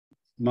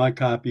my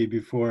copy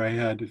before I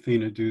had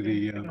Athena do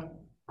the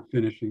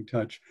finishing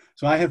touch.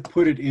 So I have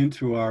put it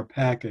into our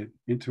packet,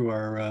 into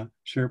our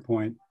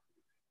SharePoint,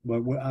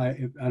 but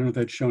I don't know if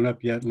that's shown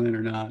up yet, Lynn,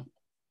 or not.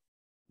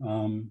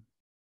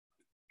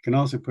 Can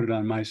also put it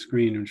on my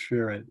screen and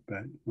share it,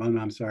 but well,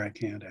 no, I'm sorry, I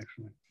can't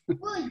actually.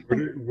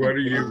 What are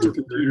you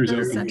referring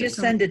to? Just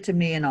send it to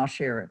me and I'll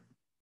share it.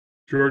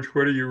 George,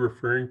 what are you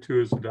referring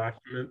to as a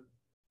document?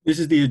 This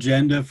is the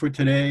agenda for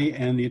today,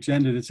 and the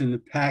agenda that's in the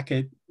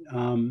packet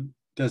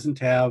doesn't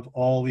have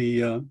all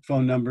the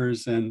phone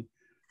numbers and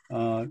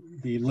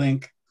the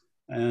link,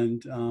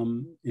 and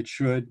it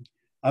should.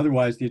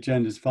 Otherwise, the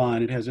agenda is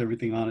fine. It has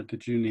everything on it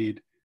that you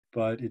need,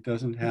 but it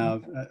doesn't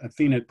have,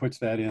 Athena puts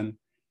that in,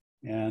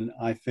 and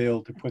I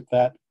failed to put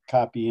that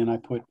copy in. I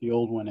put the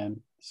old one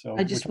in. So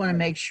I just want to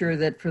make sure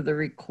that for the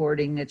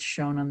recording, it's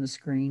shown on the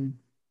screen.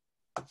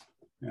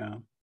 Yeah.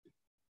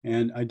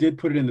 And I did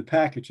put it in the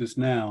packet just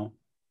now.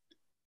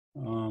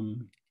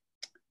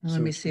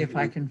 Let me see if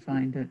I can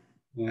find it.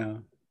 Yeah.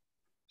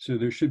 So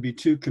there should be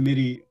two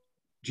committee,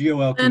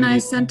 GOL committee. And I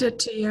sent it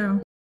to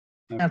you.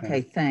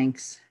 Okay,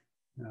 thanks.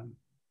 Yeah.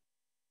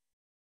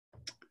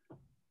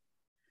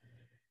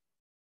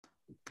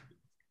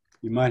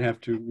 You might have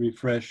to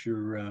refresh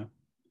your...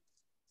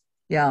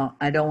 Yeah,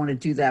 I don't want to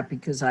do that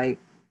because I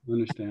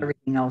understand have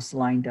everything else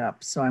lined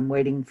up. So I'm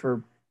waiting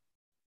for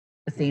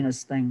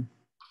Athena's thing.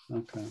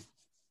 Okay.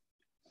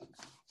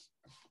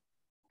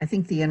 I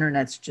think the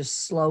internet's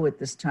just slow at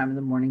this time of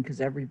the morning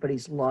because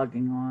everybody's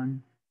logging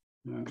on.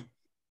 Yeah.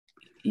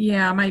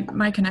 Yeah,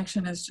 my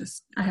connection is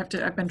just,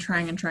 I've been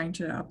trying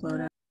to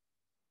upload it.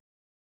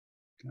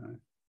 Okay.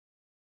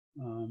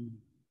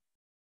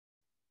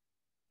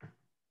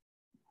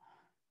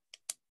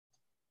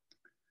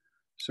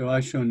 So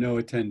I show no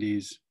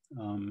attendees,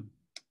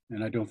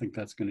 and I don't think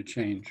that's going to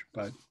change,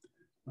 but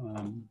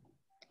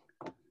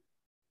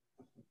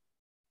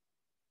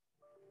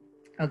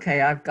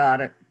okay, I've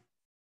got it.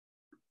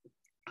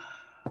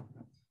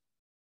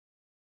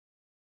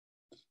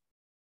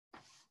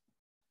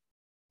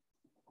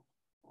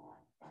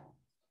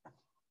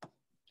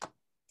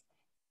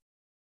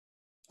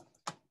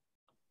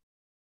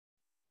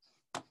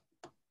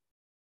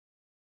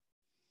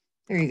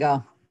 There you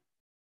go.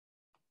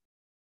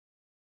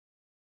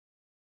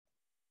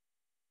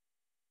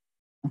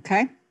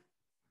 Okay.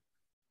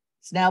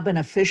 It's now been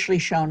officially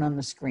shown on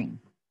the screen.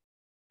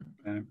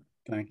 Okay,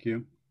 thank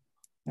you.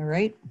 All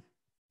right.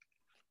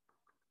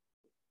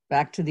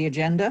 Back to the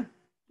agenda.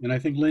 And I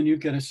think, Lynn, you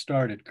get us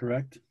started,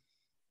 correct?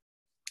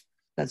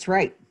 That's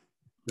right.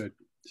 Good.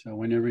 So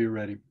whenever you're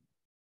ready.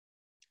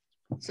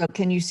 So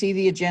can you see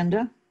the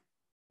agenda?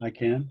 I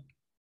can.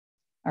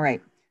 All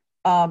right.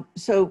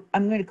 So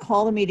I'm going to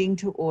call the meeting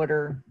to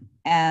order.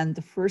 And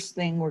the first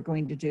thing we're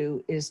going to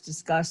do is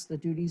discuss the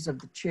duties of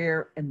the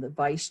chair and the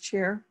vice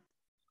chair.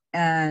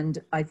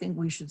 And I think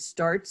we should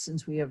start,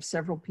 since we have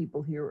several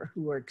people here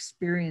who are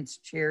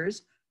experienced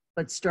chairs,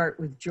 but start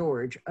with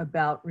George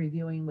about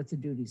reviewing what the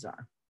duties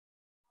are.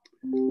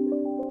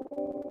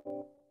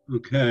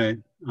 Okay.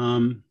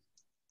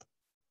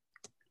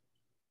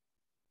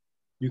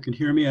 You can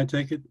hear me, I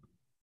take it?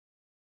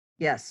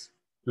 Yes.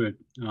 Good.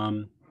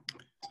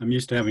 I'm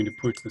used to having to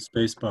push the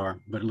space bar,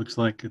 but it looks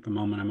like at the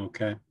moment I'm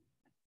okay.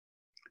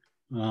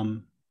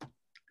 I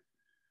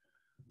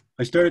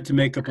started to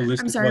make up a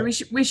list. I'm sorry, we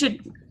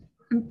should,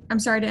 I'm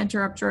sorry to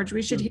interrupt, George.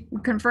 We should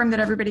confirm that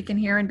everybody can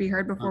hear and be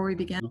heard before we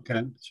begin.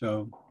 Okay,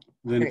 so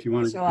then if you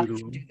want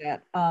to do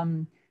that.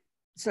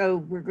 So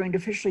we're going to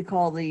officially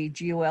call the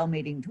GOL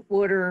meeting to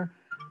order.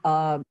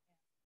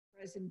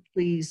 Present,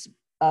 please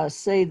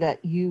say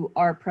that you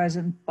are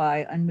present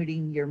by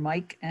unmuting your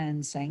mic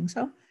and saying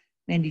so.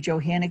 Mandy Jo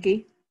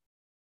Haneke.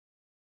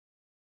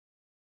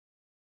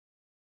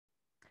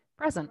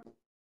 Present.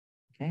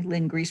 Okay,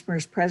 Lynn Griesmer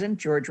is present.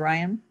 George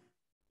Ryan.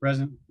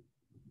 Present.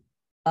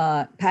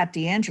 Pat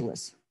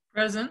DeAngelis.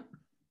 Present.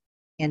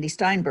 Andy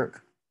Steinberg.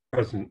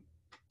 Present.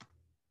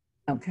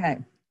 Okay,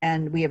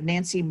 and we have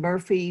Nancy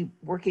Murphy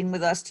working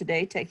with us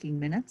today, taking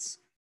minutes.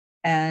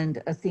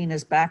 And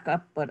Athena's back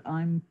up, but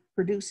I'm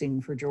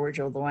producing for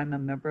George, although I'm a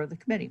member of the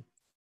committee.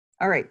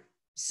 All right,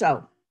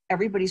 so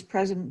everybody's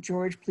present.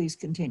 George, please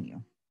continue.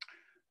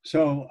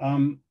 So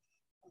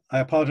I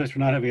apologize for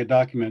not having a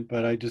document,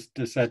 but I just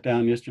sat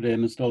down yesterday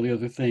and installed the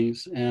other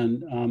things.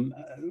 And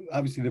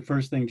obviously the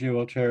first thing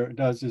GOL chair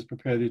does is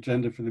prepare the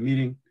agenda for the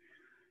meeting.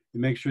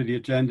 You make sure the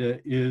agenda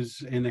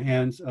is in the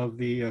hands of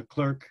the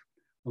clerk,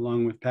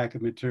 along with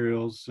packet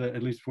materials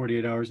at least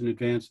 48 hours in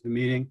advance of the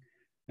meeting.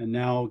 And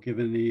now,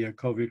 given the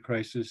COVID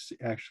crisis,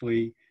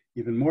 actually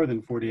even more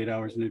than 48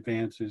 hours in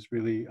advance is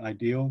really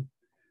ideal.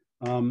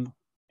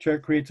 Chair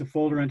creates a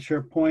folder on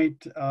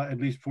SharePoint at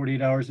least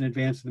 48 hours in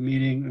advance of the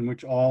meeting, in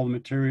which all the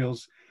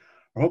materials,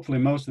 or hopefully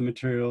most of the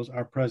materials,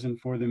 are present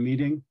for the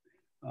meeting,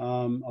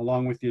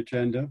 along with the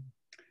agenda.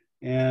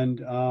 And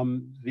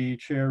the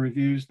chair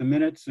reviews the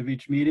minutes of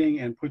each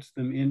meeting and puts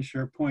them in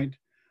SharePoint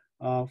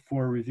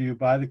for review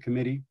by the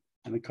committee.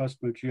 And the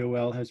custom of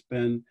GOL has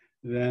been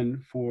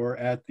then for,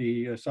 at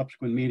the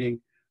subsequent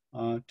meeting,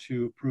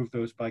 to approve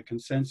those by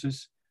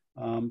consensus.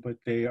 but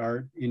they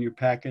are in your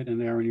packet, and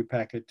they are in your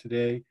packet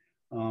today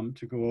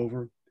to go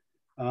over.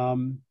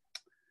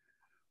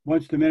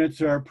 Once the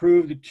minutes are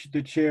approved,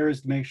 the chair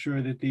is to make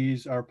sure that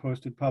these are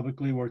posted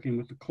publicly, working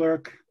with the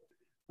clerk.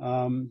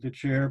 The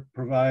chair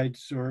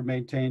provides or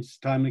maintains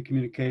timely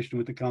communication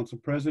with the council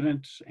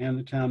president and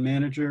the town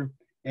manager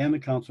and the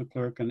council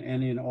clerk on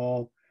any and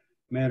all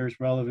matters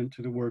relevant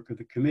to the work of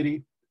the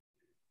committee.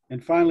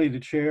 And finally, the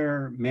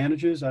chair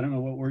manages, I don't know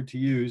what word to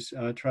use,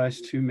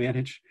 tries to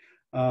manage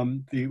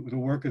the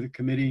work of the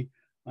committee,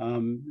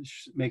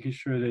 making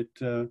sure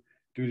that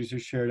duties are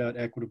shared out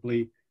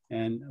equitably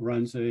and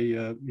runs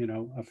a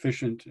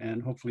efficient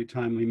and hopefully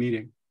timely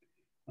meeting.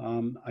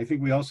 I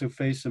think we also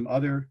face some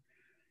other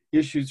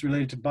issues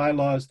related to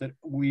bylaws that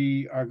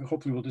we are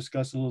hopefully will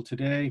discuss a little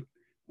today,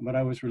 but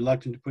I was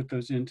reluctant to put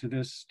those into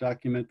this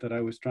document that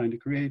I was trying to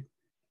create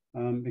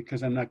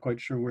because I'm not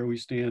quite sure where we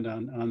stand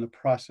on the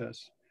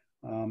process.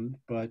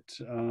 But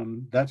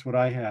that's what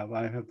I have.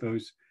 I have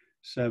those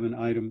 7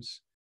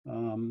 items,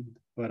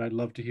 but I'd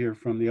love to hear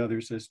from the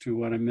others as to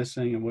what I'm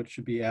missing and what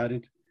should be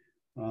added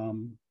or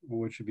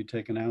what should be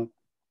taken out.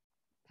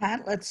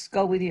 Pat, let's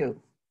go with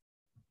you.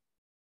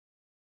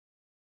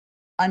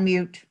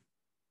 Unmute.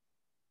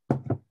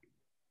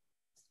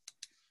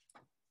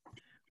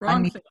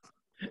 Wrong Unmute. thing.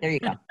 There you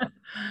go.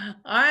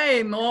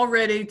 I'm all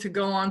ready to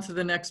go on to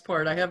the next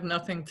part. I have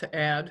nothing to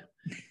add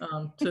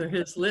to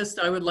his list.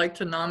 I would like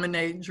to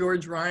nominate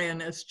George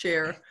Ryan as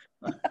chair.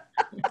 Is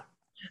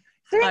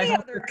there I any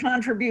hope- other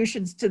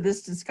contributions to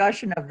this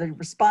discussion of the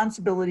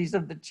responsibilities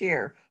of the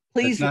chair?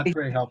 Please. That's not raise-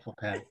 very helpful,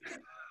 Pat.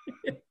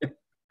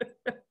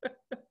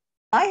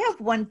 I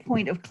have one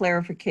point of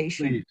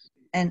clarification. Please.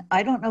 And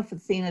I don't know if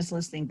Athena's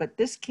listening, but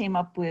this came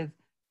up with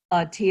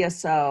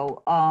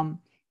TSO.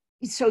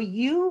 So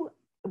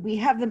we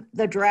have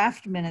the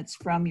draft minutes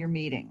from your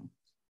meeting.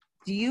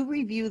 Do you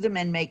review them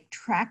and make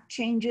track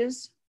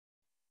changes?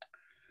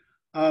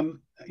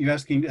 You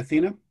asking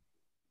Athena?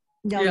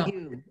 No, Yeah.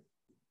 you,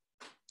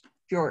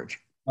 George.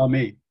 Oh,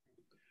 me.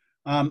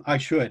 I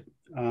should.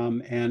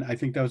 And I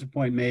think that was a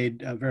point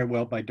made very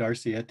well by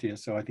Darcy Etia.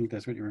 So I think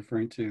that's what you're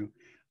referring to.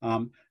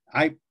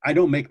 I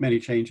don't make many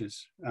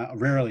changes,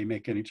 rarely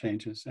make any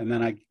changes. And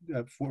then I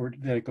forward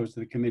that it goes to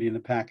the committee in the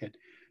packet.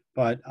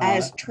 But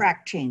As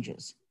track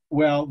changes.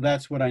 well,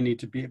 that's what I need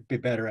to be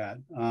better at.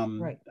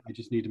 Right. I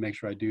just need to make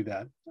sure I do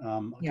that. Yeah.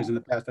 Because in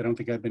the past, I don't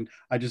think I've been,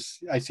 I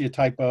see a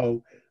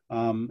typo,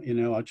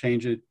 I'll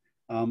change it.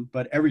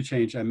 But every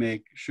change I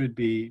make should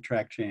be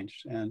track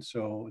changed. And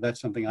so that's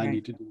something I Right.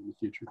 need to do in the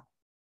future.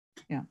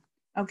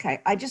 Okay,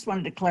 I just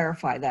wanted to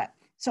clarify that.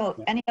 So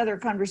Yeah. any other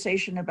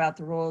conversation about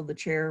the role of the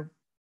chair,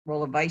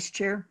 role of vice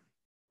chair?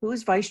 Who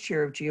is vice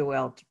chair of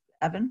GOL?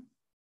 Evan?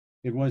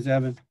 It was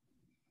Evan.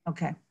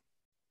 Okay.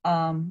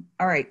 All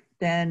right,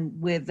 then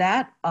with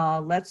that,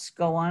 let's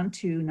go on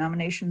to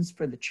nominations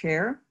for the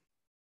chair.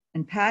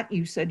 And Pat,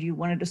 you said you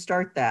wanted to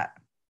start that.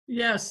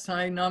 Yes,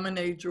 I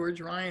nominate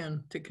George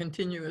Ryan to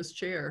continue as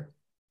chair.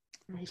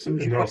 And And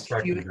George, I'll do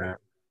second you- that.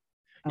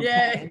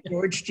 okay.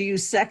 George, do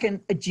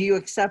you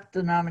accept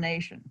the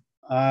nomination?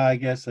 I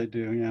guess I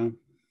do, yeah.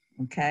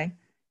 Okay.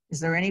 Is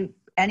there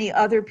any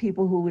other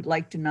people who would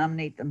like to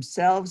nominate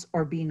themselves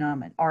or be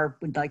nominated or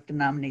would like to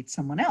nominate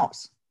someone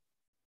else?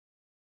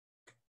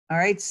 All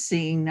right,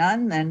 seeing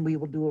none, then we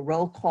will do a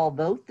roll call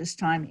vote, this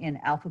time in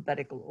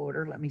alphabetical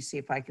order. Let me see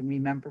if I can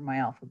remember my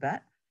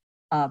alphabet.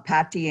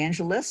 Pat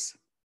DeAngelis,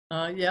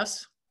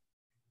 Yes,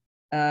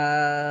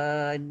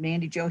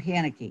 Mandy Jo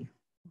Haneke.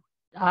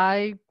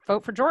 I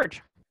vote for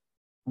George.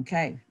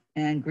 Okay,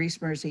 and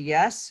Griesmer is a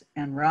yes,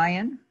 and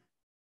Ryan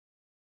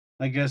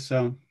I guess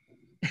so.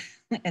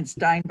 and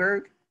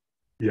Steinberg.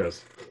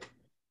 Yes.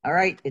 All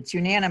right, it's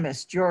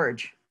unanimous.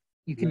 George,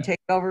 you can Yeah. take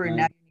over, and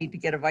Yeah. now you need to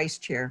get a vice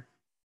chair.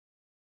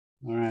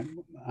 All right.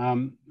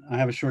 I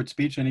have a short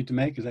speech I need to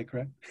make. Is that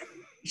correct?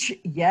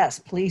 Yes,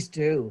 please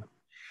do.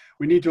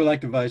 We need to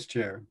elect a vice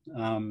chair,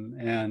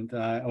 and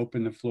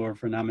open the floor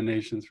for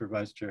nominations for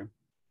vice chair.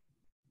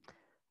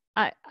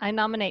 I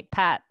nominate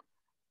Pat.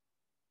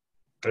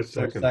 I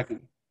So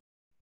second.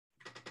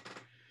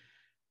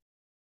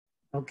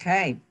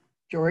 Okay,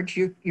 George,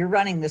 you're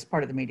running this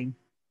part of the meeting.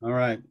 All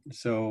right.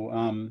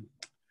 So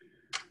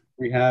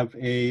we have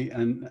any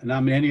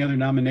other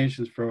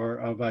nominations for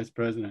our vice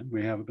president?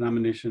 We have a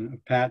nomination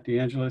of Pat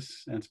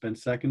DeAngelis, and it's been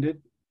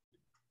seconded.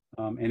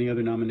 Any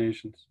other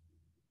nominations?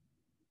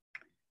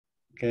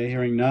 Okay,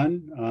 hearing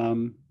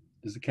none.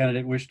 Does the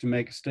candidate wish to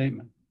make a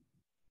statement?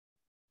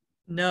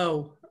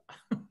 no.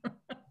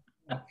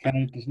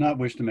 Candidate does not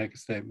wish to make a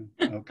statement.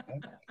 Okay.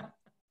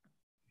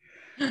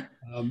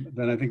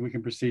 Then I think we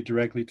can proceed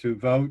directly to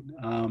vote.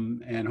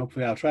 And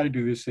hopefully I'll try to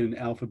do this in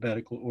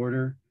alphabetical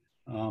order,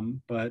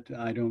 but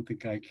I don't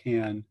think I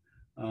can.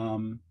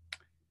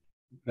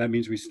 That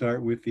means we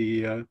start with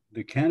the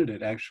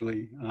candidate,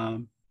 actually.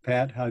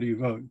 Pat, how do you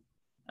vote?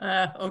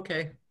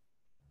 Okay.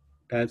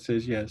 Pat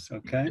says yes.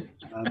 Okay.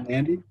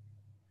 Andy?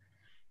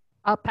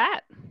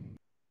 Pat.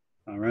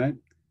 All right.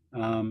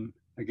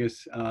 I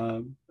guess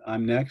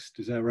I'm next.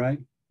 Is that right?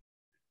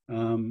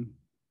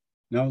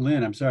 No,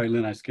 Lynn, I'm sorry,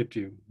 Lynn, I skipped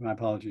you. My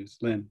apologies.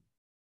 Lynn.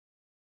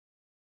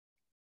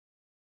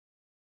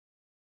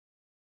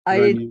 I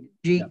you're on didn't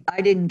mute. Yeah,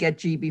 I didn't get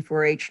G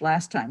before H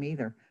last time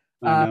either.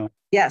 I know.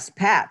 Yes,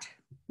 Pat.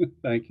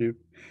 Thank you.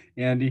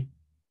 Andy?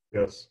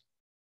 Yes.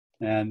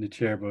 And the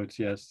chair votes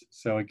yes.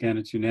 So again,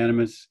 it's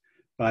unanimous,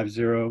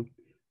 5-0.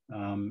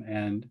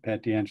 And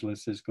Pat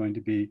DeAngelis is going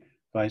to be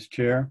vice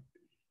chair.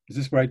 Is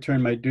this where I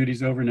turn my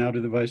duties over now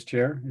to the vice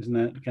chair? Isn't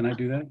that, can I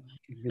do that?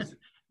 Yes.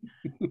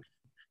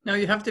 No,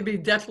 you have to be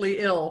deathly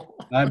ill.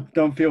 I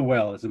don't feel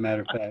well, as a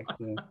matter of fact.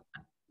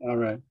 All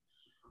right.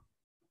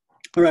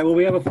 All right, well,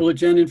 we have a full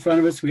agenda in front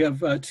of us. We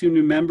have 2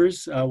 new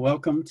members.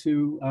 Welcome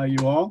to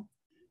you all.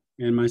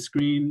 And my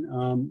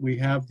screen, we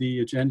have the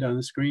agenda on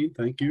the screen.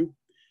 Thank you.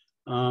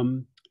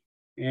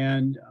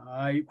 And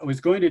I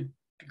was going to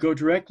go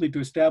directly to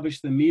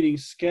establish the meeting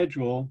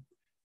schedule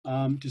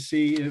to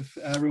see if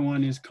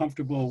everyone is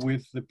comfortable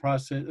with the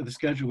process, the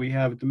schedule we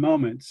have at the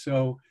moment.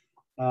 So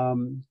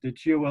the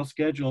GOL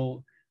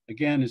schedule,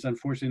 again, is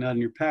unfortunately not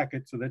in your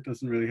packet, so that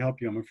doesn't really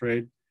help you, I'm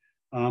afraid.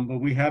 But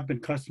we have been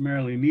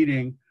customarily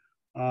meeting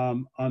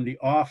on the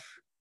off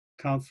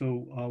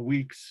council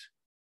weeks.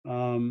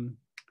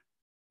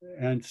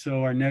 And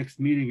so our next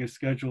meeting is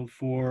scheduled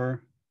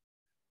for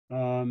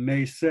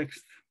May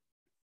 6th.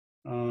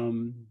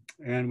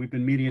 And we've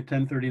been meeting at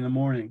 10:30 in the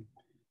morning.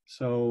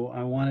 So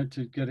I wanted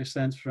to get a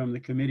sense from the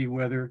committee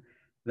whether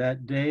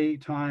that day,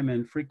 time,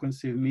 and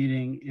frequency of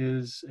meeting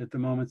is at the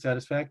moment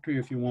satisfactory.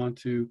 If you want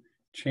to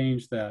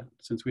change that,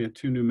 since we have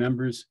 2 new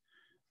members,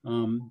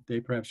 they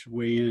perhaps should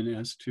weigh in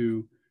as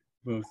to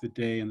both the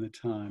day and the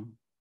time.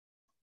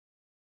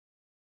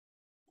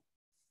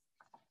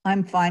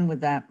 I'm fine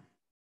with that.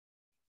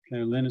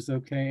 Okay, Lynn is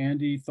okay.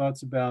 Andy,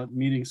 thoughts about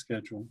meeting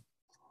schedule?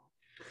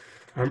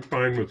 I'm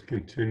fine with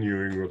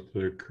continuing with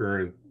the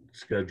current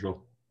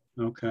schedule.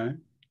 Okay.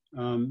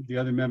 The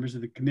other members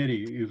of the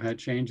committee, you've had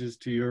changes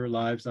to your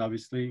lives,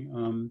 obviously.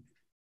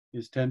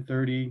 Is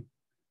 10:30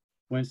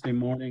 Wednesday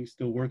morning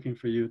still working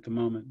for you at the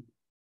moment?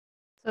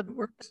 So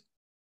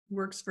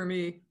Works for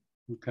me.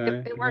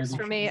 Okay. it works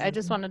Andy? for me. I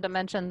just wanted to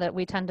mention that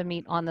we tend to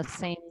meet on the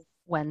same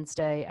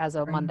Wednesday as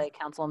a Monday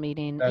council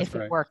meeting That's if it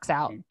right. works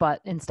out,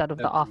 but instead of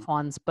the That's off right.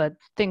 ones. But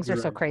things are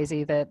You're so right.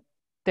 crazy that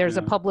there's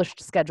a Yeah. published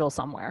schedule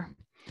somewhere.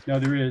 No,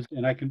 there is,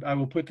 and I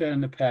will put that in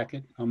the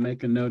packet. I'll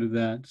make a note of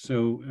that.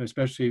 So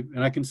especially,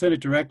 and I can send it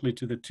directly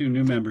to the 2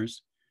 new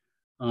members,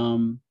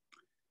 so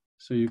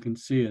you can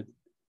see it.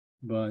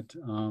 But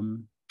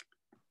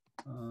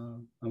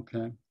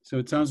okay, so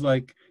it sounds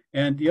like,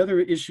 and the other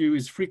issue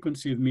is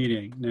frequency of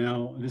meeting.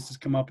 Now, this has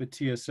come up at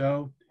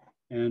TSO,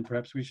 and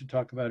perhaps we should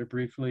talk about it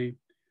briefly.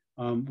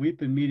 We've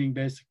been meeting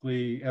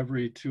basically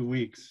every 2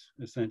 weeks,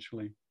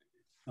 essentially,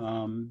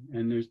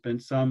 and there's been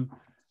some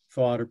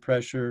thought or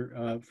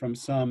pressure from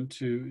some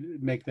to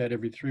make that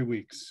every 3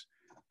 weeks.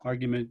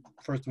 Argument,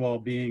 first of all,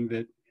 being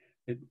that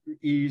it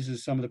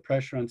eases some of the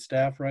pressure on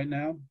staff right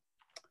now.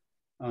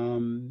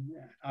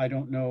 I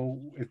don't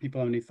know if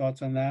people have any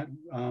thoughts on that,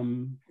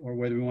 or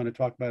whether we want to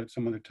talk about it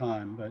some other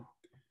time, but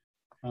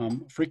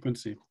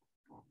frequency.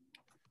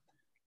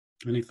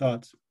 Any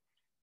thoughts?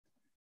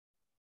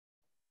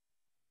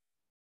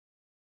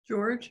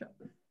 George, I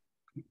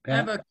Pat?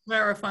 have a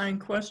clarifying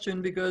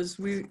question because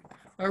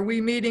are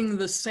we meeting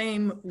the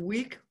same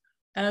week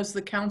as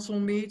the council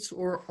meets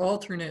or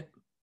alternate?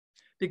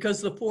 Because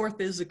the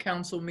 4th is a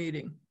council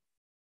meeting.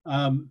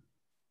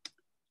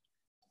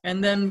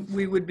 And then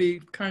we would be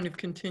kind of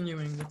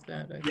continuing with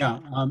that. I think. Yeah,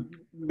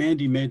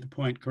 Mandy made the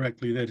point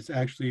correctly that it's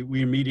actually,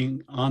 we're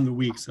meeting on the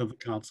weeks of the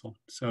council.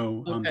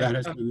 So Okay. that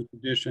has been the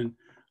tradition.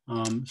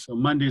 So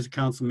Monday is a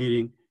council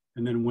meeting,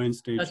 and then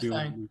Wednesday. That's GOL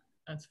fine. meeting.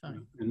 That's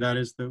fine. And that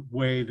is the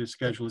way the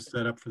schedule is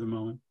set up for the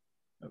moment.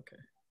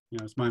 Okay.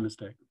 It's my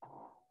mistake.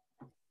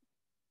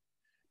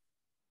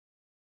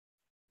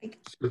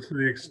 So to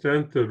the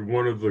extent that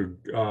one of the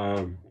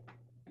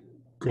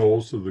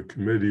goals of the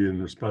committee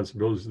and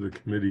responsibilities of the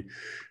committee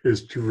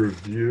is to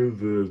review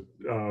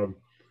the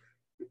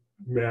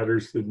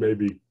matters that may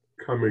be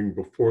coming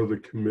before the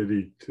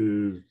committee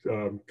to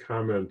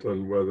comment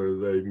on whether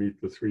they meet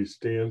the 3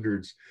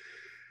 standards,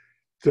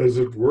 does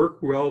it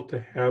work well to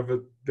have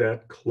it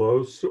that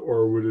close,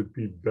 or would it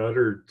be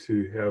better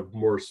to have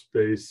more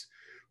space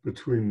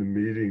between the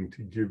meeting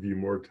to give you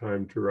more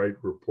time to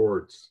write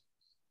reports?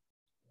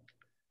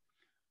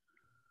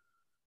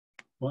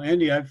 Well,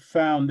 Andy, I've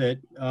found that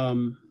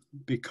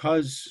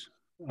because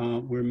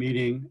we're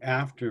meeting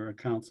after a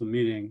council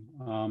meeting,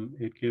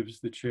 it gives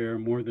the chair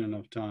more than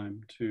enough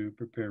time to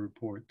prepare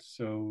reports.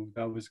 So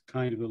that was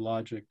kind of the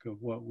logic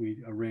of what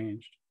we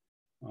arranged.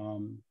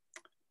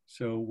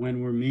 So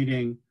when we're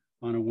meeting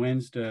on a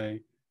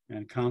Wednesday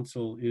and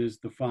council is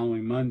the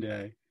following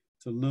Monday,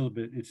 it's a little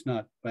bit, it's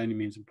not by any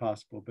means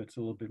impossible, but it's a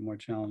little bit more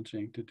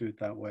challenging to do it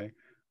that way.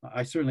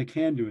 I certainly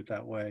can do it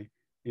that way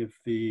if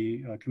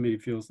the committee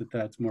feels that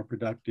that's more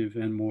productive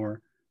and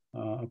more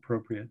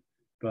appropriate.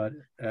 But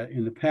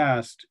in the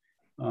past,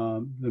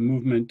 the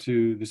movement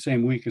to the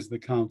same week as the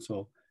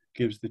council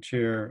gives the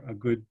chair a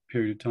good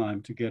period of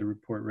time to get a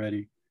report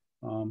ready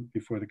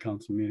before the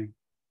council meeting.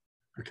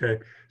 Okay,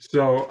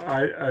 so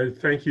I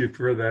thank you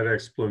for that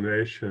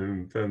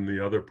explanation. Then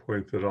the other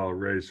point that I'll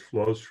raise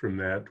flows from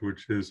that,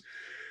 which is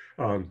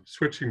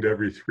switching to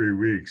every 3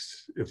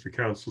 weeks. If the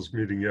council's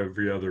meeting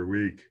every other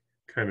week,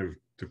 kind of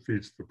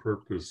defeats the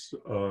purpose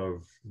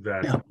of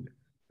that Yeah.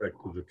 aspect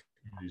of the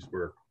committee's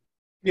work.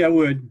 Yeah, it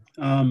would.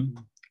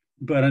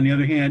 But on the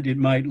other hand, it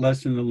might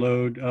lessen the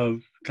load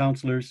of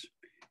counselors,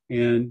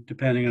 and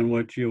depending on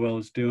what GOL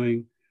is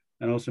doing,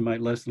 and also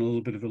might lessen a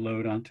little bit of the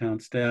load on town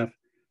staff.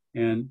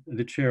 And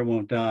the chair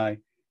won't die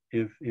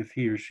if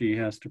he or she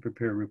has to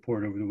prepare a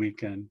report over the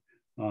weekend.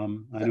 I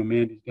know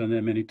Mandy's done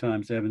that many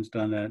times. Evan's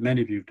done that.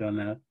 Many of you have done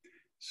that.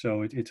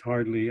 So it's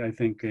hardly, I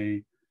think,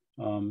 a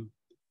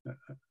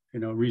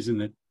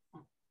reason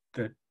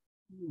that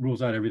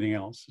rules out everything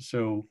else.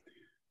 So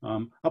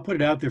I'll put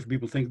it out there for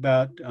people to think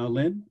about.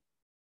 Lynn?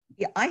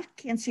 Yeah, I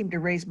can't seem to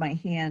raise my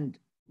hand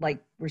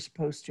like we're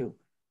supposed to.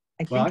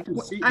 I Well, I think,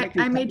 can see.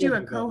 I made you a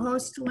see-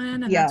 co-host,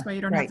 Lynn, and Yeah, that's why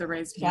you don't right. have the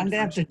raised so I'm hand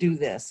gonna have to function. do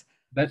this.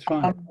 That's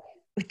fine.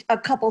 A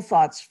couple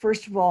thoughts.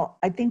 First of all,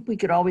 I think we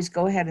could always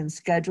go ahead and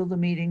schedule the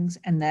meetings,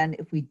 and then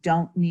if we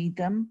don't need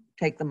them,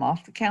 take them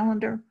off the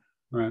calendar.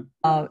 Right.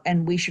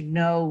 And we should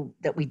know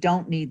that we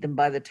don't need them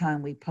by the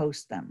time we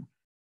post them.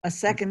 A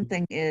second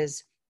thing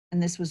is,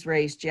 and this was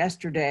raised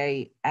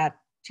yesterday at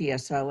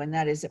TSO, and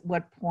that is, at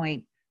what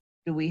point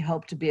do we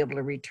hope to be able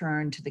to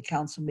return to the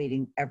council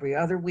meeting every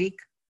other week?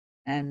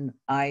 And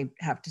I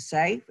have to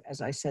say,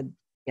 as I said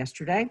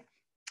yesterday,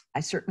 I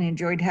certainly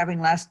enjoyed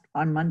having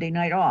on Monday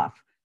night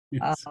off.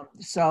 Yes.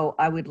 So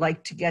I would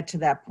like to get to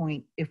that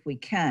point if we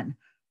can.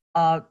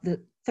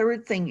 The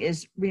third thing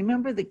is,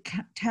 remember the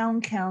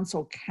town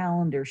council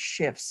calendar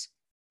shifts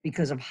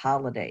because of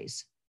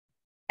holidays.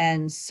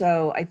 And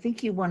so I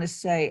think you want to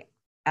say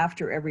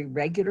after every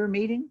regular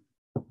meeting.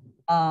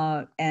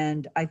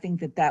 And I think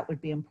that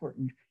would be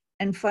important.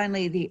 And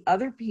finally, the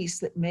other piece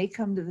that may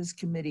come to this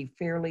committee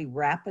fairly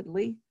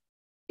rapidly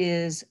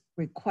is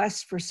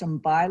requests for some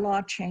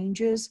bylaw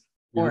changes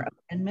or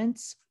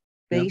amendments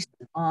based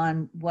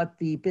on what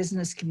the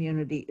business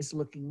community is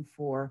looking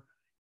for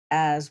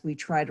as we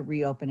try to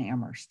reopen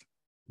Amherst.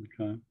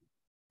 Okay.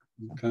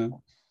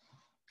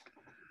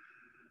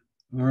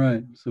 All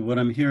right. So what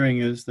I'm hearing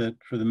is that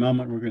for the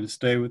moment, we're going to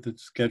stay with the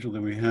schedule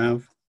that we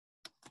have,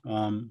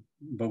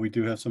 but we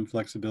do have some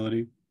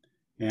flexibility,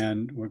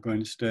 and we're going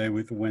to stay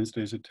with the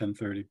Wednesdays at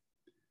 10:30.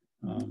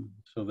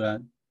 So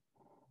that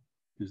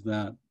is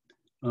that.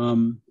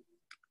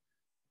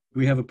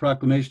 We have a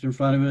proclamation in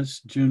front of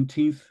us,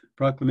 Juneteenth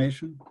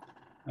proclamation.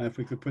 If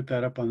we could put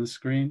that up on the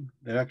screen.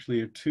 There actually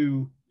are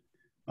two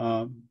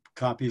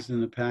copies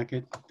in the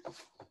packet,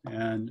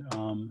 and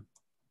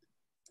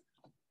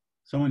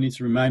someone needs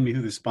to remind me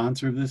who the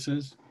sponsor of this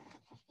is,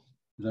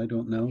 because I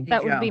don't know.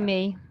 That would be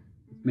me.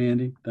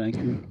 Mandy, thank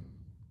you.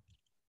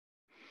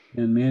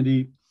 And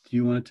Mandy, do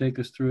you want to take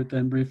us through it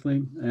then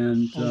briefly?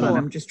 And Hold on,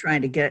 I'm just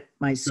trying to get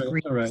my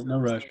screen. all right, no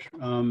rush.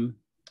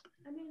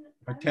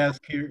 Our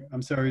task here,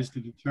 I'm sorry, is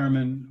to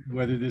determine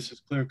whether this is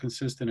clear,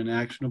 consistent, and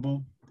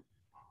actionable.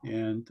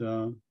 And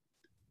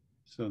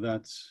so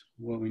that's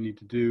what we need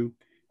to do.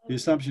 The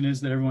assumption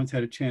is that everyone's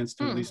had a chance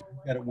to at least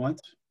look at it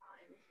once.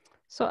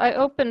 So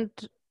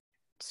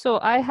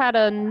I had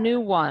a new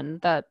one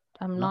that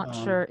I'm not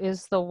sure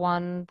is the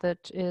one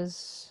that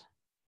is,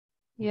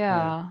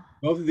 yeah.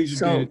 Both of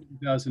these are dated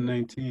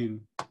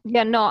 2019.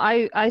 Yeah, no,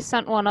 I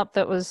sent one up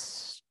that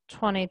was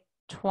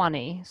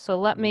 2020. So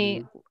let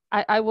me,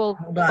 I will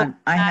Hold on,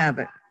 I have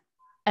it.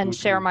 and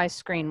share Okay. my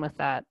screen with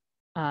that.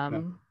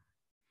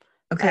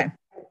 Okay,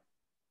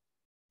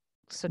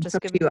 So it's just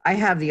up give to you. I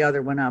have the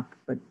other one up,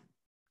 but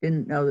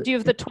didn't know that. do you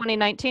have the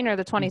 2019 or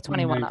the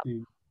 2021 up?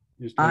 2019.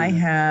 Here's I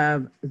 2019.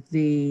 have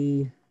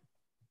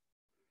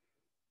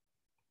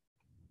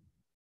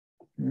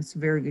that's a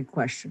very good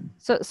question.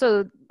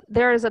 So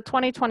there is a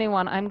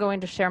 2021. I'm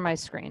going to share my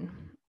screen.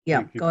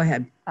 Yeah, Thank you. go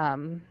ahead.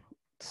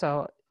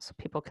 So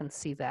people can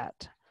see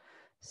that.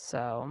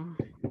 So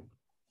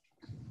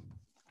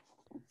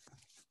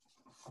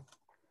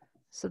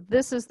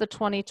this is the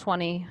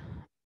 2020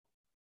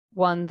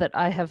 one that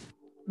I have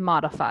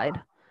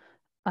modified.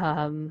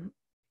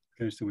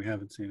 Okay, so we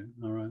haven't seen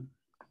it. All right.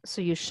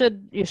 So you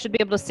should be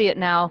able to see it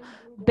now.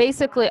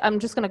 Basically, I'm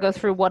just going to go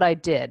through what I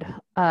did.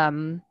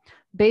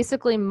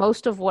 Basically,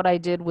 most of what I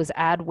did was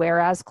add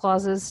whereas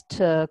clauses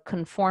to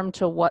conform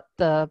to what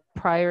the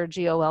prior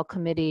GOL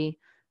committee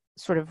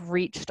sort of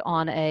reached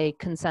on a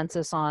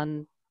consensus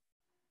on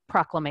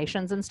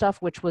proclamations and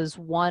stuff, which was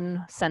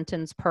one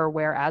sentence per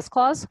whereas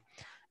clause.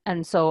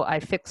 And so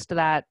I fixed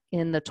that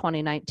in the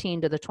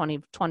 2019 to the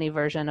 2020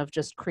 version of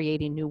just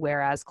creating new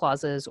whereas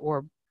clauses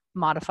or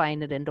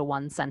modifying it into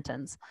one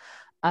sentence.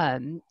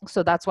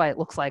 So that's why it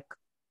looks like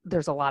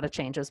there's a lot of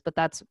changes, but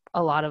that's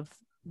a lot of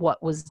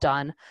what was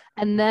done.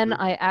 And then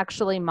I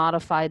actually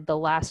modified the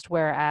last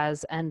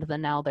whereas and the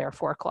now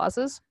therefore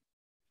clauses.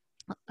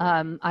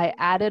 I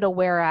added a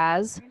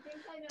whereas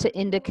to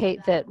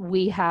indicate that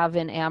we have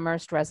in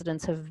Amherst,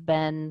 residents have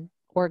been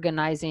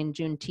organizing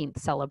Juneteenth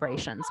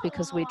celebrations,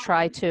 because we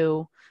try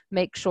to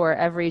make sure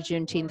every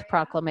Juneteenth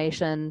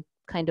proclamation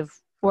kind of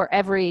or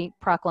every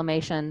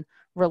proclamation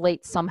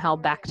relates somehow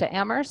back to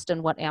Amherst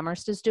and what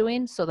Amherst is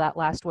doing. So that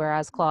last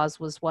whereas clause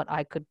was what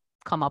I could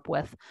come up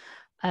with.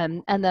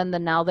 And then the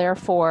now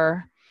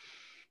therefore,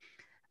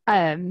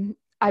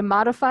 I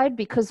modified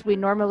because we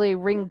normally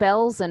ring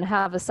bells and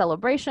have a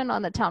celebration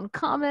on the town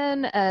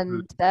common,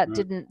 and that Right.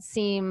 didn't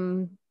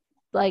seem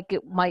like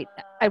it might.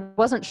 I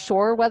wasn't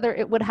sure whether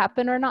it would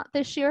happen or not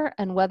this year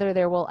and whether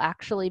there will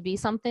actually be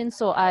something.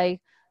 So I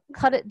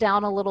cut it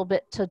down a little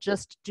bit to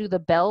just do the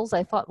bells.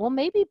 I thought, well,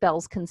 maybe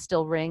bells can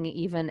still ring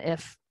even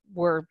if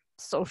we're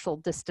social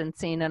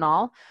distancing and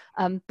all.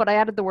 But I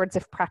added the words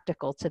 "if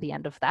practical" to the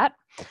end of that,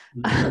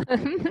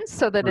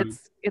 so that Right.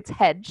 it's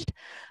hedged.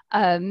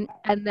 And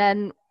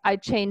then I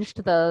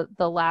changed the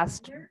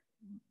last.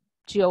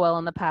 GOL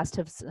in the past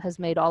has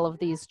made all of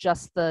these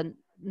just the,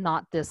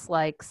 not this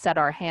like set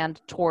our hand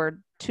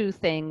toward to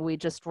thing. We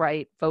just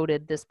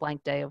voted this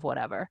blank day of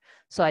whatever.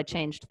 So I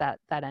changed that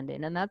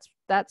ending, and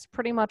that's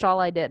pretty much all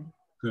I did.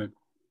 Good.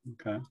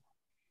 Okay.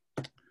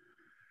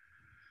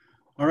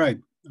 All right.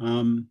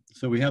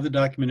 So we have the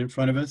document in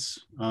front of us.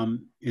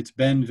 It's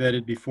been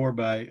vetted before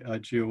by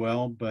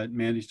GOL, but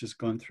Mandy's just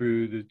gone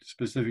through the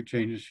specific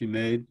changes she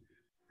made,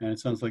 and it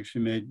sounds like she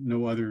made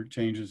no other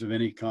changes of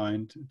any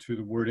kind to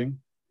the wording.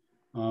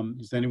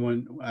 Does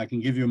anyone, I can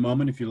give you a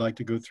moment if you'd like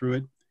to go through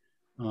it,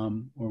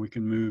 or we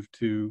can move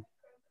to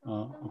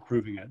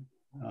approving it.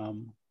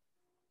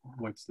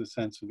 What's the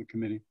sense of the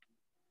committee?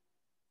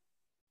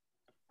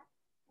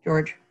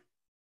 George,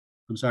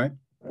 I'm sorry?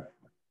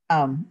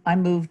 I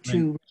move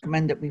to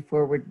recommend that we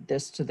forward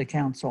this to the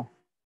council.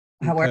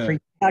 However, Okay.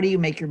 how do you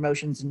make your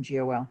motions in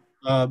GOL?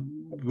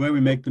 The way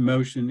we make the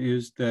motion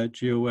is that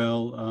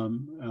GOL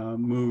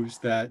moves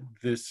that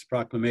this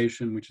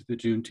proclamation, which is the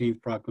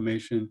Juneteenth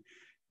proclamation,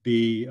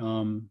 be,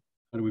 how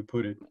do we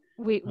put it?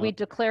 We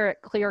declare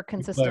it clear,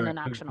 consistent, and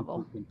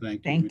actionable. Thank you.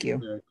 Thank you.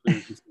 We declare it clear,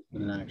 consistent,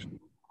 and actionable.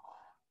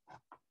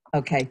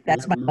 Okay,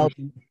 that's my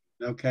motion.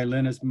 Okay,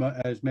 Lynn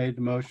has made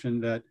the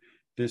motion that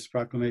this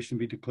proclamation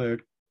be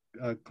declared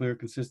clear,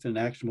 consistent,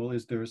 and actionable.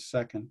 Is there a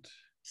second?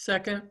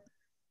 Second.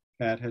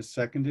 Pat has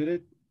seconded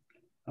it.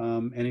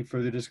 Any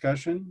further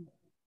discussion?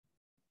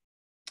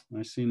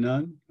 I see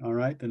none. All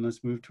right, then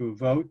let's move to a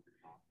vote.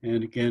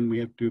 And again, we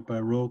have to do it by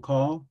roll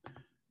call.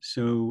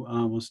 So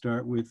we'll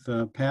start with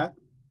Pat,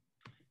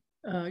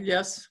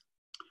 Yes.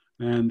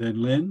 and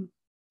then Lynn,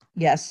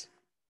 Yes.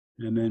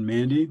 and then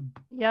Mandy,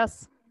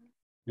 Yes.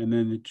 and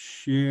then the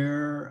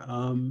chair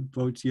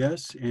votes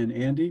yes, and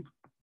Andy.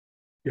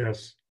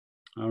 Yes.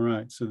 All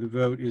right, so the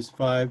vote is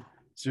 5-0.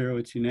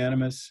 It's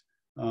unanimous.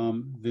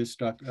 This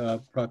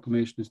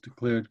proclamation is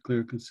declared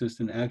clear,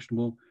 consistent,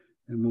 actionable,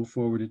 and we'll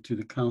forward it to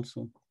the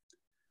council.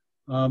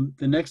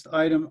 The next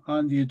item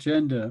on the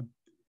agenda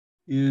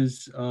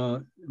is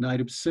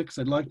item 6.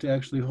 I'd like to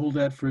actually hold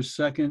that for a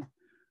second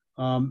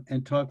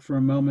and talk for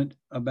a moment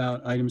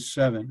about item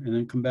 7, and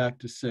then come back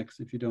to 6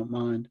 if you don't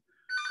mind.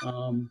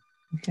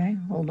 Okay,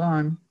 hold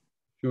on.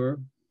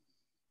 Sure.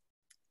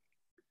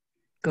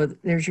 Go,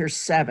 there's your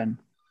 7.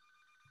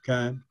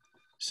 Okay.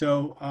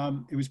 So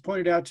it was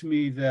pointed out to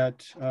me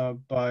that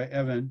by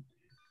Evan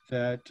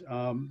that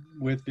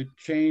with the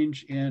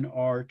change in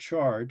our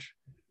charge,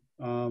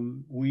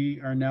 we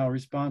are now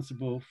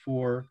responsible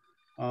for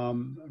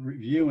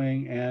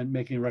reviewing and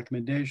making a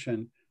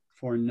recommendation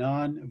for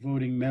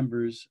non-voting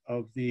members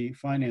of the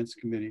Finance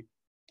Committee.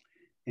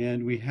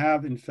 And we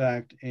have, in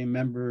fact, a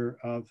member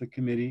of the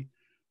committee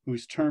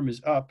whose term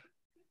is up.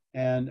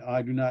 And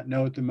I do not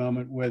know at the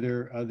moment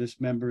whether this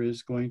member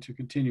is going to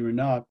continue or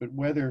not, but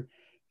whether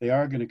they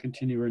are going to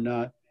continue or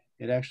not,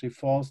 it actually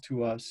falls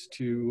to us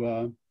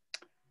to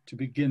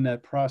begin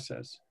that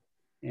process.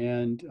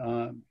 And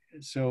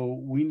so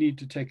we need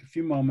to take a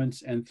few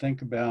moments and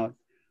think about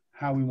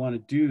how we want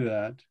to do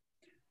that.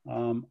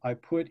 I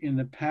put in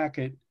the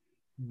packet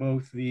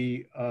both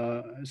the,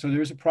 so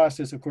there's a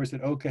process, of course,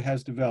 that OCA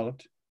has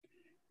developed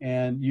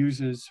and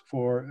uses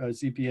for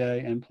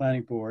ZBA and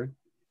Planning Board.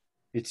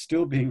 It's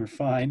still being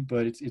refined,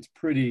 but it's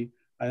pretty,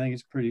 I think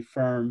it's pretty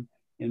firm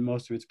in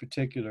most of its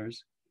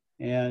particulars.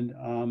 And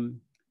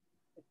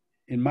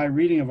in my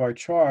reading of our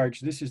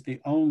charge, this is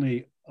the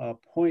only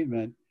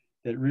appointment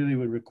that really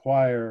would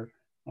require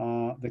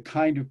the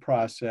kind of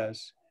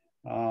process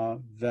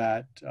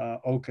that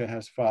OCA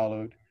has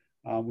followed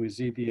with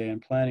ZBA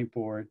and Planning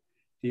Board.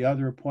 The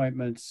other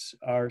appointments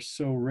are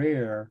so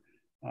rare.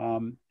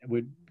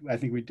 I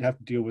think we'd have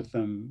to deal with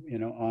them,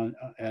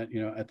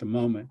 at the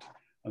moment.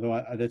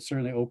 Although that's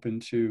certainly open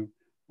to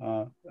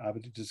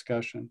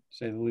discussion, to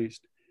say the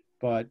least.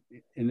 But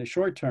in the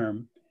short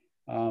term,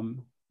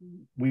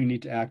 we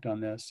need to act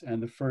on this.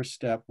 And the first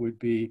step would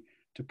be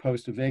to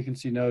post a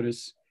vacancy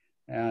notice,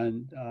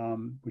 and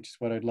which is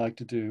what I'd like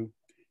to do.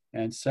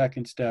 And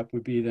second step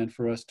would be then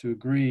for us to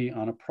agree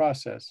on a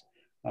process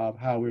of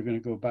how we're going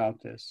to go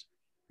about this.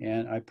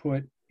 And I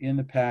put in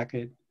the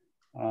packet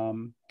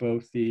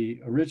both the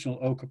original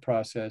OCA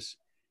process,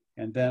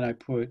 and then I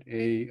put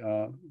a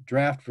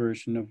draft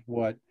version of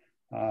what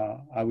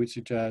I would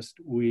suggest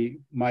we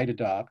might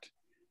adopt.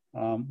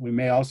 We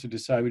may also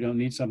decide we don't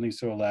need something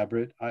so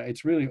elaborate.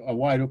 It's really a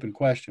wide open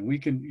question. We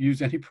can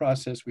use any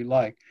process we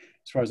like,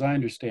 as far as I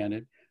understand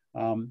it.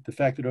 The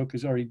fact that Oak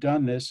has already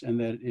done this and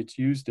that it's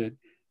used it,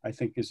 I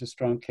think is a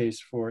strong case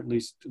for at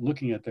least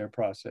looking at their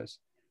process.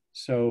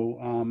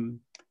 So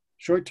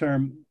short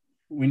term,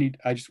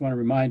 I just want to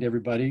remind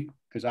everybody,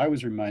 because I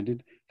was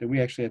reminded, that we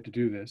actually have to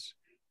do this.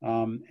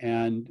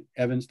 And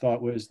Evan's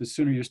thought was the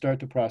sooner you start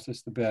the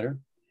process, the better.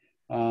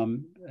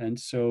 And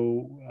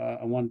so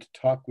I wanted to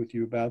talk with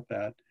you about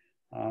that,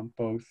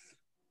 both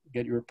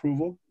get your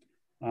approval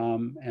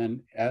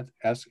and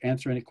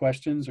answer any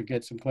questions or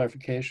get some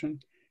clarification,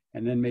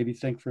 and then maybe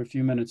think for a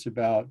few minutes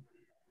about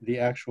the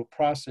actual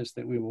process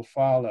that we will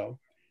follow.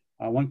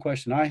 One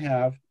question I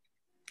have,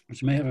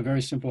 which may have a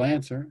very simple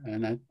answer,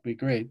 and that'd be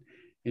great,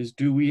 is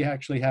do we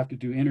actually have to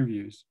do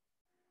interviews?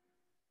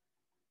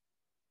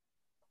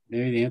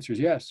 Maybe the answer is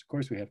yes, of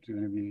course we have to do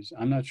interviews.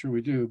 I'm not sure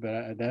we do,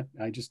 but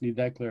I just need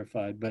that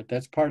clarified. But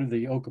that's part of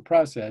the OCA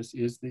process,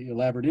 is the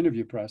elaborate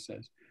interview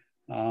process.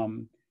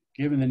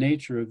 Given the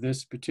nature of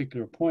this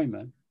particular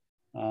appointment,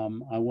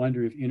 I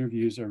wonder if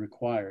interviews are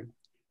required.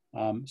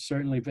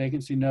 Certainly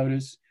vacancy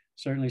notice,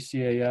 certainly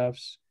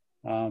CAFs.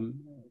 I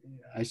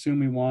assume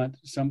we want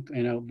some,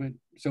 but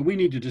so we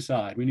need to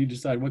decide. We need to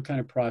decide what kind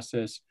of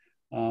process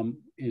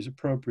is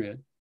appropriate,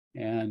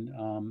 and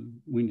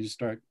we need to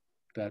start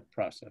that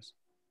process.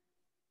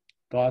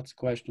 Thoughts,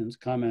 questions,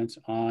 comments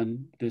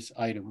on this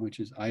item, which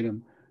is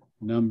item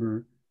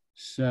number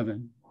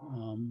 7.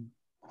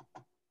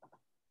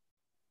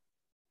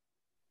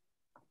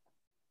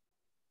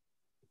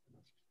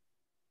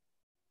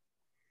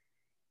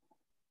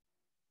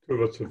 So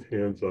lots of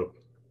hands up.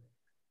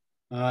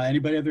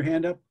 Anybody have their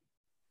hand up?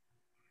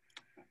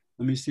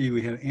 Let me see.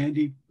 We have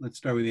Andy. Let's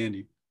start with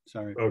Andy.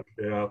 Sorry.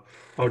 Okay,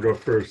 I'll go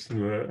first,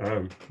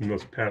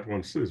 unless Pat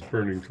is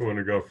burning to want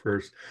to go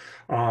first.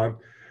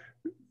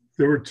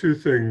 There were two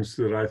things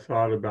that I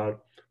thought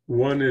about.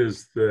 One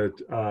is that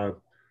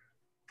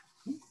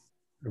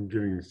I'm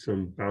getting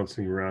some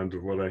bouncing around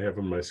of what I have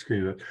on my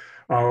screen.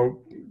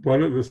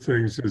 One of the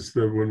things is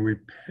that when we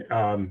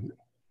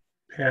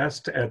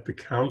passed at the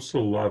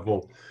council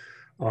level,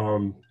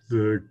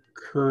 the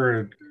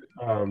current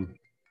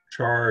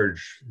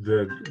charge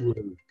that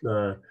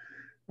was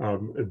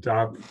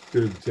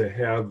adopted to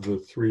have the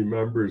 3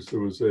 members,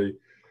 there was a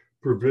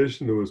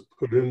provision that was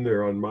put in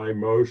there on my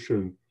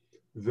motion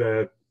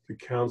that the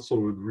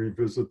council would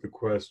revisit the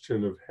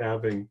question of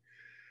having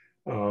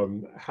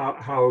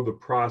how the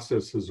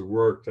process has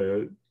worked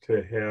to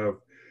have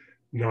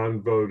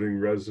non-voting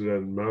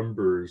resident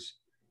members,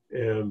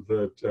 and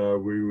that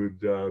we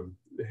would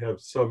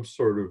have some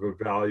sort of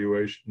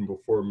evaluation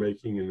before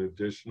making an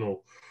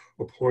additional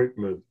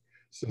appointment.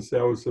 Since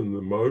that was in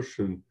the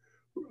motion,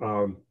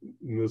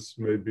 this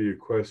may be a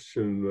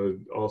question that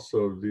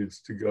also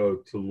needs to go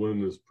to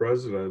Lynn as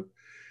president,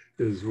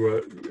 is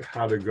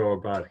how to go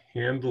about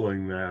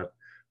handling that.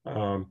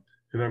 And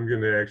I'm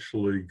going to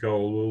actually go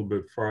a little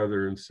bit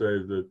farther and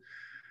say that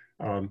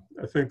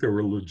I think there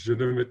were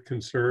legitimate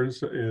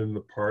concerns in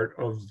the part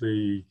of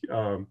the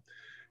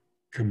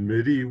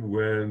committee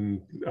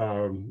when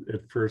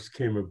it first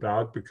came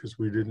about, because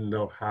we didn't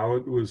know how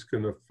it was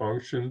going to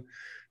function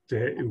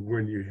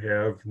when you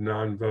have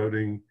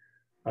non-voting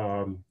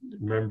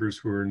members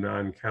who are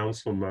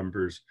non-council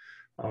members.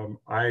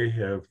 I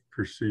have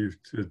perceived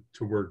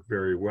to work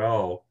very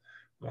well.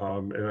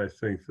 And I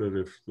think that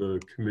if the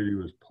committee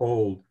was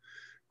polled,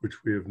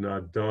 which we have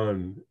not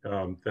done,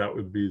 that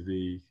would be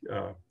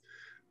the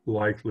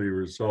likely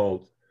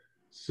result.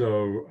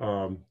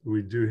 So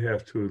we do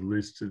have to at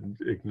least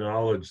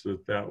acknowledge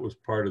that that was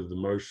part of the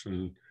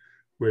motion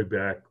way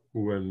back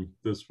when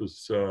this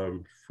was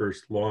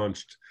first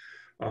launched.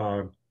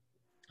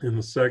 And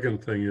the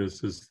second thing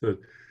is that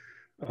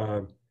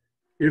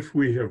if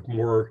we have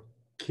more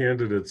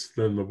candidates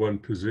than the one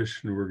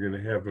position we're going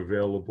to have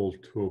available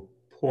to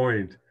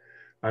appoint,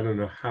 I don't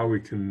know how we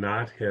can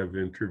not have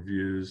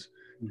interviews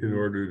in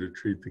order to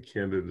treat the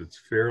candidates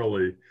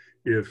fairly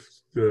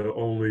if there's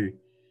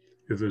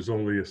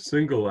only a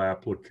single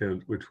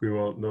applicant, which we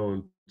won't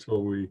know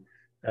until we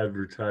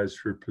advertise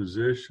for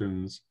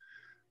positions.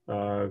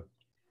 I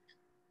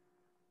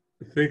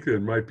think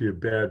there might be a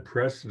bad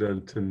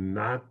precedent to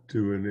not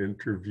do an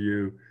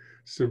interview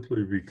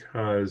simply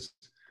because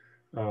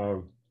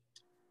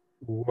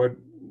what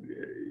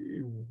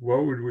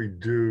would we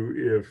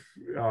do if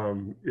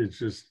it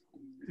just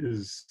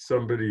is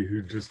somebody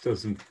who just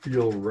doesn't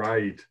feel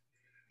right?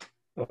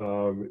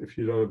 If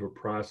you don't have a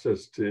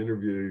process to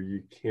interview,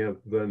 you can't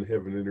then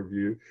have an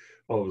interview,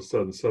 all of a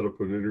sudden set up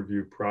an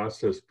interview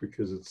process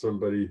because it's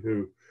somebody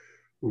who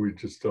we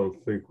just don't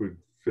think would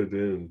fit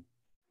in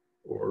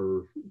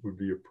or would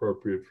be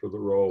appropriate for the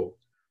role.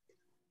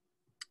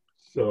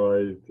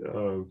 So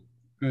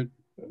Good.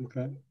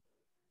 Okay.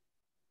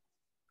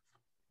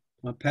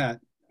 Pat.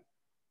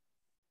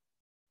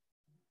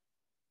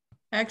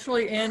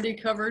 Actually, Andy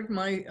covered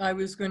I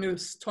was going to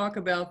talk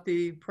about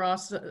the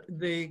process,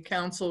 the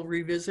council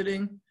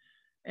revisiting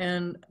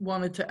and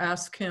wanted to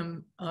ask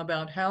him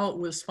about how it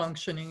was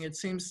functioning. It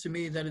seems to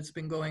me that it's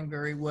been going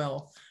very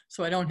well.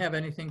 So I don't have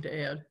anything to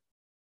add.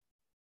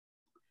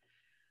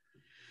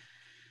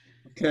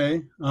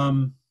 Okay.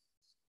 I'm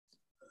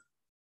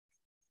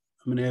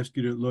going to ask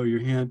you to lower your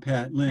hand,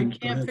 Pat. I Lynn, go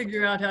can't ahead.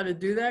 figure out how to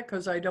do that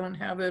because I don't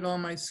have it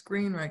on my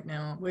screen right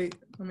now. Wait,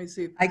 let me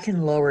see. I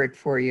can lower it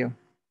for you.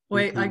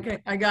 Wait, Okay.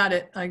 I got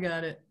it. I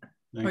got it. Oh,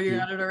 Thank you you.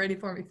 got it already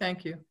for me?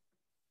 Thank you.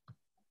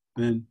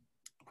 Lynn.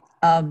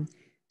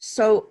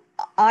 So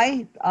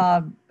I,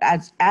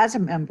 as a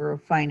member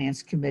of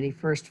Finance Committee,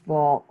 first of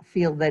all,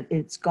 feel that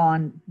it's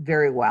gone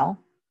very well.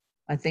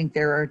 I think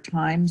there are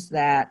times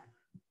that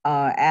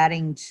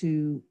adding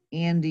to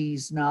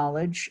Andy's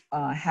knowledge,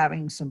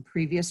 having some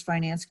previous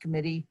Finance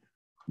Committee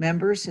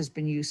members has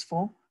been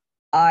useful.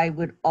 I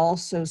would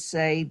also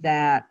say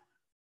that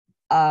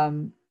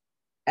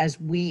as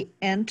we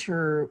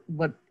enter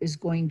what is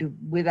going to,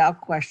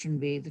 without question,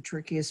 be the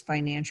trickiest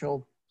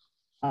financial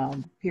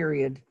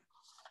period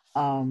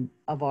of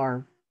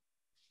our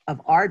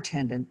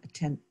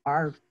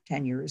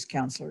tenure as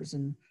counselors,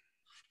 and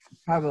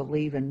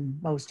probably even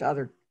most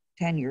other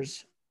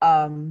tenures.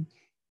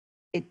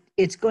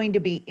 It's going to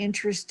be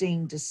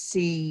interesting to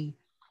see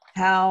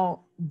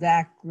how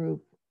that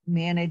group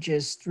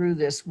manages through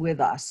this with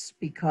us,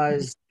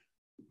 because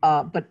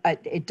but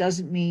it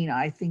doesn't mean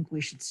I think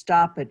we should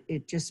stop it.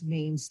 It just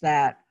means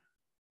that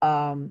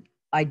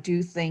I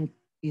do think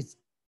it's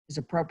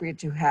appropriate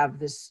to have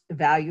this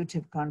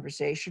evaluative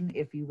conversation.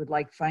 If you would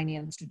like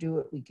finance to do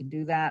it, we can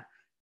do that.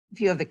 If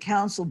you have the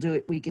council do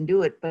it, we can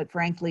do it. But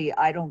frankly,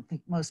 I don't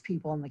think most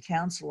people in the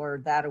council are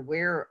that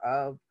aware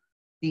of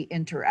the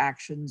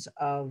interactions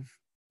of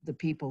the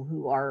people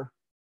who are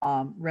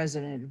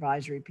resident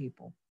advisory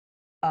people.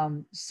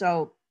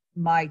 So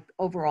my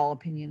overall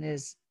opinion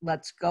is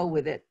let's go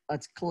with it.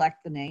 Let's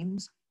collect the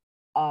names.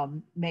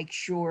 Make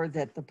sure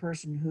that the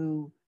person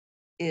who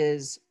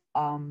is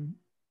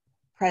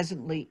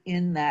presently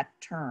in that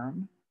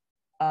term,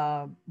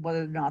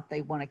 whether or not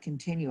they want to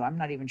continue, I'm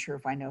not even sure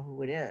if I know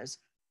who it is.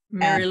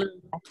 Mary Lou.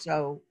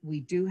 So we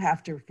do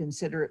have to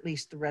consider at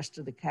least the rest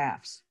of the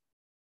CAFs.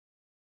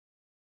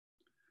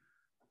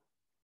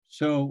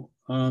 So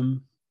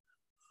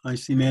I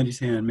see Mandy's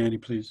hand. Mandy,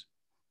 please.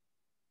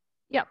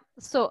 Yeah.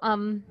 So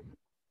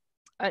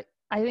I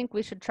think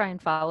we should try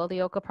and follow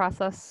the OCA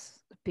process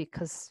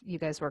because you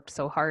guys worked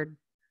so hard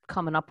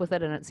coming up with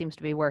it and it seems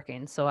to be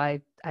working. So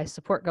I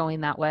support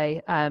going that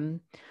way.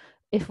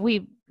 If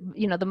we,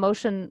 the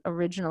motion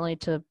originally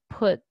to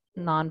put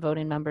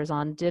non-voting members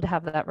on did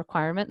have that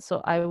requirement. So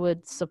I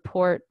would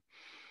support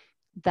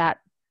that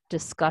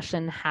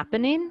discussion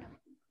happening.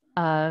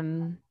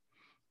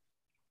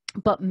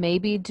 But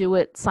maybe do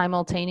it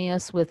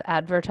simultaneous with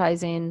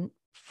advertising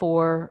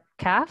for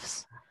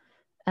CAFs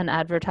and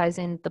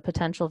advertising the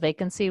potential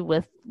vacancy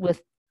with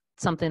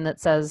something that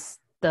says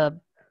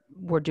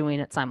we're doing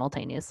it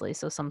simultaneously.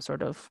 So some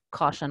sort of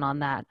caution on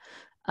that.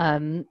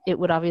 It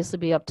would obviously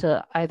be up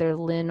to either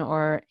Lynn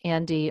or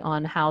Andy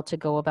on how to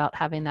go about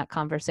having that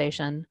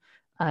conversation.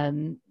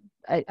 I'm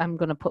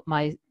going to put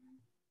my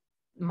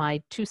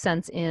 2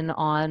 cents in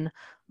on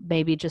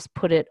maybe just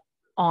put it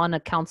on a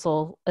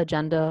council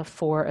agenda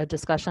for a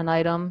discussion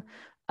item.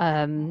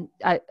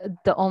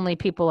 The only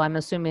people I'm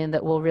assuming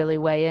that will really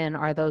weigh in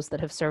are those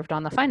that have served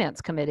on the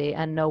finance committee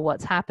and know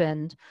what's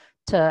happened.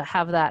 To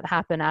have that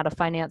happen at a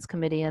finance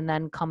committee and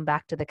then come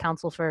back to the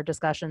council for a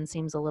discussion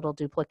seems a little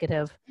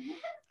duplicative,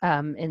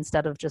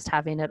 instead of just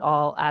having it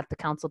all at the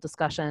council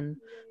discussion.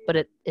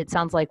 But it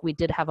sounds like we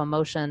did have a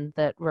motion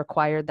that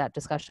required that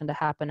discussion to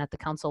happen at the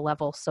council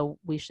level. So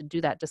we should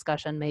do that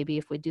discussion. Maybe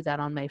if we do that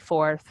on May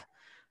 4th,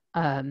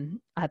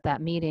 at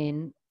that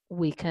meeting,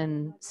 we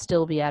can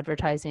still be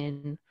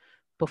advertising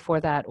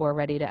before that or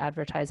ready to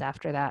advertise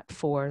after that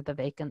for the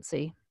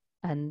vacancy.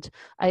 And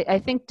I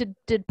think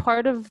did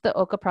part of the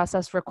OCA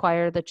process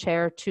require the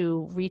chair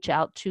to reach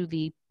out to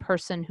the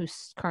person who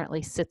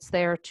currently sits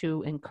there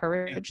to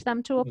encourage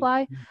them to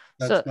apply?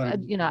 That's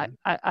So,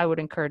 I would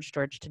encourage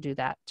George to do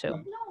that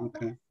too.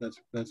 Okay, that's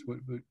what,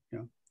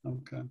 yeah,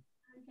 okay.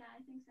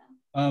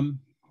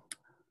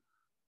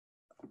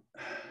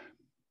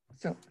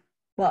 So,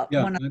 well,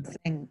 Yeah, one other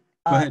thing,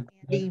 go ahead.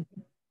 Andy,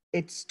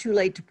 it's too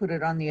late to put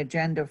it on the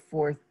agenda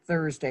for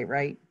Thursday,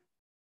 right?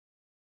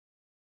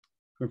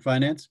 For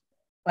finance?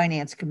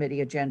 Finance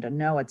committee agenda.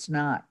 No, it's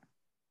not.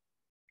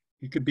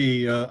 It could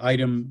be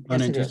item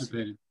Yes, it is.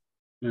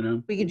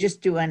 unanticipated, We could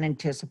just do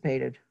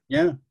unanticipated.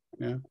 Yeah.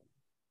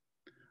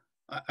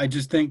 I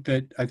just think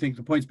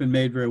the point's been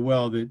made very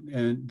well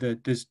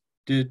that this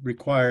did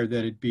require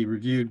that it be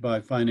reviewed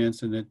by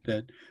finance and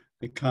that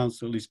the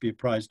council at least be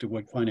apprised of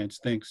what finance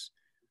thinks.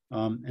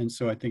 And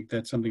so I think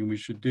that's something we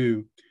should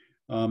do.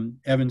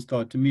 Evan's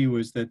thought to me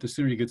was that the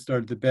sooner you get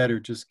started, the better,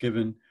 just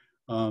given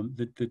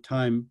the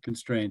time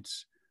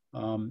constraints.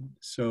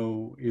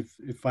 So if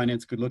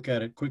finance could look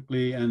at it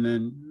quickly and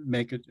then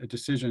make a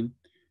decision,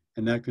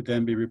 and that could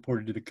then be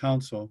reported to the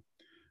council.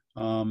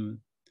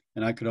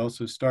 And I could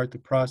also start the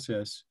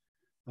process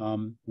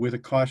with a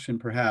caution,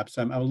 perhaps.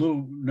 I'm a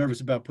little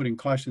nervous about putting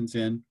cautions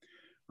in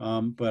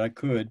but I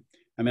could.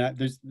 I mean,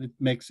 it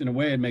makes, in a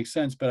way, it makes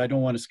sense, but I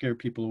don't want to scare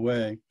people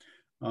away.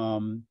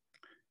 And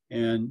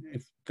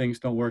if things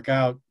don't work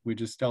out, we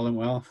just tell them,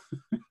 well,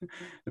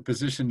 the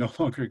position no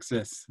longer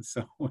exists.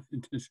 So,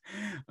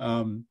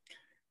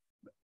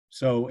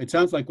 so it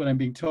sounds like what I'm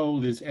being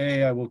told is,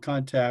 I will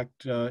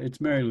contact,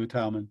 it's Mary Lou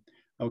Talman.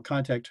 I will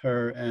contact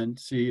her and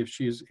see if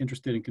she is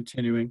interested in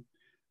continuing.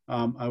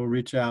 I will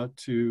reach out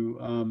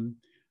to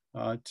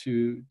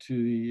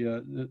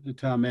the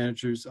town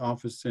manager's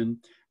office and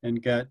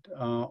get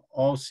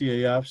all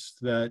CAFs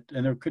that,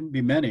 and there couldn't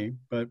be many,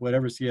 but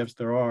whatever CAFs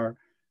there are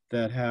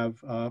that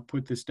have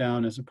put this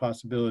down as a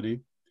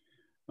possibility.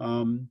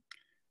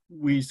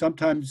 We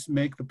sometimes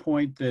make the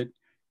point that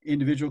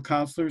individual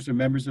counselors or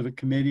members of a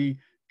committee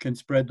can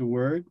spread the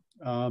word.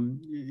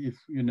 If,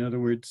 in other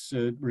words,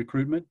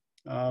 recruitment,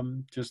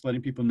 just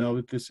letting people know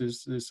that this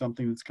is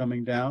something that's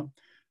coming down.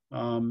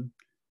 So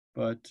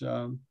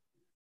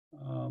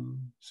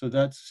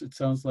it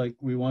sounds like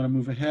we want to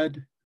move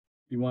ahead.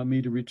 You want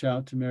me to reach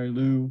out to Mary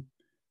Lou?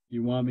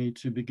 You want me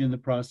to begin the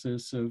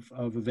process of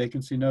a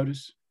vacancy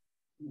notice?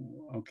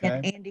 Okay.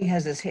 And Andy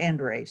has his hand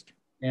raised.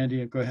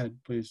 Andy, go ahead,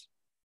 please.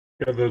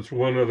 Yeah, there's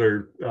one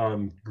other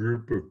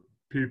group of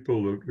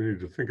people that we need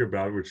to think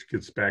about, which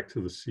gets back to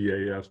the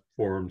CAF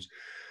forms.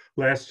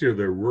 Last year,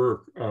 there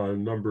were a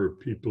number of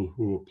people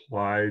who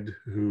applied,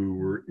 who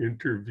were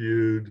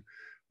interviewed.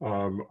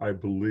 I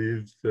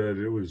believe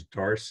that it was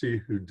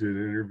Darcy who did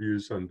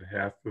interviews on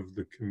behalf of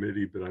the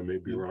committee, but I may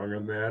be wrong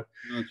on that.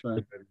 That's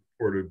right. And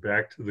reported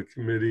back to the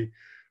committee.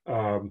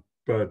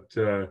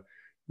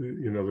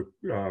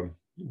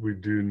 We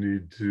do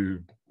need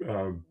to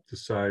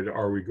decide,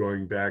 are we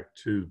going back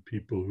to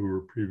people who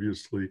were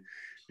previously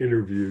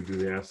interviewed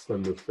and ask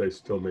them if they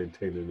still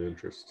maintain an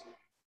interest?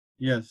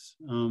 Yes,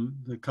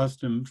 the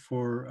custom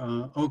for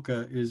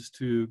OCA is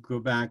to go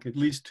back at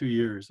least 2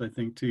 years. I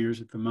think 2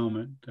 years at the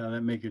moment.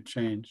 That may get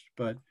changed,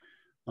 but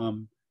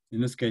in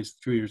this case,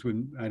 2 years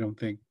I don't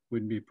think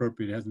wouldn't be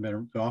appropriate. It hasn't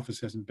been, the office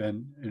hasn't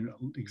been in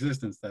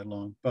existence that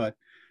long. But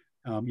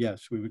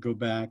yes, we would go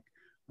back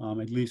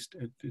at least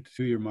at the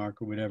 2-year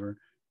mark or whatever.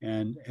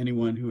 And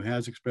anyone who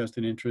has expressed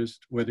an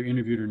interest, whether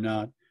interviewed or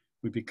not,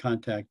 would be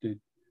contacted.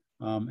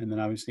 And then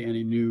obviously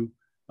any new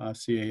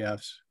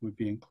CAFs would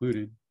be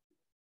included.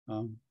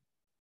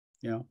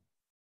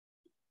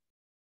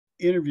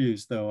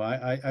 Interviews, though,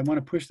 I want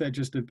to push that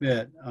just a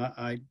bit.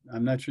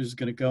 I'm not sure it's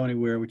going to go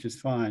anywhere, which is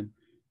fine.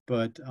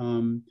 But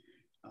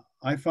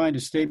I find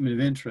a statement of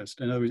interest,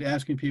 in other words,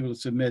 asking people to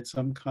submit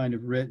some kind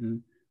of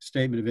written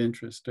statement of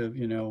interest of,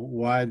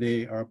 why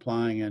they are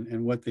applying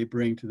and what they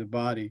bring to the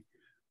body,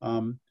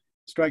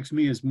 strikes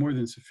me as more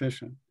than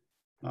sufficient.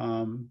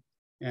 But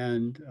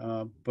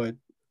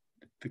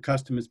the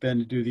custom has been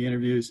to do the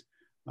interviews,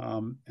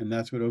 and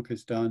that's what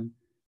OCA's done.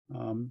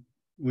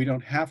 We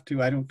don't have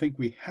to, I don't think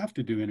we have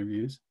to do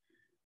interviews,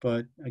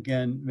 but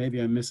again,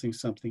 maybe I'm missing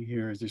something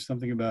here. Is there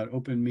something about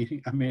open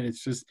meeting? I mean,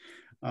 it's just,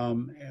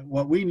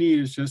 what we need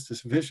is just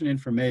sufficient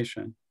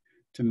information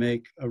to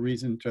make a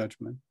reasoned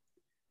judgment.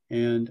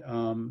 And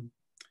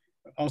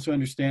also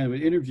understand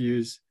with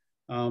interviews,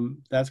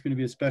 that's going to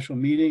be a special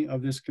meeting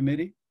of this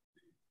committee.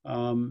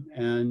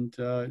 There's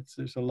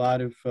a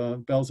lot of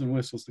bells and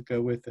whistles that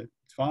go with it.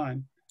 It's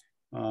fine.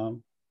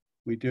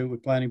 We do it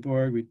with planning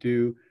board, we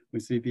do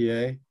with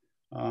ZBA.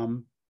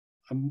 I'm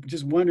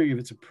just wondering if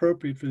it's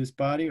appropriate for this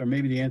body, or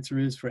maybe the answer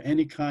is for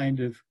any kind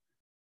of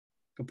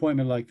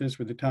appointment like this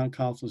where the town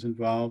council is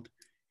involved,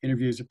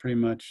 interviews are pretty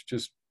much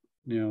just,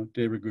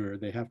 de rigueur,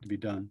 they have to be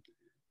done.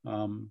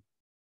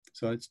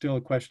 So it's still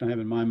a question I have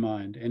in my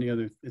mind.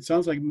 It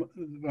sounds like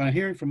what I'm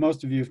hearing from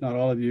most of you, if not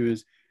all of you,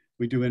 is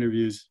we do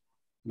interviews,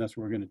 and that's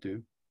what we're going to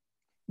do.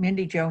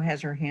 Mindy Jo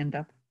has her hand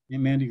up. Yeah,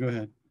 Mandy, go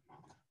ahead.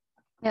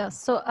 Yeah,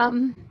 so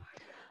I'm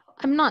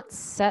not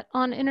set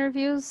on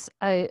interviews.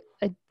 I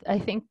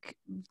think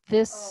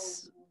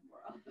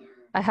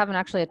I haven't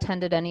actually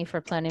attended any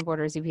for planning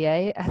board or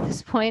ZBA at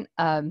this point,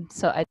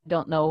 so I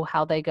don't know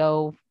how they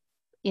go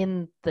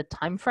in the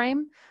time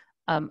frame.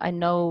 I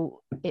know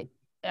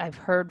I've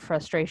heard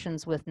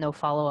frustrations with no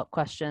follow-up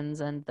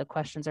questions, and the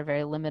questions are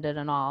very limited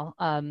and all.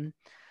 And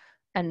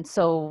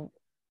so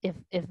if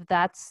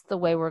that's the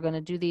way we're going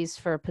to do these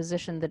for a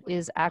position that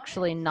is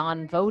actually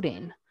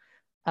non-voting,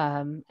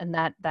 and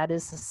that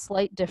is a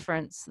slight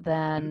difference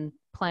than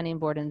planning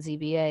board and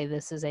ZBA.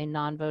 This is a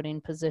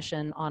non-voting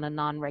position on a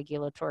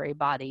non-regulatory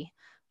body,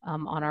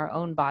 on our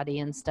own body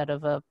instead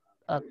of a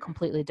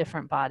completely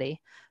different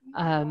body.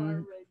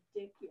 I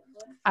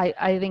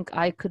think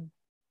I could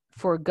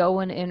forego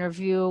an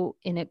interview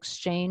in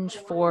exchange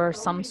for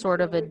some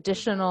sort of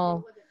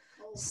additional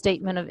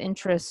statement of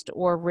interest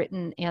or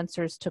written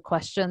answers to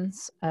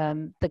questions.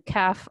 The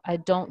CAF, I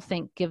don't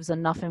think, gives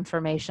enough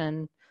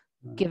information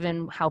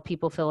given how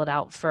people fill it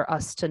out for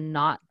us to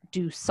not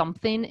do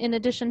something in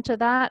addition to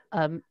that.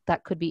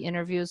 That could be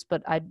interviews,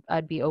 but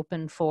I'd be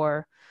open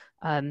for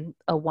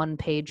a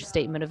one-page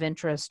statement of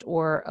interest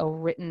or a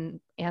written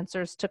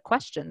answers to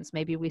questions.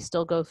 Maybe we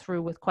still go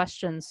through with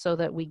questions so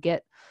that we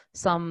get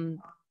some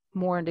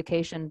more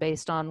indication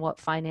based on what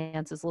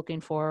finance is looking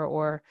for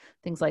or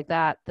things like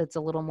that, that's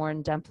a little more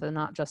in depth and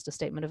not just a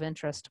statement of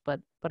interest.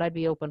 But I'd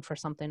be open for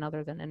something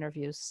other than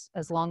interviews,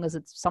 as long as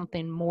it's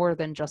something more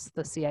than just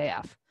the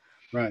CAF.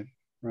 Right.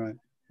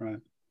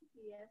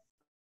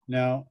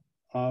 Now,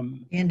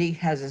 Andy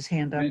has his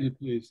hand up. Randy,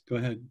 please go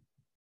ahead.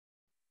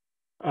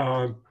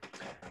 No,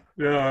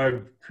 I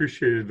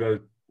appreciated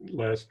that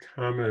last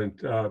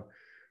comment.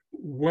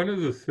 One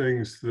of the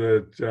things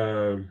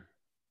that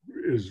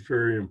is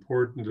very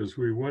important is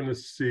we want to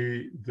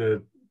see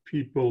that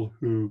people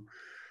who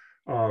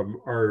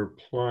are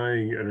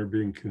applying and are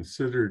being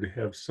considered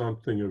have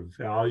something of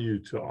value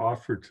to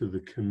offer to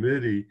the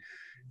committee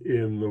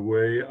in the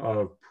way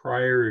of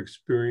prior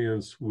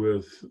experience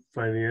with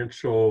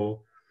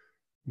financial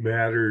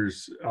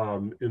matters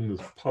in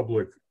the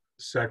public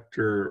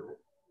sector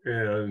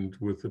and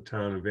with the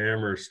town of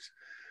Amherst,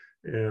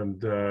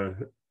 and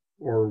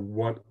or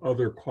what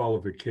other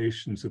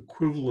qualifications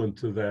equivalent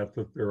to that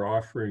they're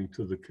offering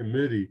to the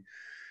committee.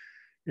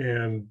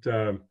 And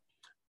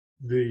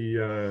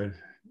the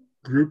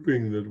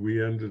grouping that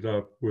we ended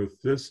up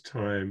with this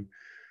time,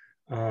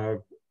 I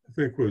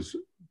think was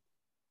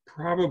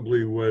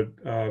probably what,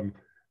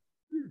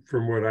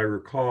 from what I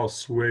recall,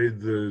 swayed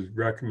the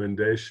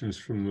recommendations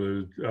from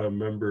the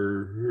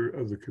member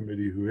of the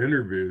committee who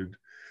interviewed.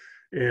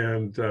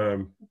 And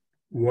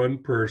one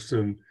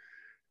person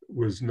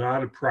was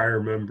not a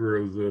prior member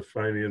of the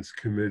finance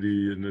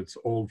committee in its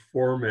old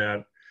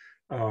format,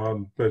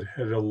 but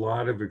had a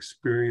lot of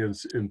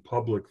experience in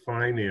public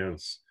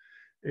finance.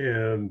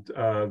 And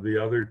the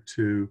other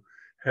two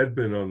had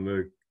been on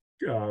the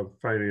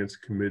finance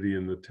committee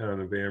in the town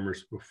of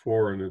Amherst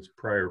before in its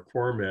prior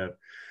format.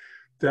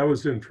 That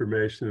was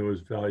information that was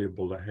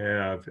valuable to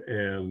have,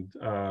 and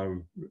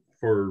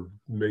for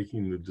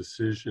making the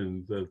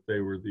decision that they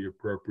were the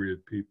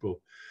appropriate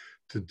people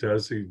to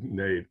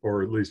designate,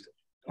 or at least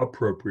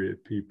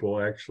appropriate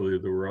people. Actually,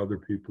 there were other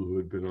people who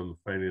had been on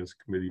the finance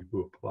committee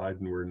who applied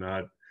and were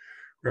not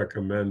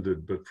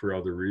recommended, but for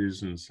other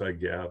reasons, I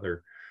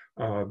gather.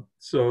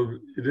 So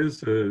it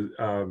is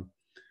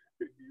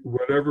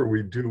whatever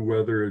we do,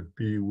 whether it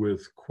be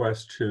with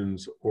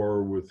questions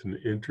or with an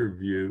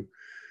interview,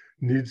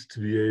 needs to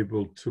be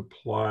able to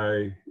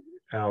apply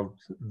out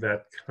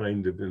that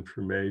kind of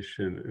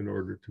information in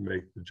order to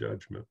make the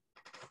judgment.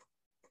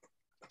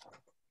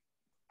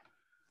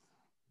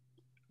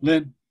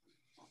 Lynn?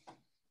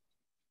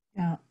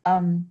 Yeah,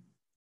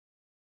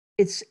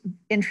 it's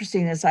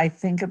interesting as I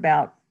think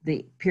about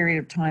the period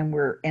of time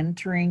we're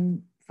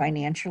entering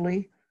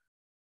financially.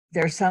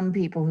 There are some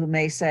people who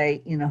may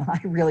say, you know, I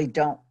really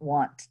don't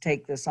want to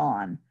take this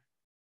on.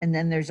 And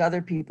then there's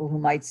other people who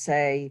might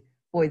say,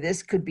 boy,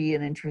 this could be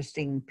an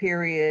interesting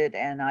period,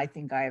 and I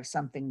think I have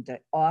something to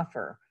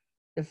offer.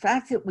 The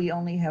fact that we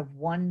only have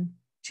 1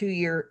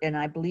 2-year, and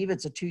I believe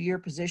it's a 2-year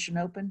position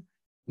open,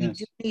 we Yes.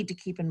 do need to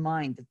keep in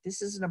mind that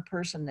this isn't a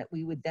person that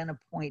we would then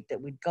appoint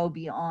that would go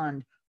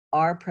beyond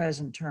our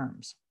present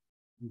terms.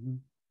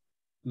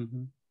 Mm-hmm.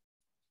 Mm-hmm.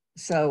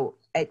 So,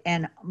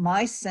 and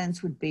my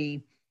sense would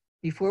be,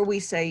 before we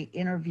say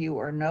interview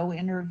or no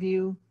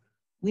interview,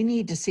 we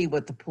need to see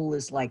what the pool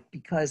is like,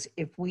 because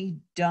if we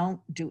don't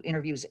do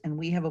interviews and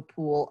we have a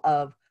pool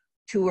of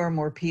 2 or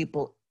more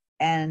people,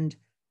 and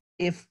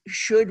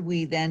should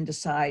we then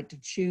decide to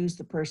choose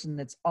the person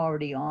that's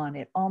already on,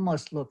 it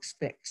almost looks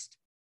fixed.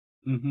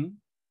 Mm-hmm.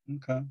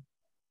 Okay.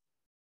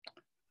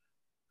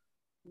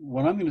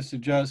 What I'm going to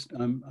suggest,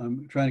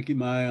 I'm trying to keep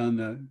my eye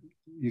on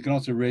you can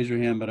also raise your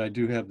hand, but I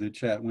do have the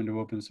chat window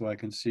open so I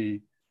can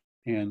see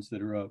hands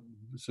that are up.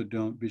 So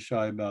don't be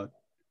shy about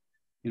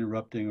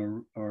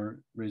interrupting or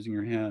raising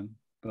your hand.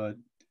 But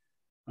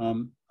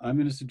I'm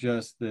going to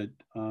suggest that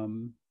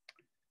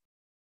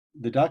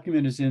the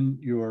document is in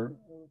your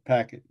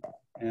packet,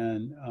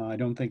 and I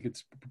don't think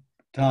it's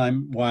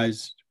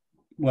time-wise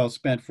well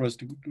spent for us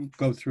to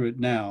go through it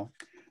now.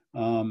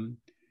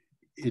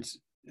 It's,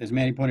 as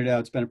Manny pointed out,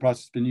 it's been a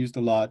process that's been used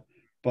a lot,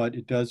 but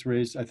it does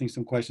raise, I think,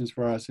 some questions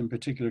for us in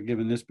particular,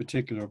 given this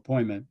particular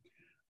appointment.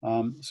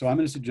 So I'm going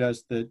to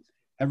suggest that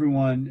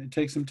everyone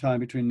take some time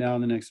between now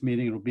and the next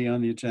meeting. It'll be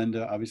on the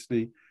agenda,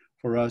 obviously,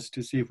 for us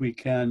to see if we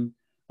can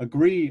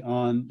agree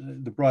on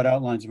the broad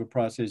outlines of a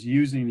process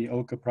using the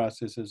OCA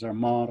process as our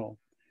model,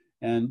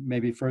 and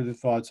maybe further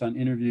thoughts on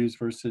interviews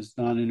versus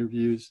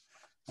non-interviews.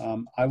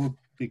 I will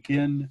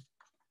begin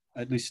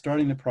at least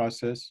starting the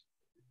process,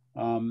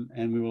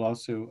 and we will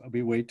also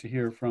wait to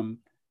hear from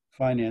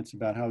finance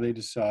about how they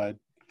decide.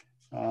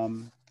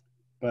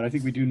 But I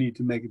think we do need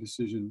to make a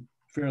decision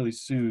fairly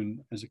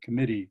soon as a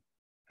committee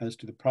as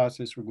to the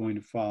process we're going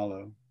to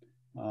follow.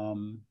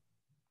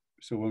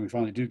 So when we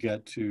finally do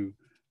get to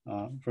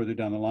further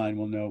down the line,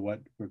 we'll know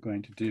what we're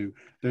going to do.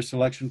 There's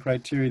selection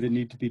criteria that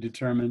need to be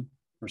determined,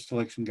 or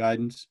selection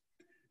guidance.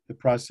 The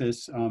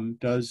process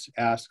does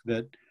ask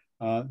that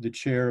the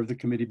chair of the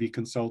committee be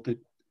consulted,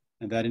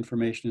 and that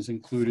information is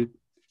included.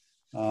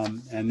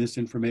 And this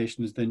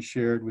information is then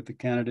shared with the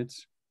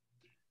candidates.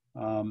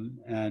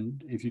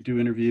 And if you do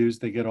interviews,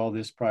 they get all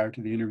this prior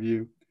to the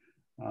interview.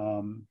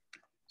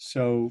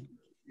 So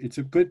it's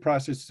a good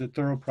process, it's a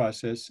thorough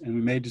process, and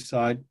we may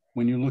decide,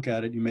 when you look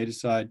at it, you may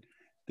decide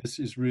this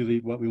is really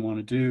what we want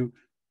to do.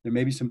 There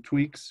may be some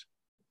tweaks.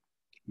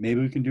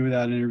 Maybe we can do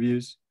without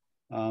interviews,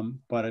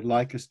 but I'd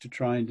like us to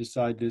try and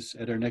decide this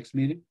at our next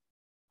meeting.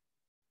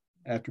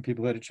 After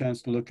people had a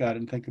chance to look at it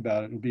and think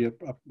about it, it'll be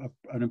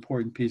an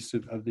important piece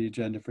of the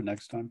agenda for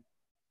next time.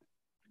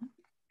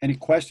 Any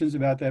questions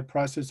about that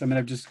process? I mean,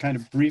 I've just kind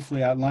of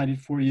briefly outlined it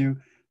for you.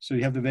 So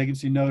you have the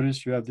vacancy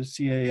notice, you have the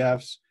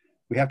CAFs.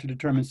 We have to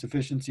determine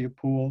sufficiency of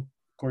pool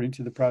according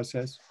to the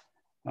process.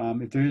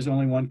 If there is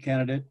only one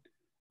candidate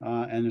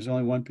and there's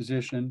only one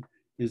position,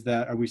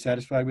 are we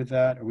satisfied with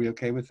that? Are we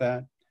okay with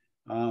that?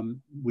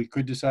 We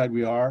could decide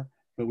we are,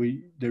 but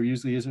there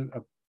usually is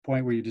a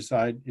point where you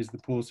decide, is the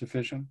pool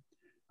sufficient?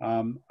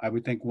 I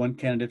would think one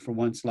candidate for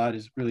one slot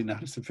is really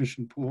not a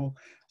sufficient pool.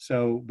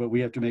 So, but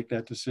we have to make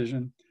that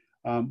decision.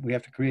 We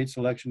have to create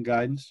selection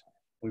guidance.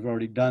 We've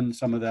already done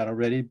some of that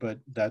already, but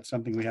that's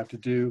something we have to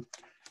do.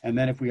 And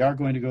then if we are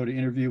going to go to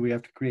interview, we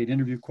have to create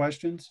interview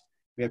questions.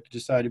 We have to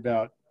decide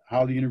about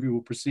how the interview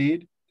will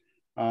proceed.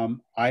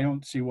 I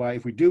don't see why,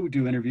 if we do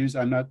interviews,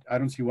 I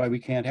don't see why we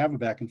can't have a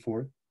back and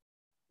forth,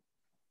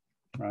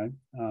 right?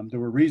 There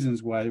were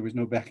reasons why there was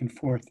no back and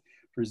forth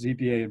for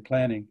ZBA and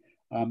planning.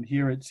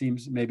 Here it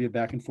seems maybe a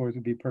back and forth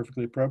would be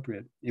perfectly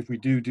appropriate if we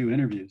do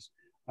interviews.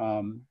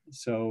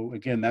 So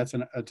again, that's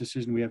a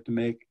decision we have to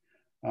make.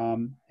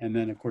 And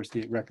then of course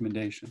the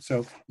recommendation.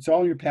 So it's all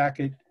in your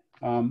packet.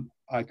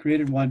 I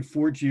created one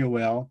for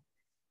GOL.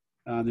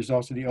 There's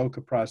also the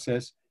OCA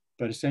process,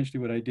 but essentially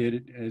what I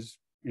did is,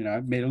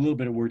 I made a little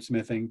bit of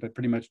wordsmithing, but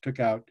pretty much took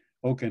out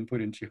OCA and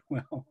put in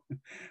GOL.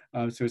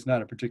 So it's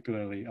not a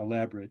particularly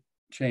elaborate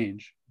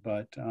change,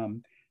 but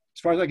as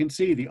far as I can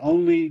see, the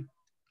only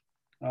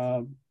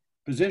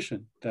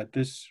position that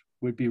this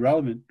would be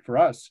relevant for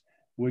us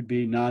would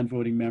be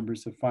non-voting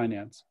members of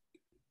finance.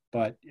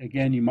 But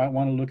again, you might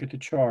want to look at the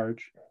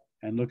charge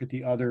and look at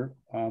the other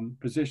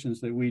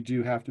positions that we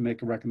do have to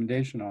make a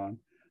recommendation on.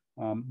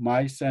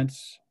 My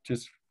sense,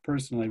 just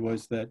personally,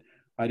 was that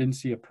I didn't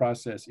see a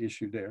process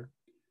issue there.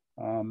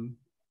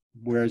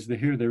 Whereas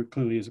here, there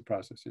clearly is a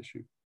process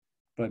issue.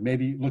 But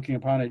maybe looking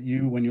upon it,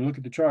 when you look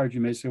at the charge,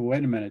 you may say, well,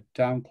 wait a minute,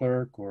 town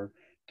clerk or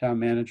town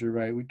manager,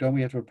 right? Don't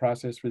we have to have a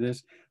process for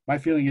this? My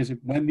feeling is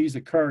when these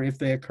occur, if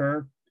they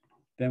occur,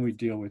 then we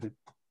deal with it.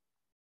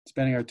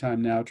 Spending our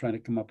time now trying to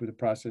come up with a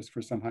process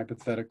for some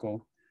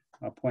hypothetical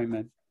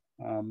appointment,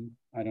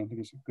 I don't think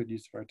it's a good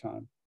use of our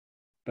time.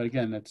 But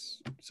again,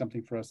 that's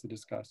something for us to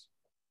discuss.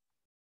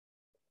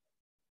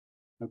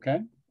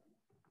 Okay.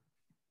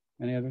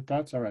 Any other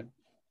thoughts? All right.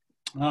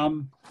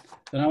 Then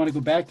I want to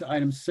go back to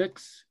item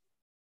 6,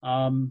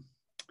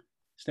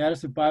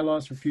 status of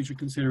bylaws for future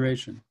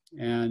consideration.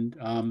 And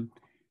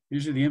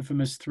these are the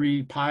infamous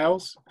 3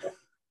 piles.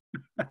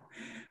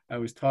 I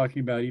was talking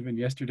about even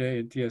yesterday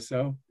in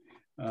TSO,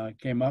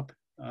 came up.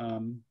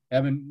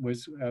 Evan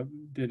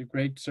did a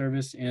great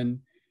service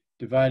in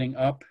dividing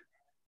up,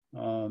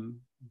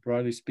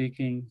 broadly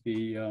speaking,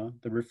 the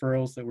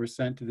referrals that were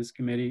sent to this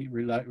committee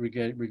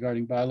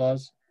regarding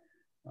bylaws.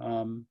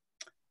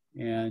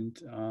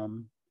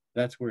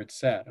 That's where it's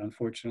sat,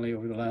 unfortunately,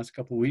 over the last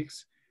couple of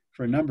weeks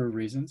for a number of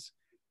reasons.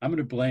 I'm going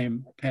to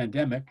blame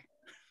pandemic.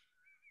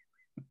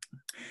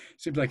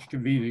 Seems like a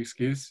convenient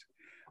excuse.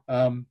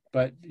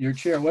 But your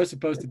chair was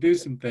supposed to do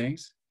some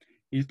things.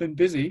 He's been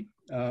busy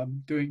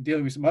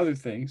dealing with some other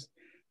things.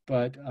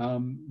 But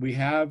we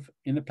have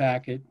in the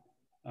packet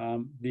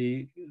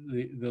the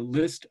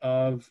list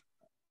of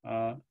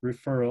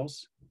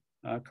referrals,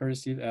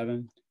 courtesy of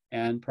Evan,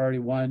 and priority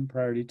 1,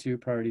 priority 2,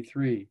 priority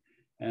 3.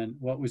 And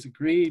what was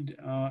agreed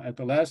at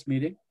the last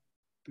meeting,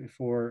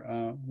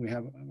 before we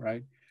have,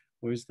 right,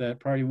 was that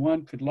priority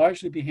 1 could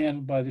largely be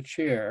handled by the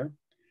chair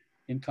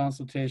in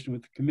consultation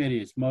with the committee.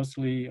 It's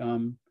mostly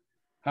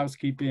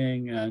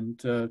housekeeping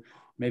and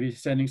maybe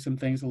sending some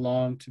things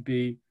along to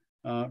be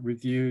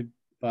reviewed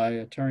by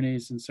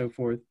attorneys and so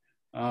forth.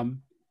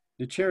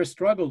 The chair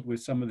struggled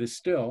with some of this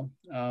still,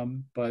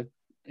 but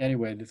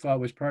anyway, the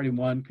thought was priority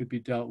 1 could be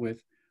dealt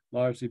with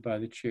largely by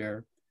the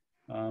chair.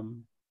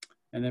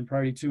 And then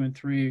priority 2 and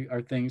 3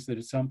 are things that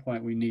at some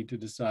point we need to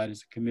decide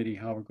as a committee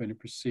how we're going to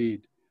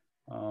proceed.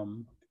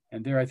 And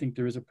there, I think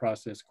there is a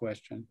process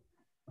question.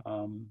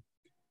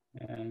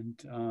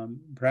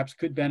 Perhaps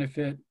could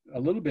benefit a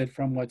little bit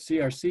from what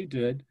CRC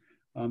did.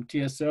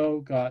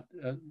 TSO got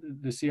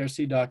the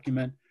CRC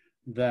document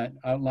that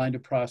outlined a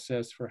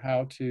process for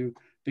how to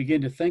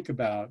begin to think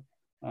about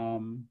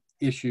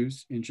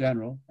issues in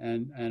general.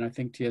 And I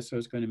think TSO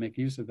is going to make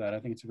use of that. I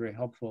think it's very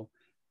helpful.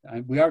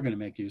 We are going to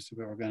make use of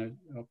it. We're going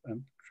to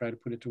try to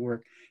put it to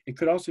work. It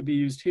could also be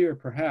used here,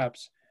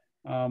 perhaps,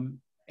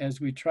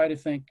 as we try to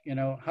think,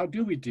 how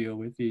do we deal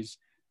with these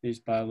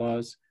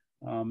bylaws?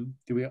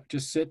 Do we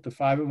just sit, the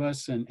 5 of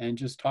us, and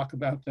just talk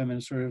about them in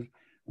a sort of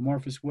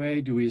amorphous way?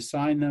 Do we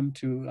assign them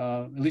to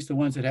at least the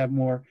ones that have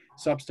more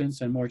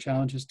substance and more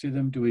challenges to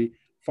them? Do we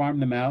farm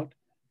them out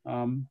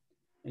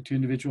to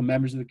individual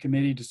members of the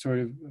committee to sort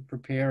of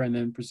prepare and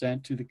then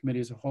present to the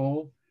committee as a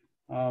whole?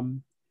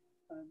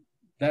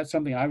 that's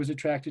something I was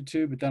attracted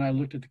to, but then I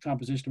looked at the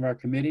composition of our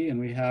committee, and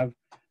we have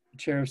the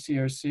chair of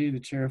CRC, the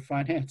chair of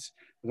finance,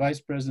 the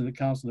vice president of the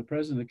council, and the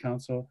president of the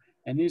council.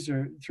 And these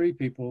are three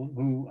people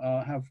who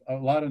have a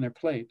lot on their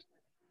plate.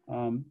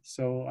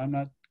 So I'm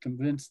not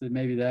convinced that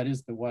maybe that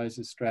is the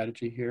wisest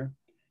strategy here.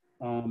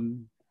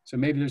 So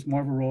maybe there's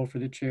more of a role for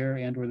the chair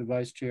and or the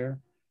vice chair,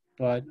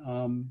 but,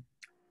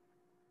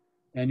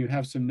 and you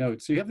have some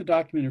notes. So you have the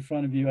document in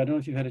front of you. I don't know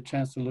if you've had a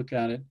chance to look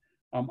at it.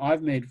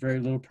 I've made very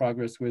little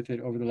progress with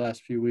it over the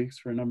last few weeks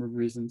for a number of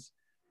reasons.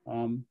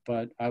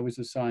 But I was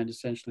assigned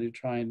essentially to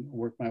try and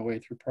work my way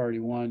through priority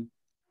one.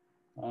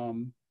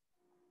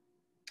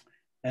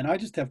 And I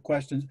just have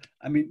questions.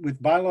 I mean,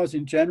 with bylaws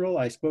in general,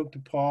 I spoke to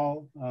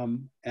Paul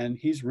and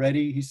he's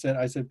ready. He said,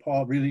 I said,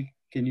 Paul, really,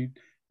 can you,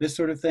 this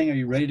sort of thing, are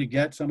you ready to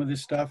get some of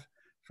this stuff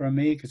from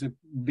me? Because it'd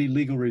be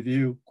legal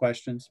review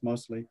questions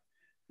mostly.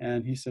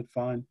 And he said,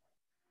 fine.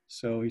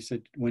 So he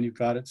said, when you've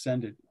got it,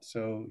 send it.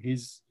 So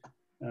he's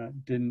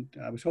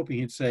I was hoping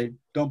he'd say,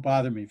 don't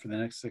bother me for the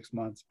next 6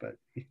 months, but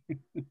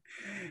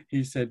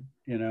he said,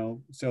 you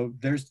know, so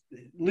there's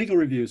legal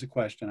review is a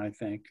question, I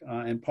think.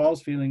 And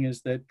Paul's feeling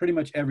is that pretty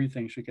much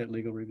everything should get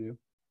legal review.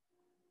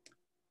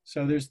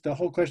 So there's the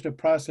whole question of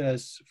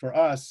process for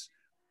us,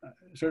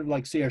 sort of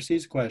like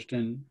CRC's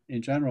question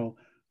in general.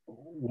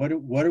 What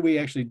are we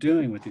actually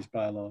doing with these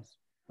bylaws,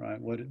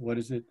 right? What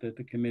is it that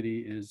the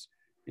committee is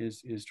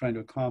trying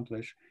to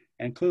accomplish?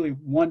 And clearly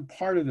one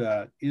part of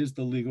that is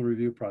the legal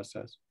review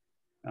process.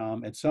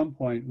 At some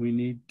point we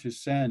need to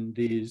send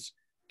these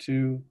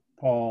to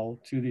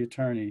Paul, to the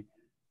attorney,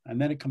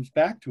 and then it comes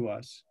back to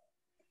us.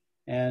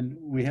 And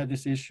we had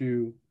this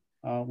issue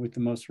with the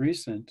most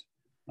recent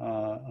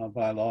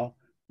bylaw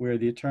where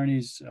the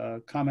attorney's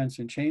comments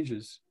and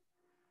changes,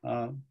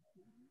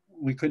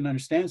 we couldn't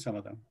understand some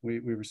of them. We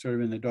were sort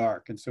of in the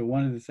dark. And so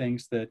one of the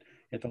things that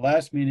at the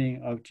last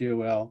meeting of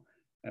GOL,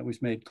 it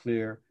was made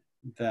clear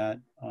that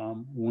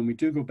when we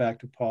do go back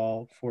to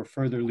Paul for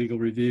further legal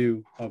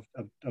review of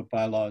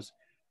bylaws,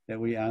 that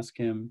we ask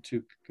him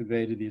to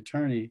convey to the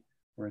attorney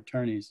or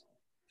attorneys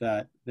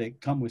that they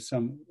come with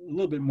a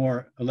little bit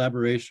more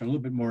elaboration, a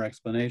little bit more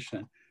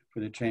explanation for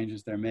the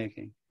changes they're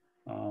making,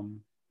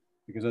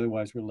 because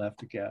otherwise we're left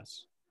to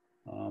guess.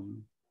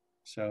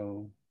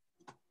 So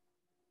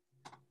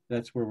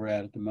that's where we're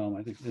at the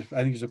moment. I think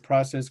there's a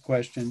process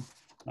question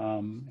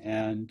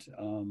and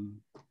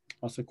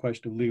also a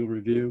question of legal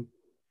review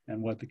and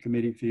what the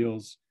committee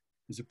feels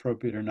is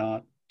appropriate or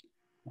not.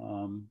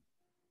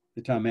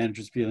 The town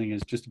manager's feeling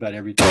is just about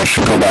everything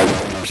should go back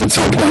at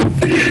some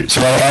point. So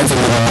that adds a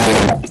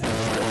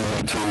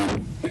little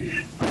time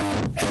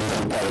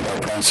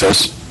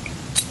process.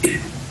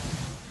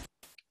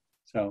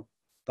 So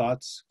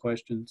thoughts,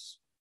 questions?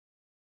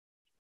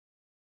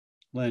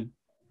 Lynn?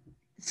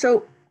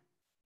 So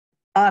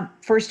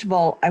first of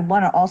all, I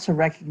want to also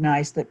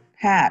recognize that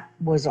Pat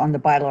was on the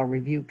bylaw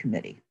review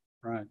committee.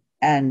 Right.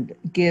 And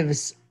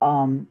gives,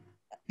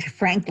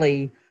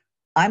 frankly,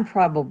 I'm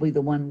probably the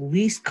one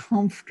least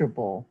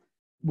comfortable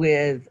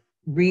with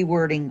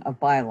rewording of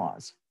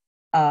bylaws.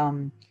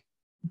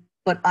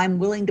 But I'm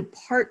willing to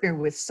partner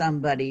with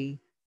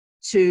somebody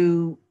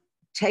to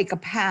take a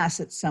pass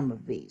at some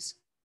of these.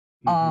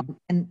 Mm-hmm.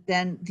 And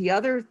then the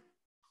other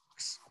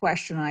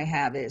question I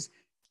have is,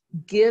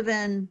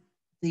 given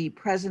the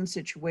present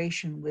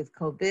situation with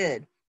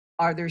COVID,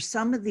 are there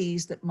some of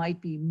these that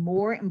might be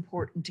more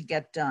important to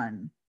get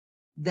done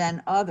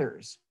than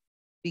others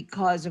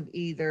because of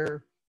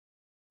either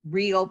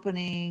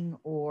reopening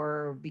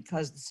or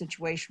because the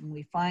situation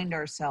we find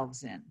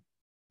ourselves in?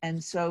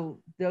 And so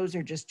those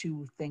are just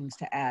two things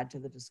to add to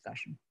the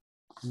discussion.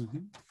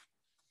 Mm-hmm.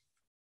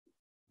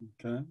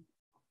 Okay.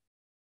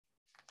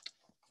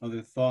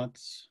 Other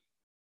thoughts?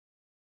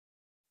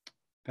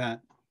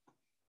 Pat?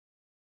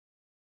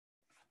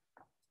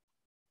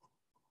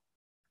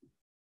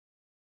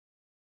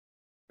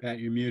 Pat,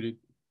 you're muted.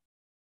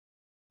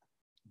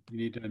 You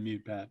need to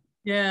unmute, Pat.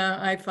 Yeah,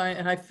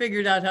 I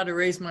figured out how to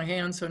raise my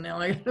hand, so now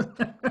Right.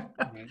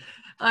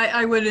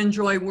 I would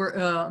enjoy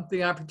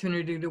the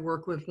opportunity to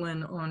work with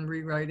Lynn on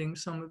rewriting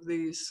some of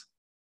these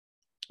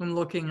and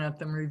looking at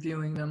them,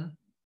 reviewing them.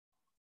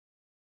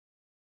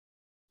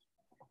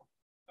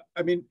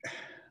 I mean,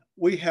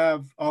 we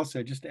have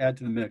also, just to add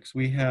to the mix,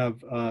 we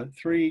have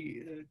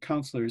 3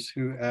 counselors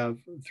who have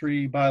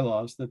 3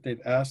 bylaws that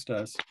they've asked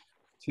us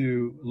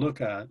to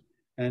look at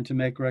and to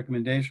make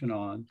recommendation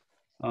on.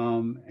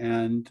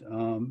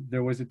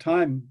 There was a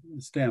time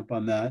stamp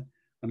on that.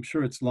 I'm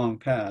sure it's long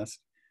past,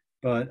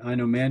 but I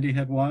know Mandy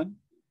had one,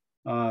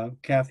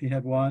 Kathy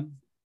had one,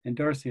 and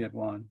Darcy had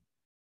one.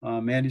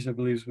 Mandy's, I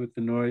believe, is with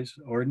the noise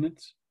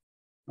ordinance.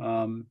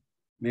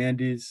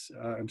 Mandy's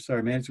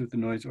with the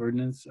noise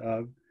ordinance.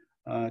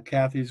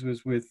 Kathy's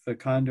was with the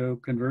condo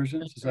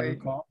conversions, as I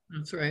recall.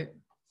 That's right.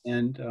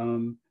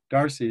 And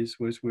Darcy's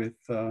was with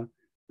the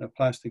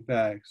plastic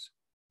bags.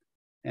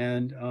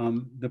 And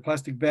the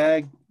plastic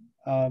bag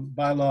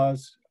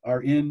bylaws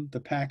are in the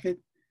packet,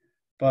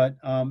 but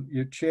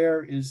your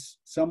chair is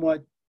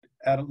somewhat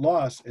at a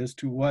loss as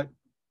to what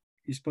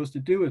he's supposed to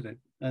do with it.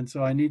 And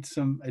so I need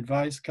some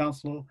advice,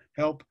 counsel,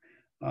 help.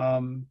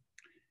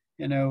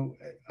 You know,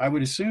 I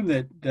would assume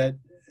that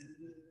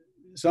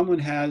someone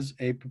has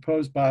a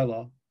proposed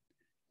bylaw,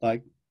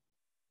 like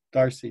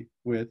Darcy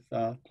with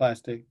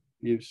plastic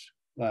use,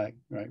 flag,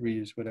 right,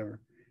 reuse, whatever.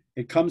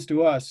 It comes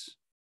to us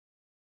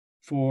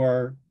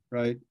for,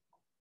 right,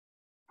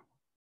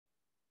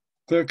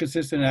 clear,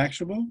 consistent, and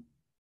actionable.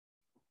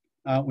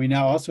 We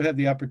now also have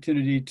the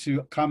opportunity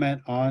to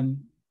comment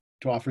on,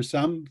 to offer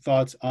some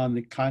thoughts on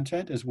the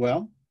content as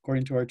well,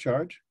 according to our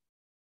charge.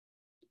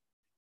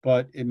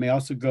 But it may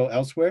also go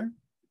elsewhere.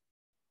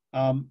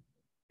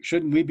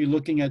 Shouldn't we be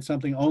looking at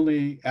something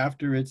only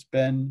after it's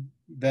been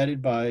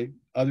vetted by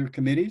other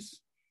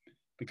committees?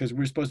 Because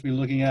we're supposed to be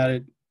looking at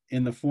it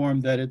in the form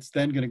that it's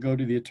then going to go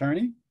to the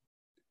attorney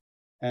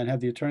and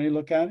have the attorney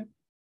look at it.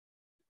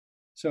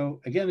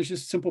 So again, there's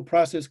just simple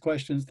process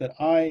questions that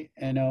I,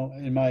 you know,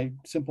 in my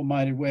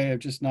simple-minded way, am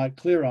just not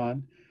clear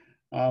on.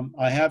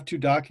 I have 2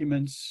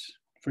 documents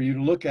for you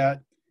to look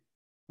at.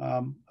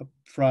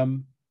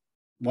 From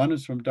one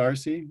is from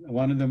Darcy,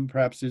 one of them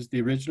perhaps is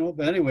the original,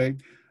 but anyway.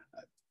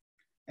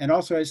 And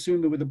also, I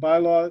assume that with the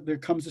bylaw, there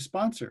comes a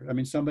sponsor. I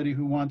mean, somebody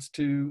who wants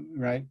to,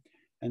 right?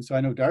 And so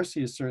I know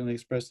Darcy has certainly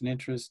expressed an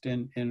interest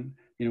in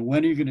you know,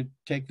 when are you going to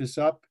take this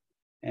up?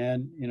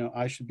 And, you know,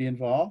 I should be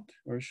involved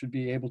or should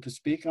be able to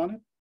speak on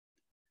it.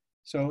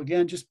 So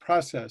again, just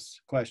process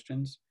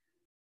questions,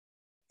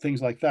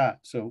 things like that.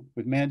 So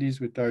with Mandy's,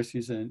 with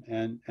Darcy's,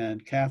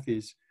 and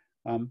Kathy's,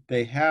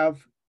 they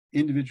have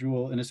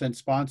individual, in a sense,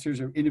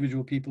 sponsors or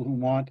individual people who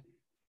want,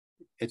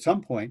 at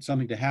some point,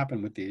 something to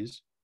happen with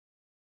these.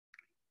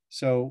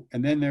 So,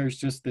 and then there's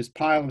just this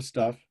pile of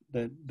stuff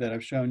that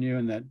I've shown you,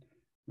 and that,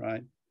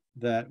 right,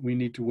 that we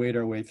need to wade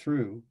our way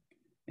through.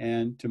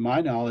 And to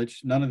my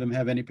knowledge, none of them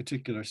have any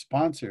particular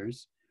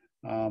sponsors.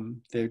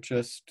 They're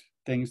just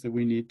things that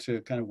we need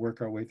to kind of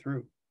work our way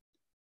through.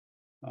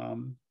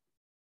 Help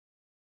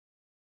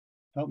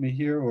me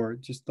here, or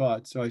just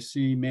thoughts. So I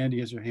see Mandy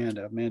has her hand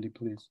up. Mandy,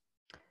 please.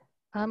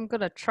 I'm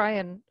going to try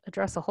and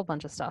address a whole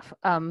bunch of stuff.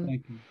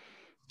 Thank you.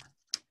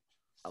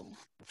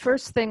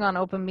 First thing on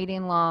open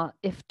meeting law,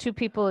 if 2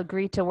 people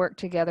agree to work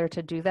together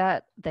to do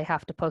that, they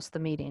have to post the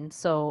meeting.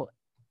 So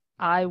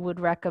I would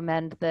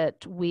recommend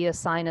that we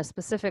assign a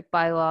specific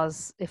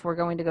bylaws, if we're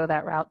going to go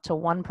that route, to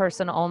one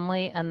person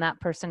only, and that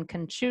person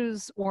can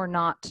choose or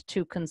not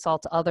to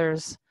consult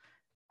others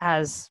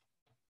as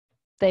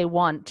they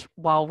want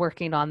while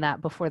working on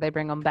that before they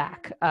bring them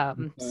back.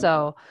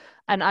 So,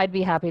 and I'd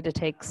be happy to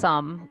take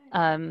some.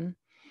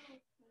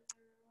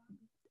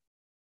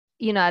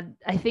 You know,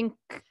 I think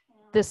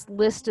this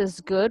list is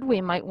good.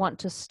 We might want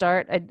to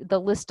start. The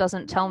list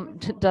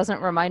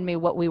doesn't remind me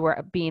what we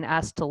were being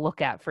asked to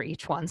look at for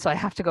each one. So I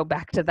have to go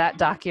back to that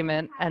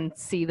document and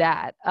see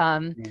that.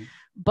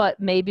 But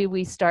maybe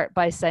we start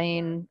by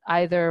saying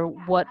either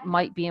what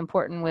might be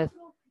important with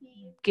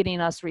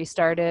getting us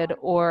restarted,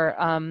 or,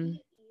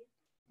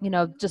 you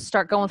know, just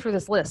start going through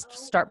this list.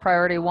 Start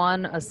priority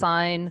 1,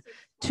 assign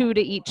 2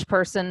 to each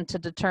person to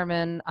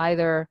determine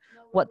either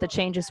what the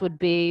changes would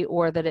be,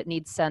 or that it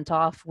needs sent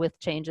off with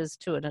changes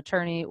to an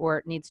attorney, or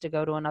it needs to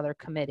go to another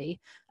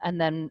committee.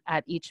 And then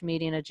at each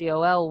meeting of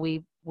GOL,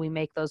 we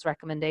make those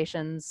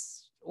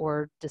recommendations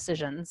or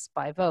decisions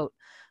by vote.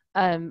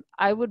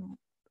 I would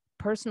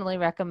personally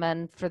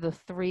recommend for the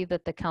 3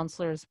 that the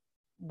counselors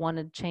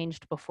wanted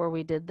changed before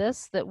we did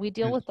this, that we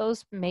deal with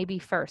those maybe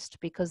first,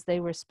 because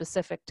they were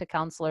specific to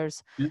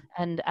counselors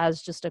and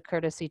as just a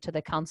courtesy to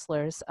the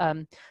counselors.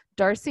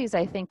 Darcy's,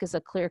 I think, is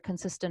a clear,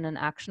 consistent, and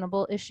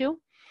actionable issue.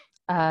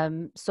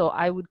 So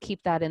I would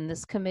keep that in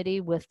this committee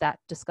with that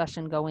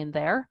discussion going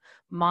there.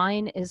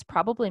 Mine is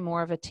probably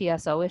more of a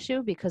TSO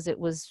issue, because it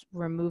was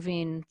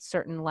removing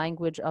certain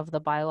language of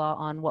the bylaw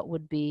on what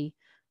would be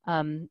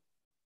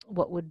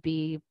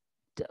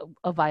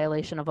a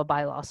violation of a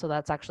bylaw. So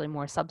that's actually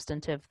more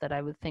substantive, that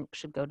I would think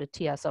should go to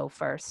TSO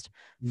first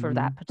for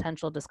that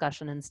potential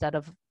discussion, instead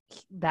of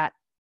that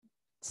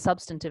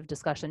substantive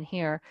discussion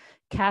here.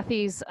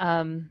 Kathy's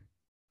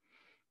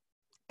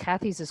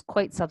is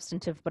quite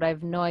substantive, but I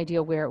have no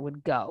idea where it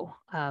would go.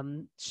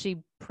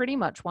 She pretty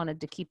much wanted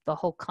to keep the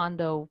whole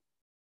condo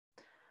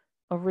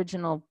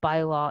original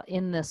bylaw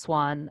in this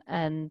one,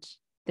 and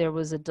there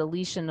was a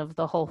deletion of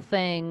the whole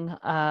thing,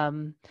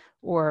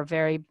 or a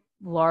very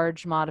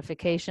large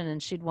modification,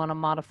 and she'd want to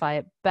modify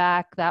it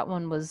back. That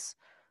one was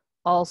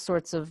all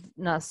sorts of,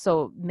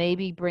 so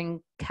maybe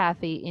bring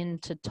Kathy in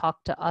to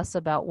talk to us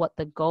about what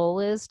the goal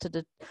is,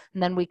 and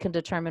then we can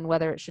determine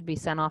whether it should be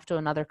sent off to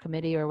another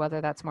committee, or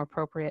whether that's more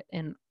appropriate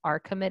in our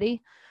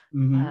committee.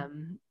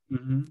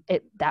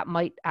 That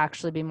might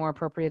actually be more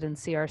appropriate in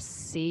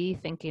CRC,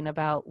 thinking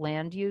about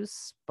land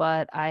use,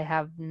 but I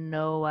have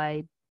no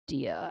idea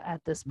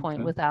at this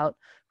point without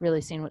really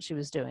seeing what she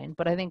was doing.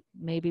 But I think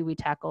maybe we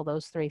tackle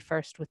those 3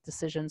 first, with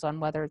decisions on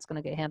whether it's going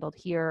to get handled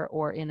here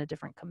or in a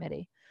different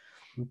committee.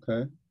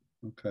 Okay.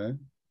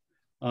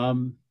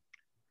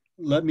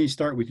 Let me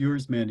start with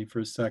yours, Mandy, for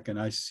a second.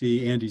 I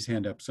see Andy's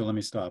hand up, so let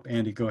me stop.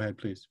 Andy, go ahead,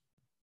 please.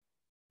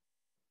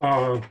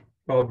 Well,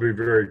 I'll be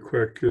very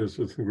quick because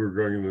I think we're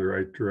going in the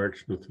right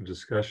direction with the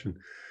discussion.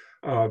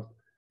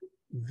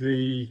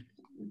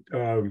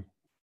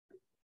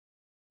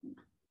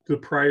 The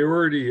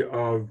priority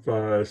of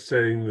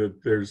saying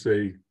that there's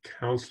a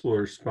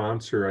counselor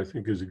sponsor, I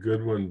think, is a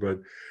good one, but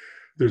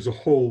there's a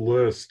whole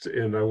list,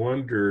 and I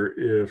wonder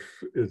if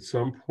at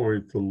some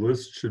point the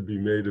list should be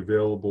made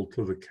available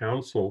to the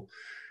council,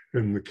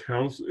 and the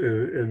council,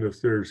 and if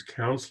there's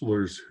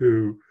counselors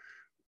who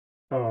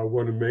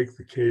want to make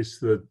the case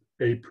that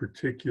a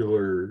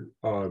particular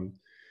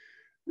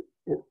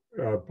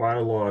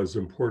bylaw is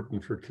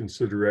important for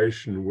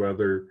consideration,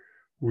 whether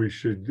we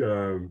should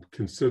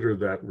consider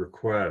that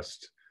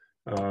request,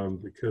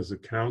 because the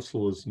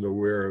council isn't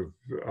aware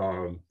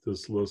of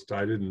this list.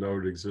 I didn't know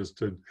it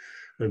existed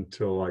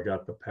until I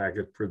got the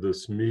packet for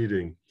this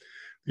meeting.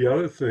 The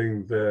other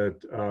thing that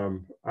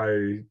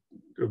I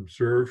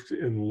observed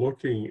in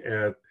looking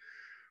at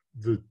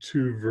the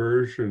two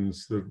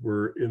versions that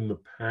were in the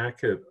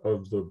packet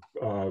of the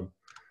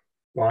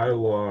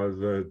bylaw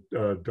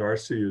that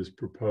Darcy is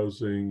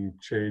proposing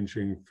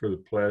changing for the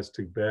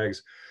plastic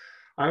bags,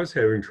 I was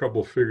having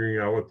trouble figuring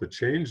out what the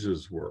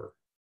changes were.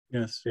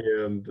 Yes.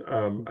 And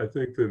I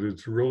think that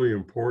it's really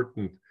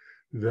important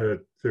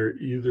that there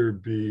either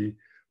be,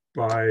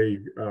 by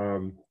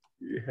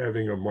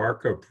having a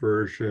markup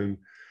version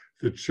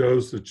that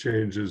shows the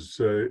changes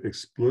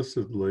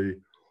explicitly,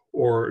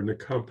 or an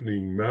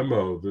accompanying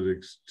memo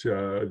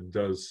that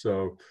does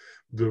so.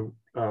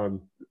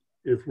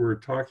 If we're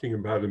talking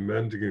about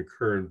amending a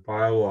current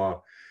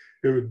bylaw,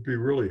 it would be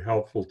really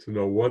helpful to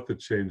know what the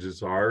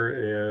changes are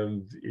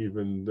and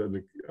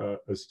even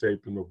a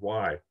statement of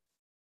why.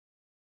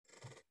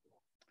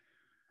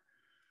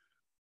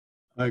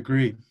 I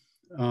agree.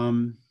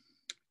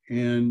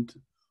 And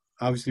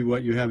obviously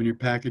what you have in your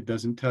packet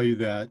doesn't tell you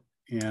that.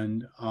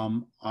 And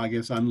I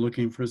guess I'm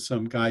looking for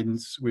some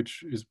guidance,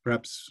 which is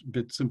perhaps a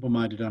bit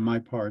simple-minded on my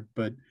part,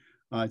 but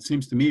it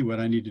seems to me what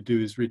I need to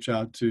do is reach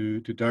out to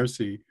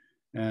Darcy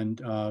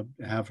and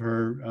have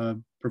her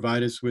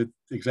provide us with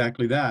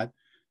exactly that,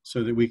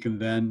 so that we can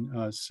then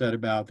set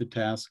about the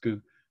task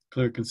of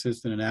clear,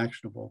 consistent, and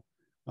actionable.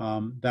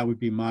 That would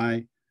be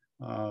my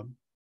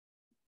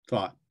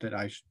thought,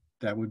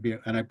 that would be,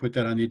 and I put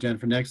that on the agenda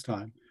for next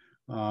time.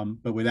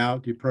 But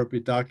without the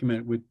appropriate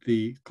document with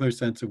the clear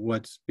sense of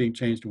what's being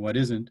changed and what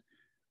isn't,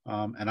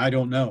 and I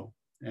don't know.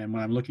 And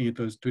when I'm looking at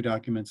those two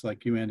documents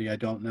like you, Andy, I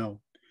don't know.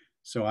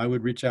 So I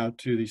would reach out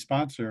to the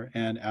sponsor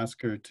and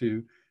ask her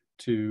to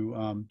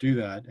do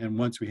that. And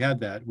once we had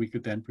that, we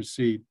could then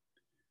proceed.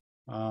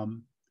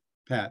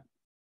 Pat.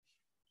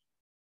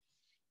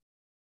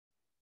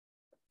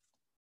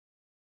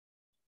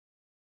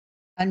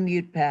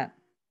 Unmute, Pat.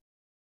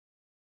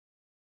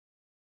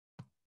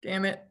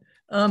 Damn it.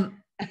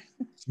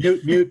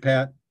 Mute,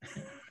 Pat.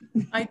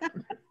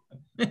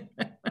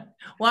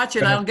 Watch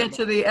it, I'll get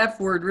to the F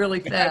word really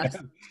fast.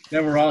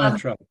 Then we're all in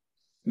trouble.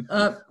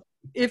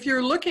 If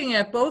you're looking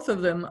at both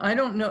of them, I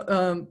don't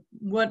know,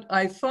 what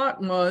I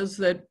thought was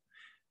that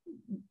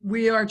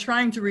we are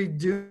trying to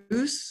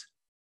reduce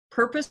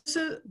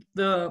purposes,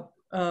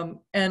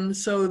 and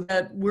so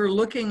that we're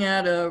looking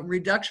at a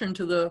reduction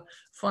to the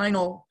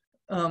final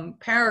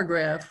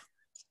paragraph.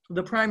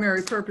 The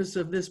primary purpose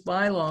of this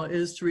bylaw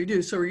is to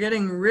reduce. So we're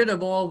getting rid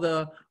of all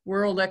the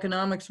World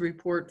Economics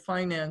Report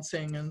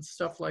financing and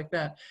stuff like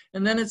that.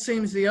 And then it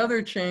seems the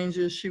other change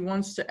is she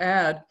wants to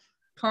add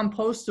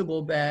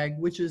compostable bag,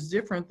 which is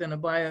different than a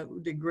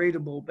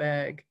biodegradable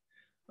bag.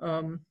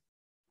 And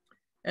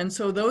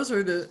so those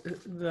are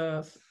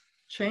the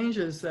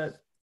changes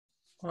that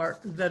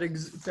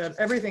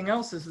everything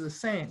else is the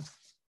same.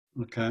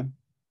 Okay.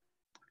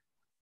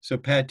 So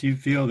Pat, do you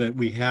feel that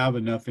we have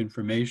enough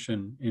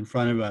information in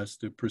front of us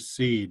to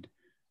proceed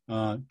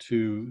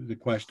to the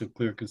question of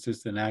clear,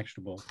 consistent, and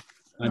actionable?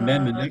 And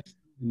then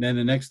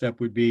the next step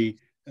would be,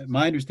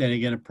 my understanding,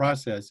 again, a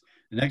process,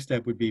 the next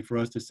step would be for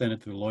us to send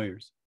it to the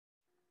lawyers.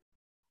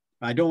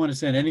 I don't want to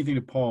send anything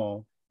to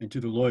Paul and to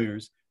the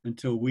lawyers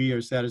until we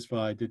are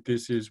satisfied that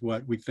this is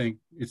what we think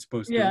it's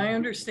supposed to be. Yeah, I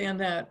understand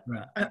that.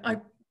 Right.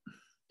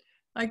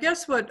 I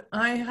guess what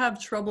I have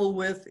trouble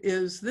with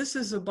is this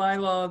is a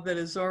bylaw that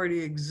has already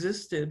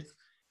existed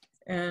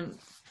and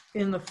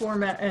in the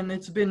format, and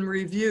it's been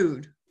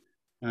reviewed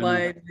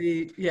by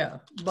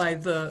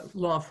the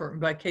law firm,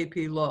 by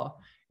KP Law,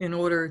 in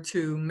order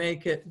to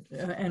make it,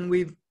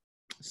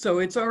 so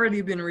it's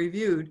already been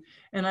reviewed.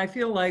 And I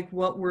feel like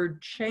what we're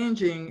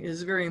changing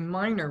is very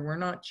minor. We're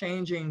not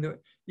changing the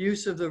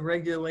use of the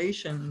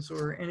regulations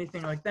or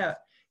anything like that.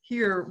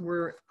 Here,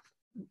 we're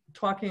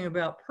talking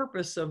about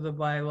purpose of the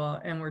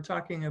bylaw, and we're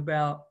talking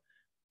about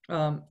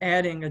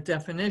adding a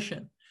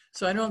definition.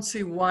 So I don't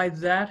see why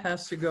that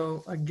has to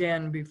go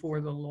again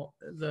before the law,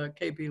 the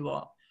KP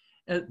Law,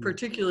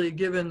 particularly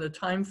given the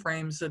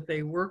timeframes that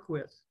they work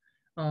with.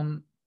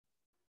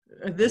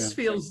 This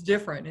feels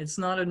different. It's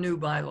not a new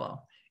bylaw.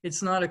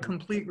 It's not a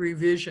complete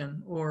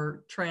revision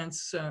or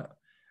transformation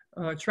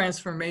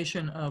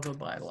of a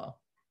bylaw.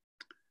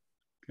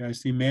 Okay, I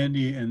see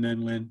Mandy and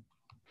then Lynn.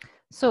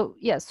 So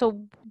yeah,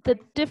 so the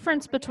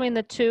difference between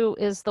the two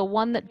is the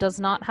one that does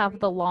not have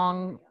the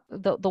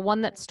the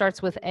one that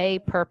starts with a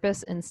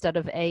purpose instead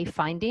of a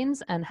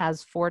findings and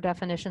has 4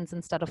 definitions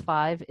instead of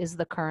 5 is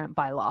the current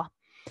bylaw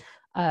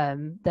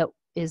that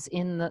is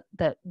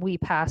that we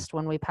passed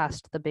when we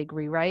passed the big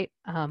rewrite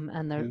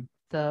and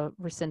the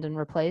rescind and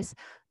replace.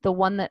 The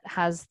one that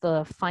has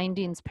the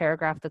findings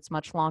paragraph that's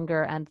much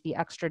longer and the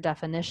extra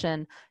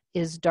definition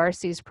is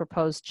Darcy's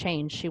proposed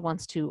change. She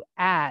wants to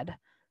add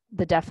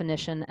the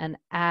definition and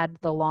add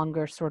the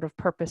longer sort of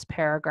purpose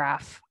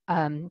paragraph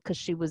because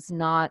she was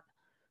not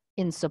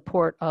in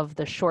support of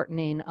the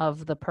shortening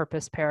of the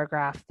purpose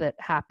paragraph that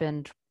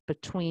happened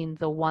between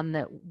the one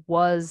that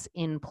was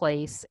in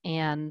place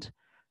and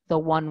the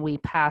one we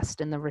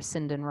passed in the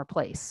rescind and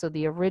replace. So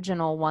the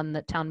original one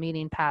that town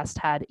meeting passed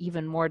had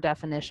even more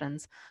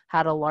definitions,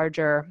 had a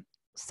larger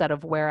set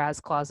of whereas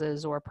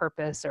clauses or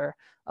purpose or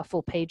a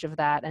full page of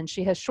that. And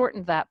she has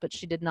shortened that, but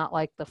she did not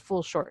like the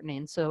full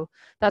shortening. So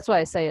that's why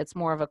I say it's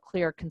more of a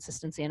clear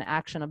consistency and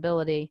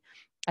actionability.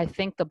 I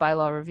think the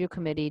bylaw review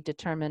committee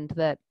determined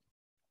that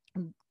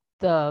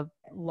the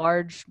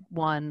large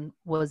one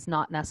was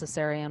not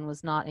necessary and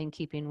was not in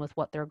keeping with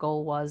what their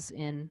goal was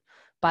in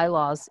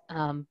bylaws,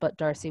 but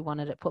Darcy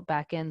wanted it put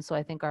back in. So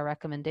I think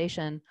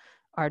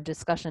our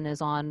discussion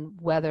is on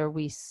whether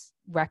we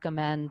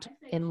recommend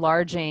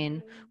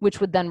enlarging, which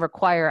would then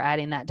require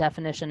adding that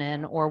definition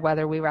in, or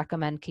whether we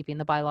recommend keeping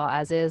the bylaw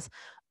as is.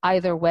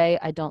 Either way,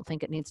 I don't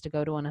think it needs to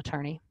go to an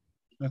attorney.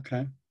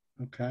 Okay,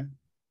 okay.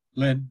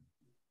 Lynn?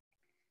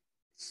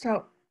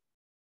 So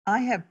I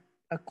have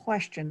a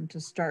question to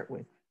start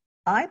with.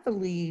 I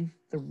believe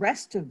the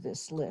rest of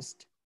this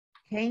list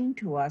came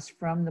to us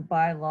from the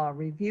bylaw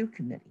review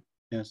committee.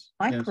 Yes.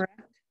 Am I yes.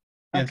 correct?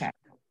 Yes. Okay.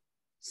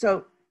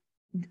 So,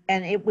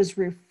 and it was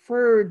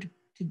referred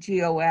to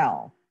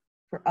GOL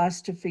for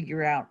us to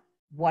figure out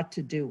what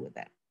to do with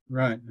it.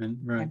 Right, and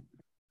right. Okay.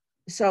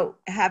 So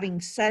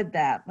having said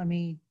that, let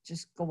me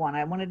just go on.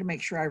 I wanted to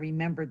make sure I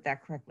remembered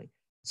that correctly.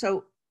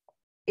 So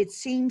it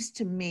seems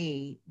to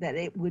me that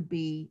it would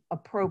be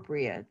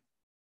appropriate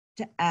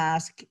to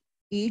ask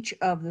each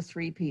of the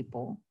 3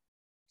 people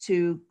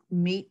to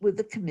meet with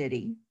the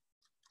committee,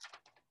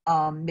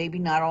 maybe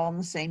not all in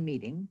the same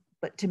meeting,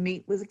 but to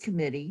meet with the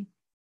committee,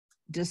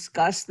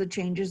 discuss the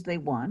changes they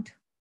want,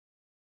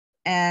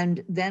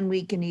 and then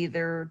we can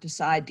either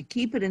decide to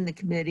keep it in the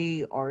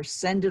committee or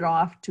send it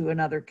off to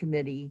another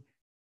committee,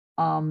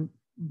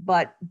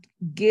 but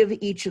give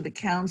each of the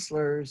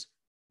counselors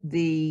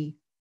the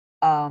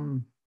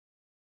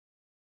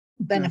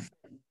benefit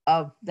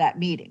of that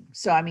meeting.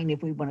 So, I mean,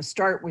 if we want to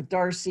start with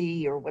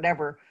Darcy or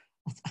whatever,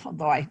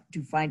 although I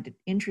do find it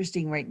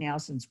interesting right now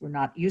since we're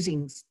not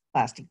using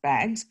plastic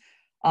bags,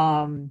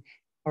 or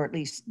at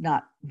least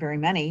not very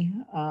many,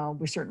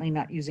 we're certainly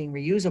not using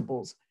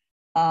reusables.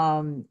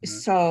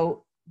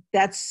 So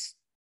that's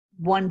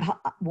one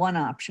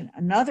option.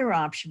 Another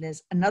option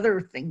is,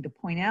 another thing to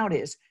point out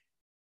is,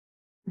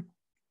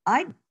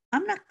 I'm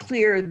not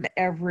clear that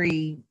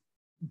every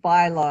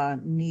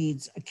bylaw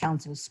needs a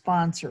council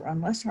sponsor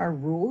unless our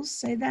rules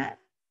say that.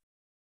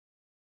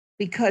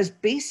 Because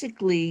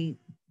basically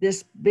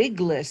this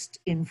big list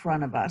in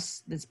front of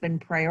us that's been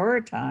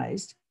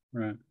prioritized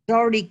Right. has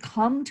already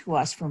come to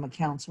us from a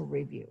council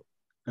review.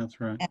 That's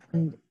right.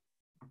 And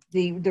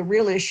the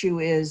real issue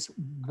is,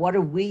 what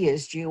do we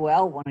as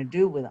GOL want to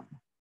do with them?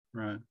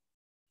 Right.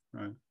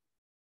 Right.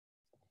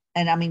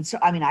 And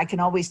I can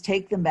always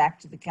take them back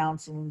to the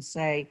council and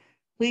say,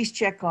 please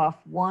check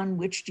off 1,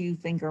 which do you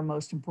think are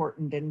most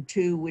important, and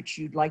 2, which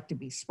you'd like to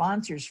be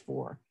sponsors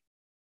for.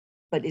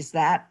 But is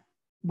that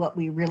what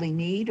we really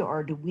need,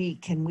 or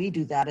can we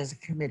do that as a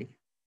committee?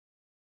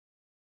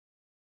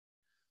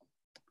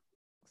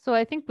 So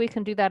I think we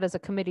can do that as a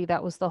committee.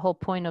 That was the whole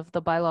point of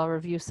the bylaw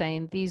review,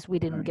 saying these we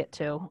didn't Right. get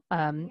to,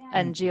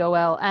 and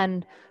GOL,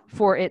 and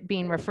for it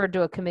being referred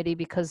to a committee,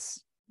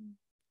 because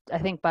I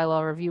think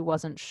bylaw review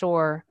wasn't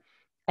sure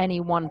any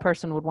one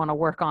person would want to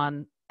work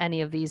on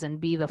any of these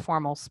and be the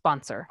formal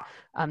sponsor.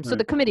 So Right.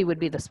 the committee would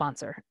be the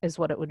sponsor, is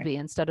what it would be,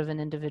 instead of an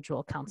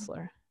individual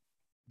counselor.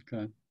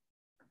 Okay.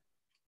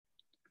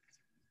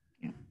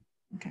 Yeah.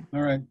 Okay.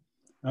 All right.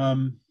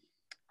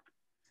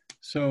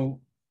 So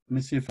let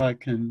me see if I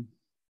can,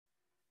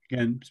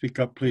 again, speak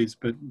up, please,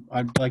 but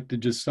I'd like to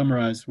just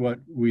summarize what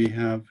we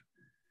have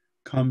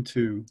come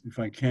to, if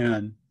I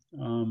can.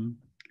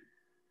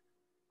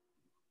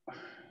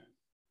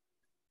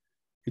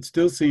 It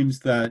still seems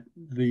that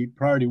the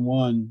priority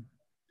 1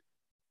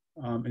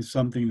 is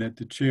something that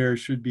the chair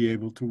should be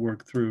able to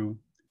work through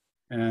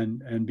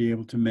and be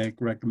able to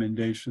make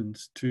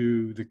recommendations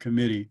to the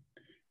committee.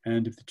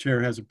 And if the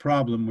chair has a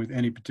problem with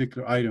any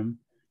particular item,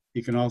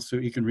 he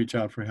can reach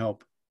out for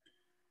help.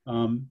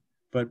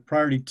 But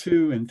priority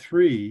 2 and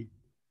 3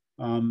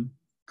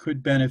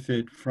 could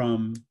benefit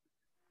from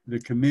the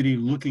committee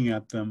looking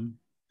at them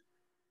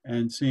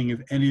and seeing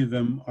if any of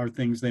them are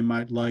things they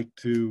might like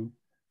to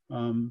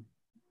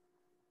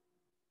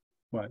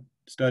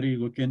study,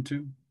 look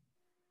into.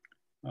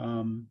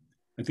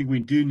 I think we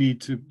do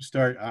need to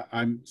start,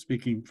 I'm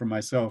speaking for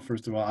myself,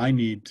 first of all, I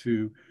need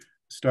to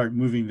start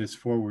moving this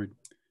forward.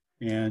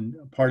 And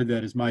part of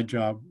that is my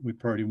job with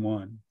Party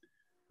One.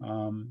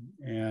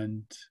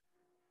 And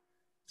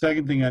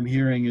second thing I'm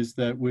hearing is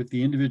that with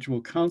the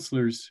individual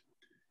counselors,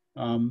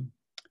 Lynn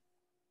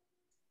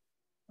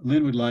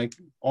would like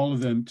all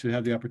of them to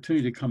have the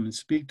opportunity to come and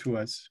speak to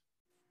us.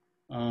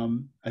 I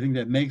think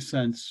that makes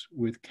sense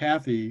with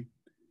Kathy.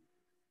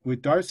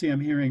 With Darcy, I'm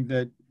hearing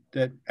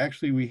that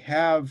actually we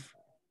have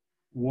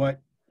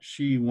what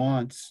she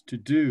wants to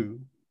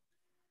do.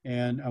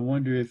 And I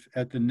wonder if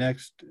at the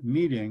next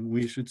meeting,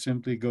 we should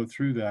simply go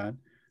through that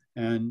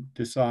and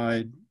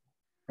decide,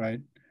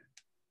 right,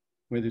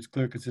 whether it's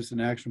clear,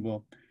 consistent,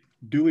 actionable.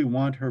 Do we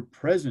want her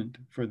present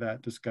for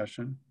that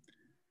discussion?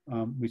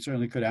 We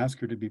certainly could ask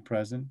her to be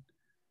present.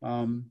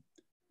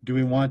 Do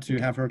we want to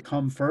have her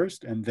come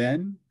first and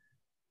then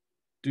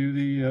do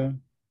the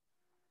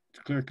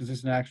clear,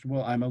 consistent,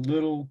 actionable? I'm a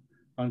little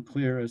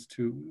unclear as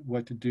to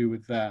what to do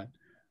with that.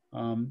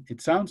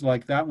 It sounds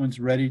like that one's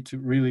ready to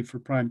really for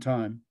prime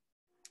time,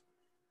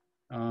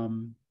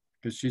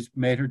 because she's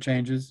made her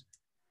changes,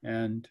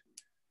 and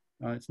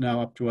it's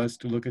now up to us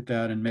to look at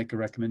that and make a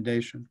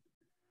recommendation.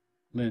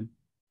 Lynn,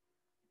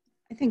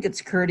 I think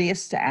it's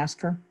courteous to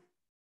ask her.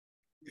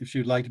 if she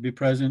would like to be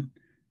present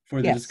for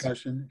the Yes.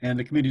 discussion, and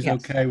the committee's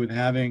Yes. okay with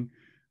having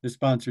the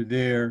sponsor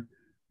there,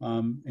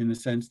 in the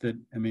sense that,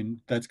 I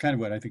mean, that's kind of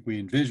what I think we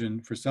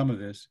envisioned for some of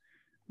this,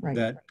 Right.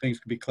 that things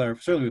could be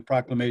clarified, certainly with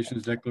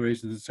proclamations,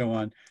 declarations, and so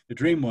on. The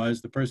dream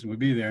was the person would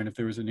be there, and if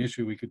there was an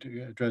issue, we could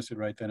address it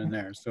right then and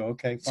there. So,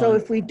 okay, So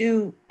fine.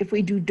 if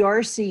we do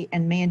Darcy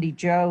and Mandy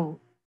Joe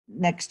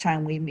next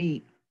time we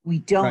meet, we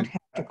don't Right.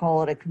 have to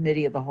call it a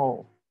committee of the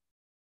whole.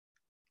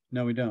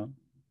 No, we don't.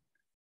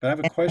 But I have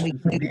a And question we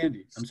for can do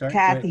Mandy. I'm sorry. Go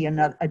ahead. Kathy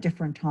a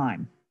different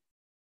time.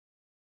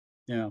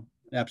 Yeah,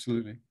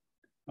 absolutely.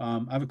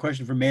 I have a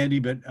question for Mandy,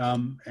 but,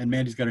 and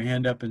Mandy's got her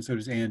hand up and so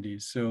does Andy.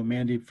 So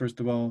Mandy, first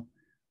of all,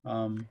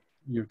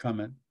 your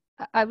comment.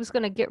 I was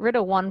going to get rid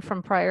of one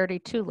from priority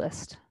 2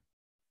 list.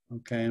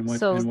 Okay, and what?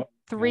 So and what-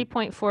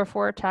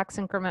 3.44 tax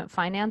increment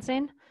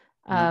financing.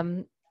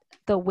 Mhm.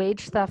 The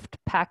wage theft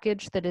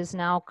package that is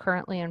now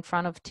currently in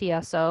front of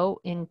TSO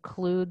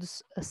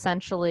includes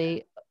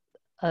essentially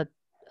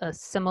a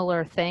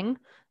similar thing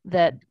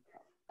that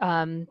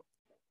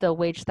the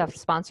wage theft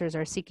sponsors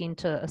are seeking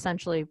to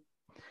essentially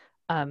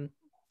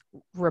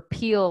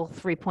repeal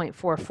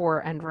 3.44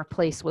 and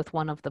replace with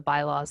one of the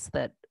bylaws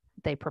that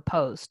they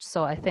proposed.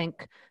 So I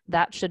think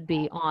that should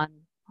be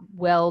on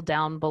well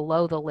down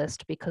below the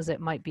list because it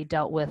might be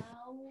dealt with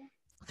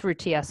through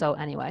TSO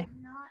anyway.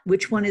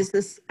 Which one is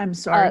this? I'm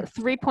sorry.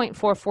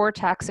 3.44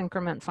 tax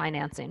increment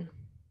financing.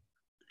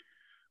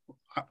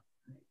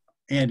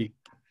 Andy.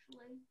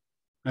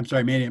 I'm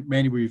sorry,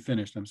 Mandy, were you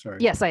finished? I'm sorry.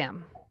 Yes, I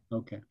am.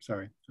 Okay,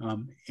 sorry.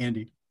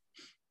 Andy.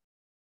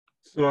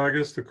 So I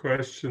guess the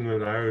question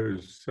that I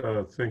was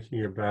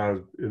thinking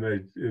about, and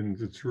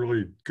it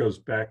really goes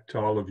back to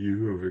all of you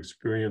who have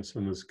experience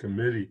on this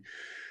committee,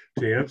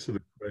 to answer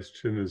the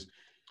question is,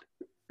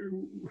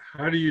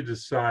 how do you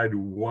decide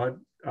what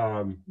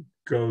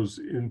goes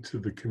into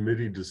the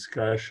committee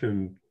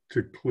discussion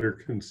to clear,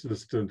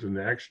 consistent, and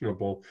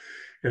actionable,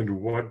 and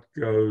what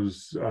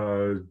goes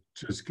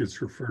just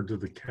gets referred to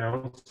the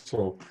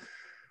council?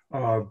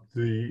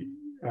 The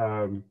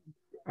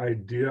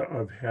idea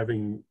of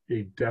having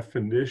a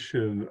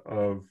definition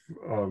of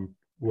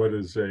what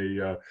is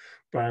a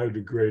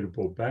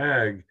biodegradable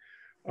bag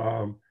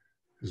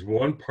is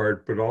one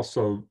part, but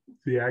also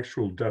the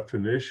actual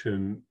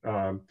definition.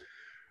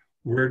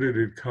 Where did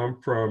it come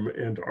from,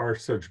 and are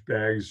such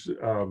bags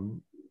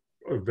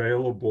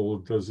available?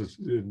 Does it,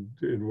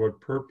 in what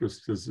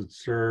purpose does it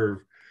serve?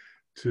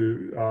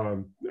 To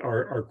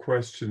are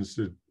questions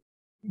that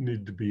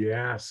need to be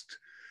asked.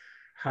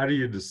 How do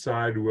you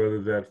decide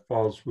whether that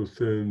falls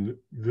within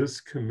this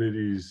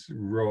committee's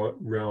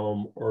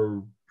realm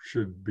or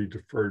should be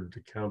deferred to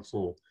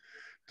council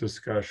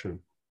discussion?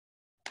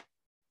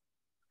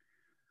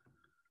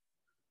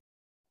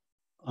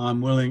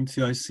 I'm willing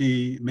to, I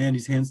see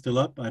Mandy's hand still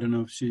up. I don't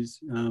know if she's,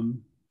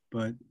 and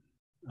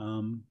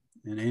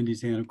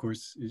Andy's hand, of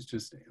course, is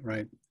just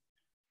right.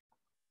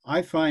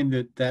 I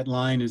find that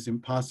line is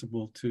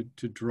impossible to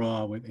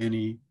draw with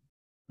any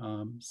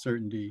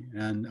certainty,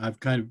 and I've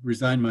kind of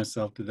resigned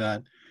myself to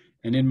that.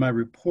 And in my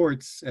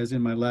reports, as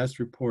in my last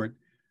report,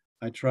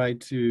 I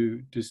tried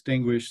to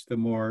distinguish the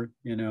more,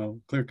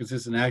 clear,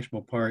 consistent,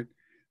 actionable part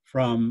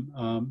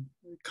from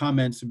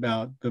comments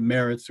about the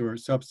merits or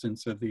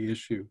substance of the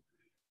issue.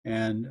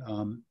 And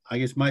I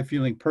guess my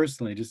feeling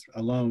personally, just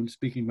alone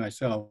speaking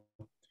myself,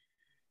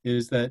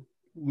 is that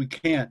we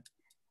can't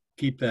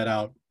keep that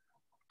out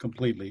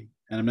completely.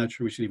 And I'm not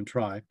sure we should even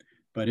try.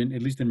 But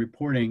at least in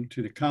reporting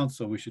to the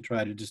council, we should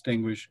try to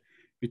distinguish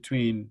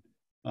between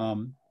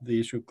the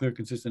issue of clear,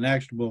 consistent,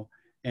 actionable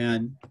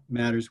and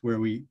matters where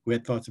we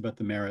had thoughts about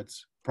the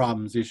merits,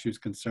 problems, issues,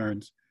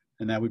 concerns,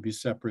 and that would be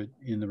separate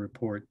in the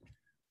report,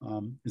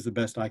 is the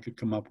best I could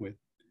come up with.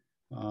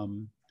 I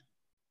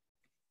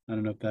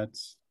don't know if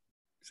that's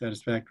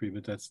satisfactory,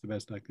 but that's the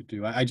best I could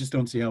do. I just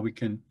don't see how we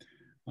can,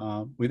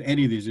 with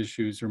any of these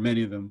issues or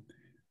many of them,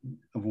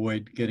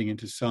 avoid getting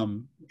into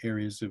some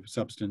areas of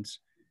substance.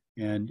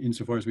 And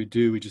insofar as we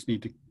do, we just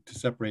need to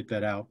separate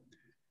that out.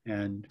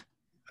 And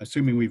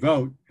assuming we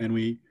vote and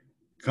we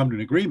come to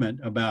an agreement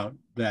about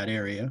that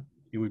area,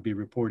 it would be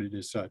reported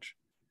as such.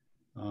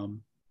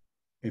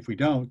 If we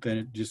don't, then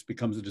it just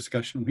becomes a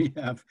discussion we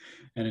have,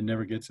 and it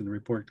never gets in the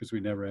report because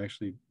we never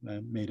actually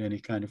made any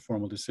kind of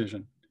formal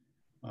decision.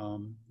 I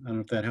don't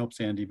know if that helps,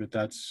 Andy, but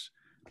that's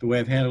the way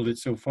I've handled it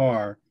so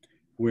far,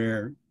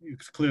 where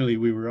clearly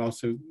we were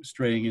also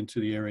straying into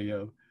the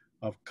area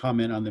of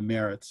comment on the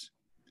merits.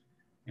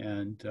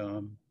 And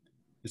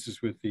this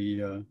is with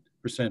the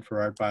percent for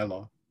art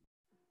bylaw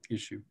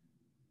issue.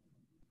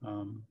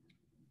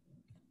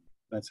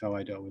 That's how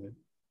I dealt with it.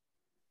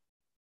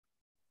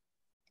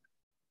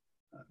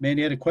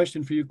 Mandy, I had a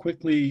question for you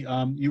quickly.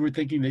 You were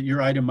thinking that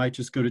your item might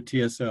just go to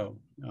TSO.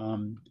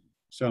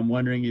 So I'm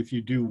wondering if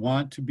you do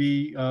want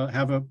to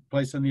have a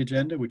place on the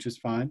agenda, which is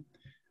fine,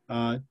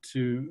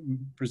 to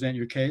present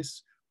your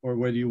case, or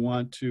whether you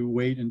want to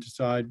wait and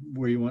decide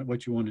what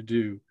you want to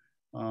do.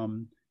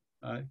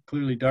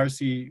 Clearly,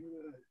 Darcy,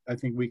 I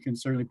think we can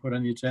certainly put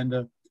on the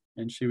agenda,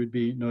 and she would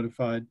be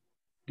notified.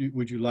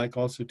 Would you like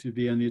also to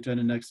be on the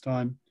agenda next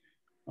time?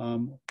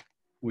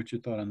 What's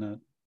your thought on that?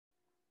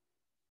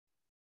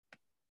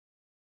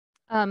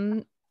 I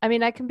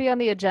mean, I can be on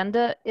the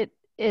agenda. It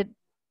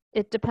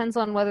depends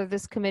on whether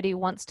this committee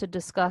wants to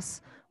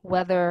discuss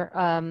whether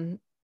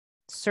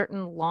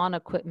certain lawn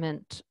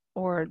equipment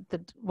or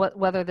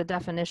whether the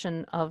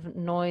definition of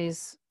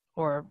noise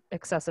or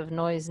excessive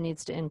noise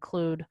needs to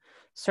include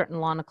certain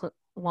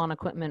lawn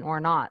equipment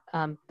or not.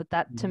 But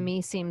that to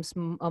me seems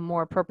a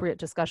more appropriate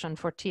discussion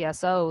for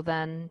TSO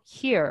than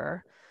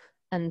here.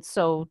 And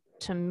so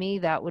to me,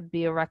 that would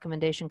be a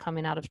recommendation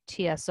coming out of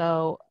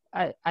TSO.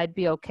 I'd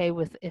be okay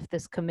with if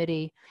this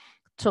committee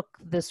took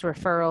this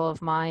referral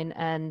of mine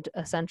and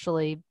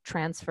essentially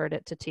transferred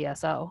it to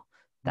TSO.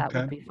 That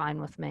would be fine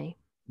with me.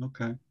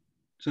 Okay.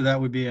 So that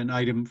would be an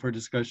item for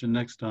discussion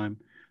next time.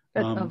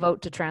 A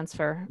vote to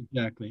transfer.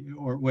 Exactly,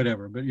 or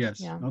whatever, but yes.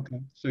 Yeah. Okay.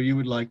 So you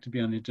would like to be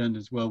on the agenda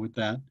as well with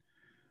that.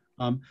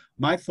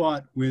 My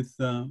thought with,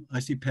 I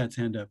see Pat's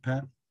hand up.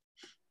 Pat?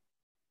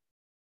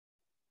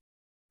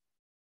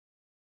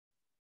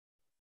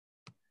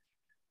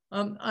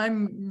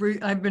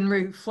 I've been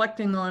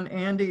reflecting on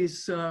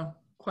Andy's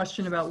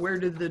question about where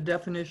did the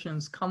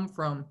definitions come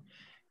from.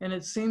 And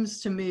it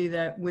seems to me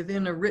that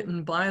within a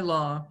written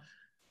bylaw,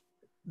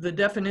 the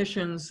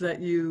definitions that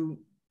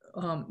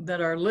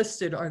that are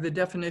listed are the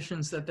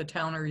definitions that the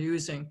town are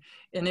using.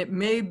 And it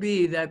may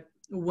be that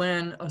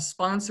when a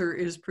sponsor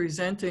is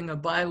presenting a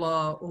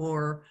bylaw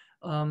or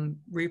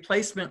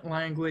replacement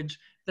language,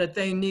 that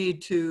they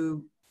need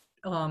to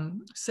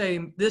say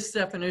this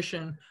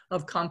definition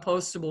of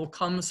compostable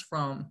comes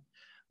from,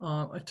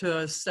 to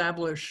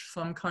establish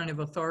some kind of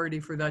authority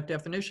for that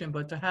definition.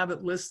 But to have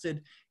it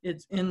listed,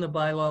 it's in the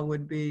bylaw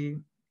would be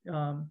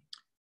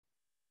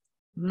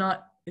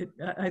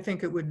I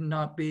think it would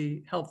not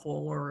be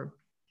helpful, or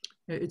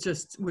it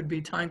just would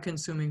be time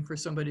consuming for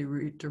somebody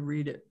to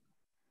read it.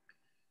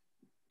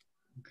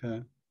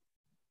 Okay.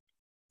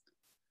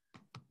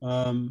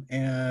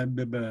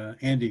 And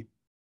Andy.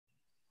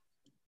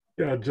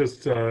 Yeah,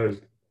 just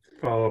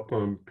follow up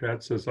on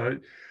Pat says. I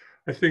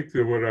think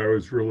that what I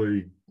was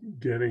really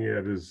getting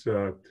at is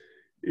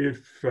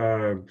if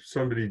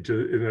somebody,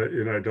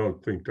 and I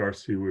don't think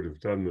Darcy would have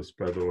done this,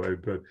 by the way,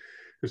 but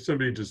if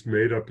somebody just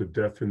made up a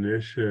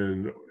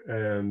definition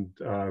and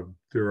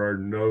there are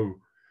no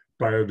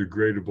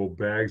biodegradable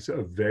bags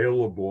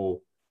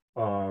available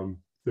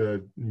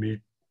that meet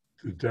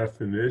the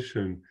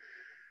definition,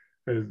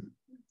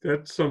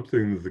 that's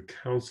something that the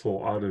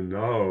council ought to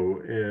know.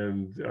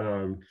 And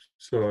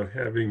so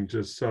having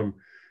just some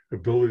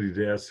ability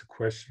to ask the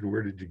question,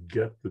 where did you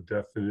get the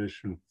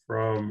definition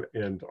from,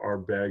 and are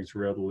bags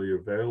readily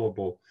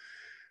available,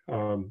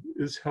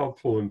 is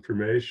helpful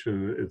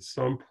information at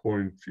some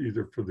point,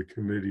 either for the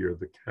committee or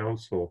the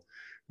council.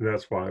 And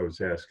that's why I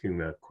was asking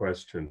that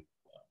question.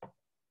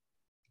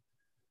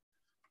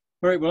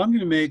 All right, well, I'm going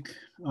to make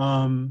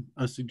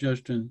a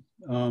suggestion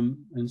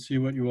and see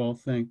what you all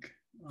think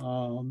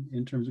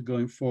in terms of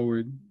going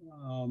forward.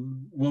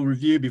 We'll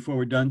review before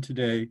we're done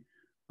today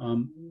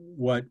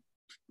what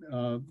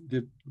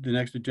the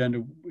next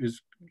agenda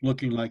is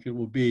looking like it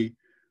will be.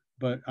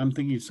 But I'm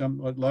thinking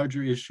somewhat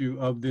larger issue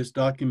of this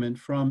document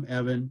from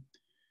Evan.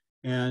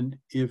 And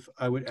if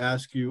I would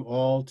ask you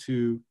all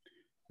to,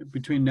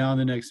 between now and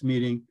the next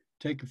meeting,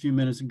 take a few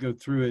minutes and go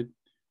through it.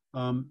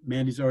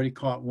 Mandy's already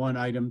caught one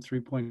item,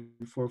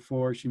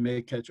 3.44. She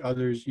may catch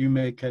others. You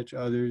may catch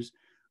others.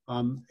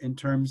 In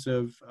terms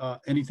of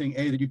anything,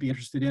 A, that you'd be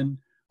interested in,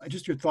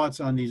 just your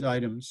thoughts on these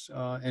items.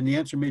 And the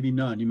answer may be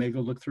none. You may go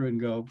look through it and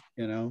go,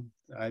 you know,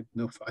 I have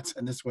no thoughts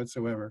on this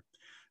whatsoever.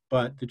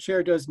 But the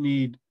chair does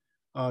need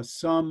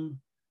some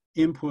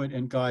input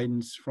and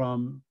guidance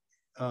from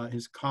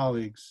his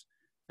colleagues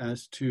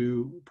as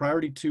to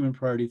priority 2 and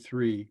priority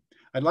 3.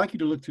 I'd like you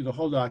to look through the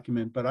whole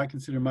document, but I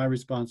consider my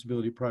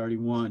responsibility priority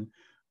one,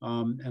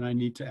 and I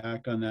need to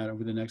act on that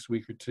over the next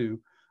week or two.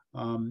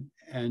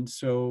 And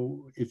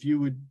so if you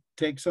would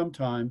take some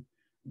time,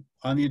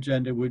 on the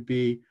agenda would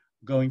be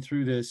going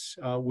through this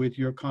with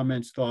your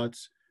comments,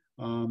 thoughts,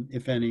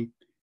 if any,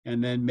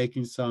 and then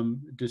making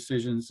some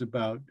decisions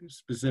about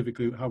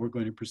specifically how we're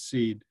going to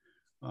proceed.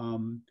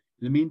 In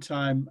the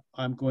meantime,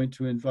 I'm going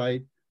to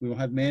invite, we will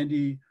have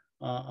Mandy,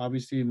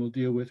 obviously, and we'll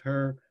deal with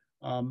her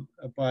a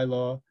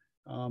bylaw,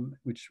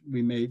 which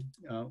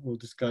we'll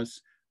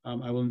discuss.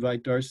 I will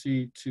invite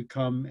Darcy to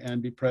come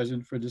and be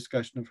present for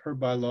discussion of her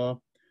bylaw.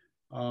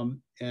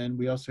 And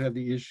we also have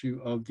the issue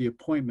of the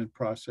appointment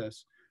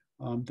process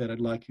that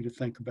I'd like you to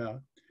think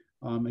about.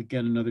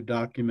 Again, another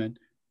document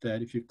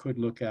that if you could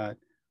look at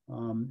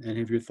and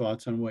have your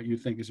thoughts on what you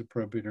think is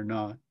appropriate or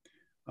not.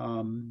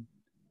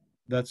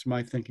 That's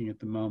my thinking at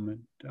the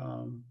moment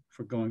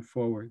for going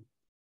forward.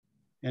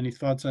 Any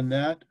thoughts on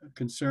that?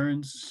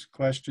 Concerns,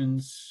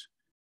 questions?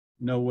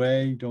 No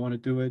way, don't want to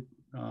do it.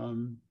 So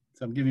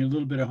I'm giving you a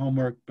little bit of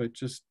homework, but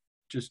just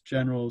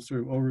general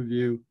sort of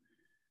overview.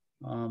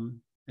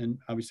 And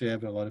obviously I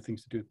have a lot of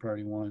things to do with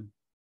priority one.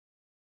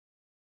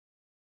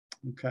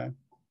 Okay.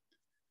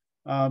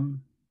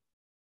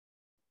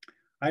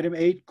 Item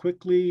 8,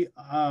 quickly,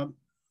 I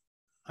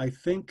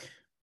think,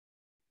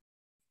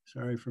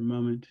 sorry for a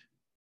moment.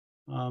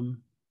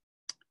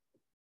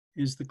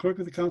 Is the clerk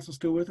of the council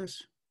still with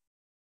us?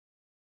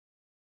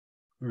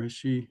 Or is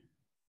she?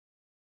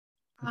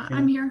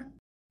 I'm here.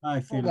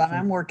 Hi, Hold Thena. on,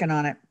 I'm working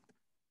on it.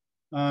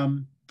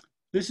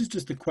 This is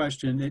just a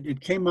question.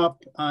 It came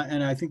up,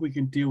 and I think we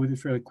can deal with it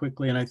fairly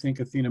quickly, and I think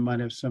Athena might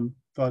have some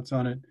thoughts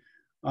on it.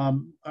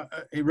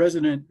 A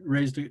resident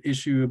raised an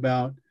issue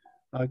about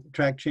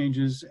track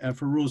changes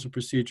for rules of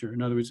procedure.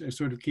 In other words,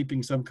 sort of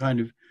keeping some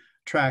kind of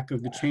track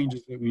of the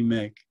changes that we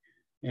make.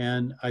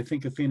 And I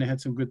think Athena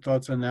had some good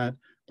thoughts on that,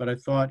 but I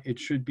thought it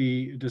should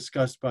be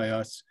discussed by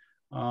us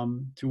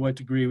to what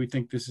degree we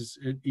think this is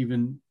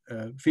even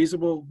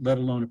feasible, let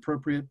alone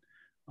appropriate.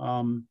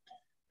 The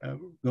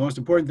most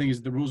important thing is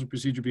that the rules of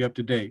procedure be up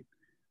to date,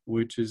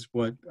 which is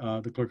what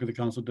the clerk of the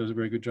council does a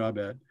very good job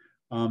at.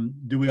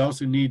 Do we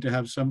also need to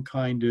have some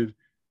kind of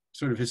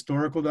sort of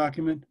historical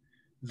document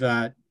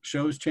that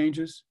shows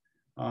changes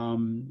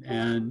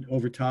and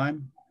over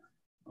time?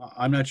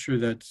 I'm not sure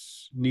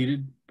that's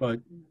needed,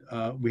 but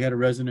we had a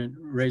resident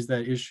raise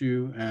that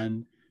issue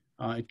and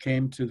it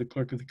came to the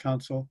clerk of the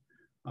council.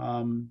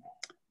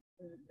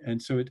 And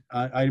so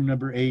item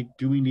number 8,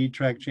 do we need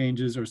track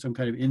changes or some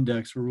kind of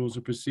index for rules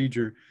of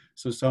procedure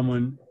so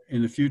someone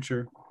in the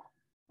future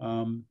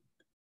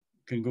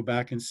can go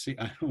back and see,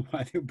 I don't know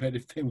why, but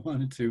if they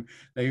wanted to,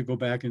 they could go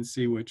back and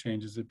see what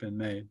changes have been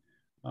made.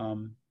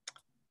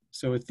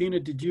 So Athena,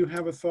 did you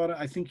have a thought?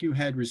 I think you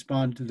had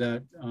responded to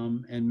that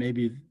and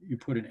maybe you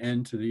put an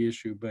end to the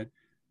issue, but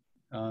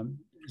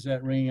is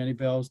that ringing any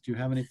bells? Do you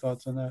have any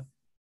thoughts on that?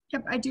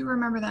 Yep, I do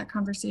remember that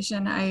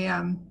conversation.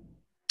 I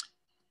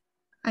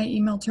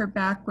emailed her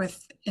back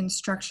with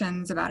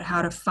instructions about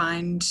how to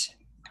find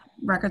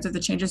records of the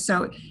changes.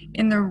 So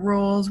in the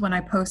rules, when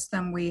I post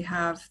them, we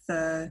have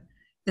the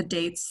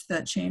dates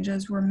that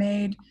changes were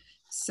made.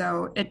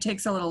 So it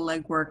takes a little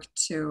legwork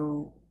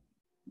to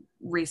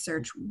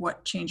research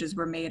what changes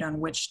were made on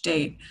which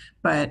date.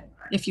 But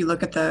if you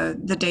look at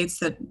the dates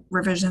that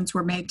revisions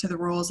were made to the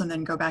rules and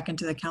then go back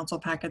into the council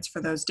packets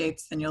for those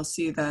dates, then you'll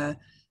see the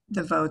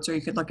votes, or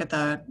you could look at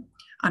the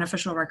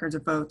unofficial records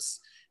of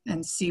votes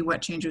and see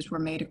what changes were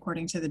made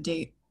according to the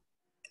date.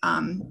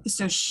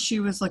 So she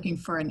was looking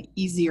for an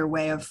easier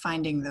way of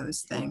finding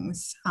those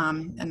things.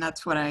 And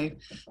that's what I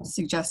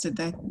suggested.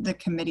 The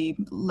committee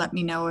let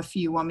me know if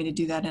you want me to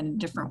do that in a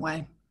different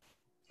way.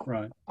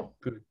 Right,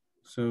 good.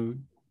 So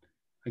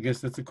I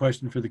guess that's a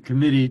question for the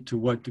committee, to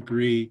what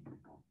degree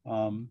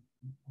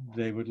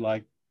they would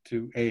like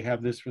to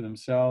have this for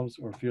themselves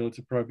or feel it's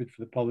appropriate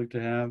for the public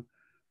to have,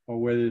 or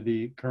whether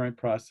the current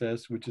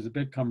process, which is a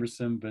bit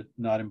cumbersome but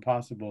not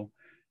impossible,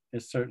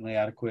 is certainly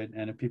adequate.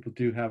 And if people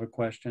do have a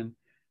question,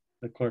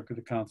 the clerk of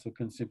the council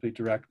can simply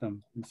direct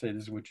them and say,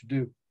 this is what you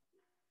do.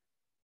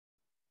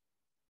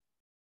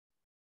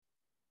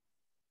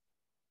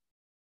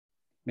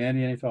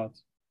 Mandy, any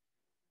thoughts?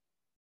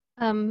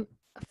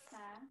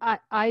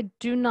 I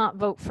do not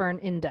vote for an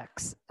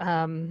index.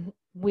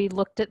 We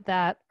looked at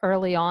that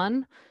early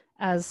on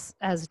as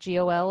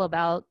GOL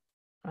about,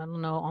 I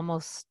don't know,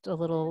 almost a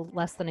little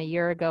less than a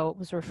year ago. It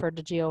was referred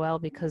to GOL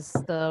because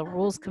the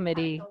rules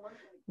committee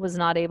was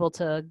not able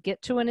to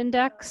get to an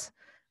index.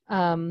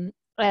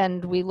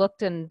 And we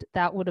looked, and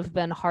that would have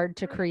been hard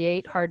to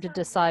create, hard to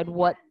decide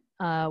what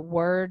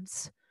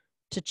words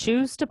to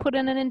choose to put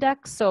in an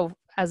index. So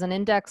as an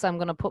index, I'm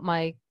going to put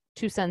my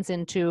 2 cents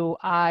into,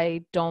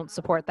 I don't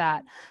support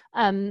that.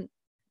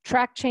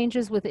 Track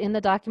changes within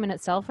the document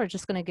itself are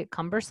just going to get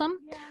cumbersome.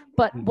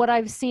 But what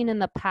I've seen in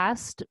the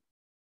past,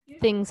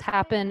 things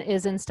happen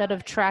is instead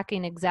of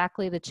tracking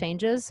exactly the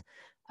changes,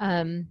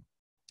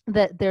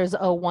 that there's a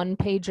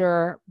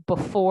 1-pager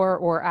before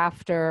or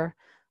after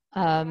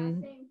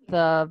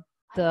the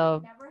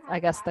I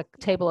guess, the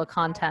table of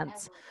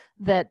contents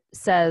that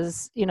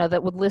says, you know,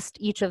 that would list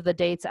each of the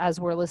dates as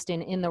we're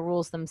listing in the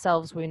rules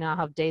themselves. We now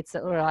have dates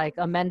that were like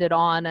amended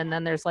on, and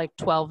then there's like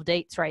 12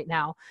 dates right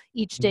now.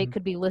 Each date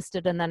could be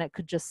listed, and then it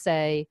could just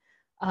say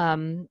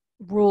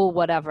rule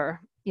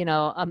whatever, you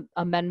know,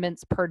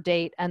 amendments per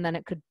date, and then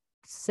it could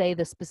say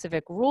the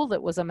specific rule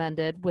that was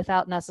amended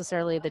without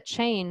necessarily the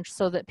change,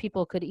 so that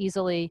people could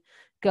easily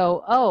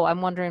go, oh,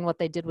 I'm wondering what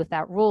they did with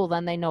that rule.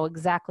 Then they know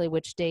exactly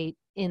which date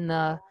in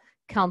the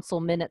council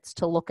minutes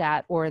to look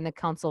at or in the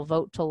council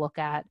vote to look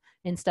at,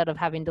 instead of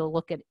having to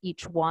look at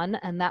each one.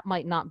 And that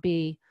might not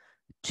be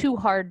too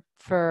hard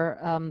for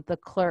the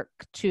clerk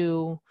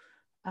to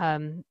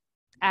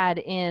add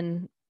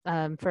in,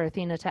 for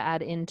Athena to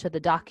add into the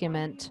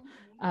document,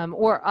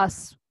 or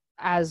us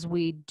as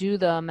we do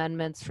the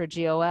amendments for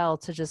GOL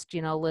to just,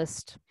 you know,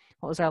 list,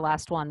 what was our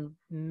last one?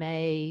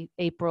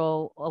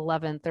 April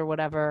 11th or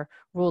whatever,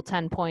 rule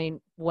 10 point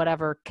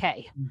whatever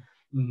K.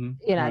 You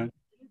know,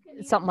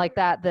 Right. something like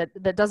that,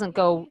 that doesn't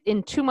go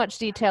in too much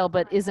detail,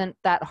 but isn't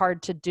that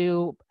hard to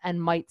do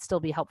and might still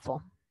be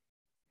helpful.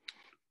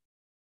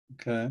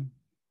 Okay.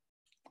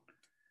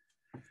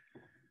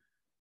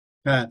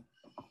 Pat.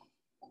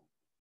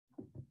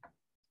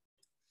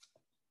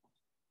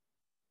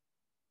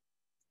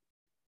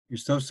 You're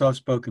so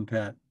soft-spoken,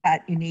 Pat.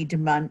 Pat, you need to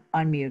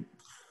unmute.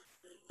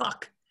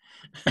 Fuck.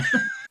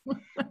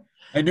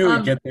 I knew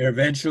we'd get there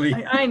eventually.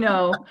 I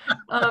know.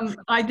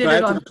 I did So I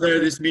it have to on. declare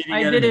this meeting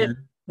I at did an it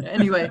end.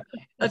 anyway.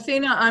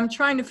 Athena, I'm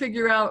trying to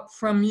figure out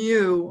from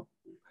you.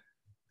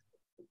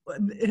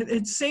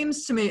 It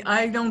seems to me,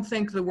 I don't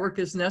think the work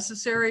is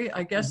necessary.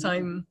 I guess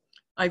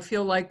I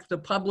feel like the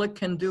public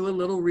can do a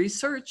little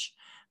research.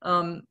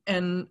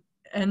 And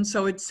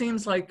so it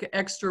seems like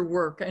extra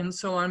work. And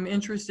so I'm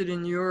interested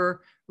in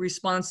your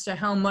response to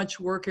how much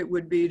work it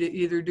would be to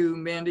either do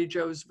Mandy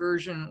Jo's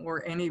version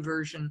or any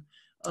version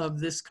of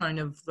this kind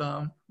of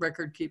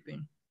record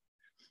keeping.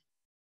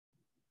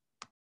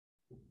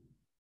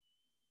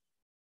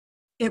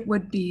 It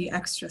would be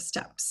extra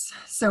steps.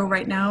 So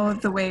right now,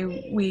 the way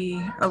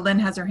Lynn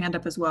has her hand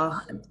up as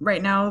well.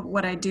 Right now,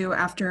 what I do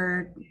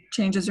after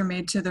changes are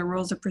made to the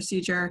rules of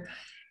procedure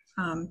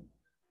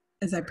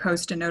is I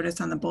post a notice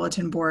on the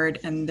bulletin board,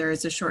 and there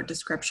is a short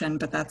description,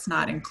 but that's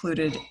not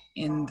included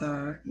in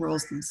the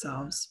rules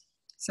themselves.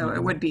 So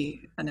it would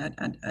be an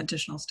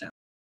additional step.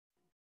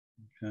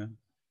 Okay.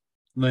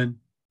 Lynn.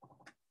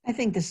 I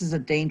think this is a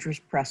dangerous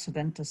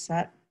precedent to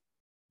set.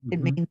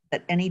 It means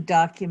that any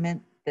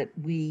document that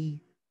we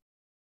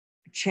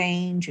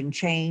change and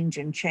change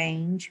and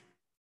change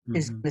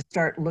is going to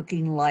start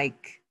looking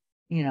like,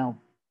 you know,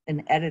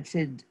 an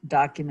edited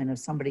document of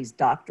somebody's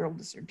doctoral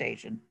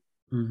dissertation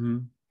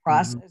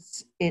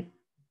process. It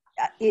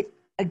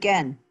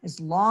again, as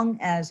long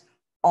as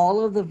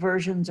all of the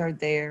versions are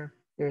there,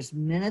 there's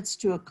minutes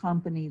to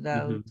accompany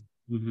those.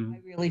 I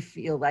really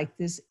feel like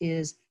this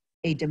is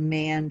a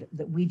demand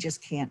that we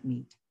just can't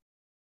meet.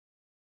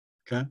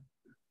 Okay.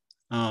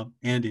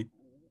 Andy.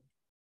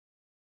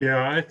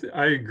 Yeah,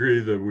 I agree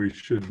that we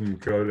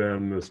shouldn't go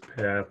down this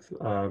path.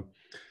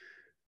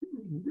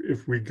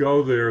 If we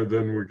go there,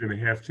 then we're going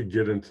to have to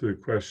get into the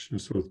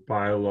questions with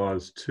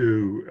bylaws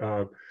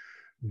too.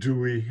 Do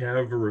we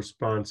have a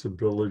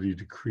responsibility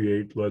to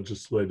create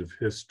legislative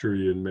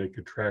history and make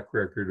a track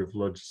record of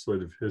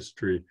legislative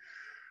history?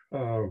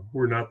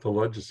 We're not the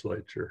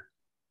legislature,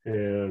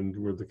 and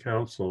we're the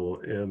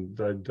council, and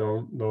I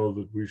don't know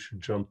that we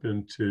should jump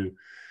into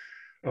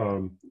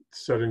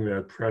setting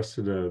that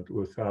precedent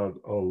without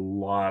a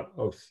lot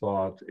of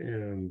thought,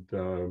 and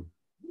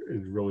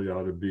it really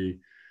ought to be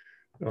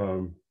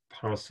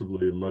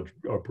possibly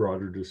a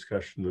broader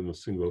discussion than a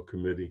single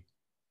committee.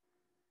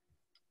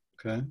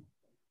 Okay.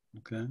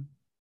 Okay.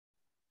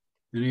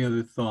 Any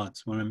other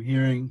thoughts? What I'm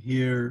hearing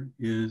here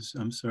is,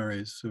 I'm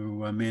sorry, so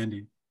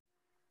Mandy.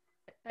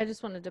 I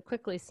just wanted to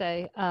quickly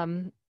say,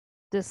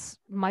 this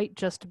might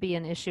just be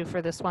an issue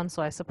for this one,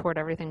 so I support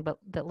everything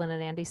that Lynn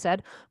and Andy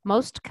said.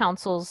 Most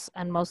councils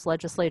and most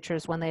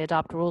legislatures, when they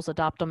adopt rules,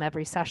 adopt them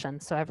every session.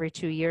 So every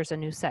 2 years, a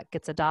new set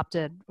gets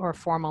adopted or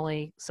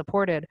formally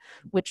supported,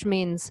 which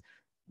means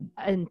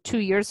in 2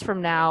 years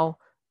from now,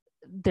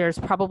 there's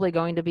probably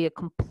going to be a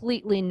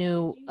completely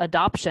new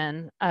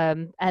adoption,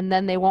 and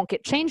then they won't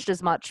get changed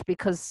as much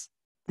because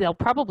they'll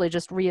probably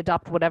just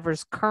readopt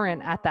whatever's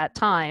current at that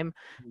time.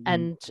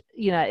 And,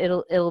 you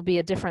know, it'll be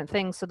a different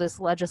thing. So this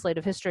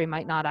legislative history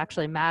might not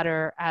actually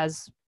matter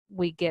as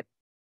we get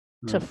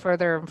to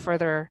further and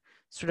further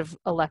sort of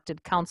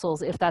elected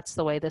councils, if that's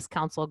the way this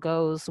council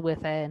goes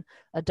with an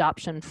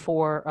adoption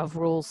of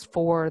rules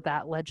for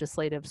that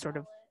legislative sort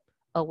of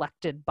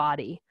elected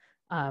body.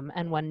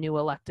 And when new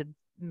elected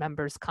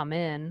members come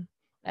in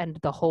and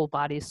the whole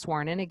body's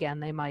sworn in again,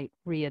 they might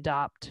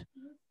readopt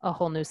a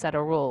whole new set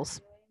of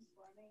rules.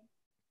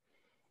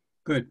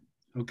 Good.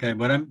 Okay.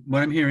 What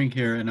I'm hearing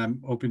here, and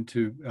I'm open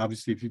to,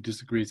 obviously, if you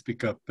disagree,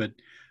 speak up, but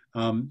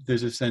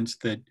there's a sense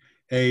that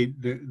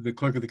the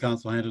clerk of the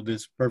council handled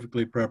this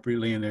perfectly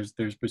appropriately, and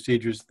there's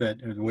procedures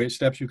that are the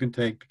steps you can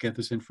take to get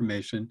this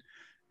information,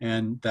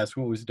 and that's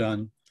what was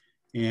done.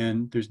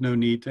 and there's no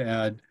need to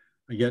add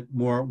yet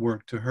more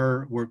work to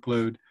her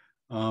workload.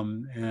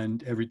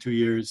 And every 2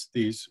 years,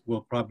 these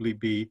will probably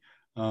be,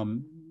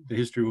 the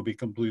history will be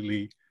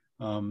completely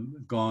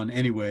gone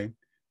anyway.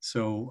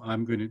 So I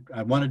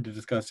wanted to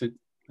discuss it.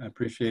 I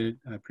appreciate it.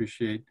 I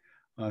appreciate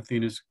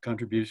Athena's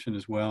contribution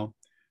as well.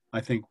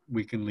 I think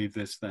we can leave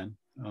this then,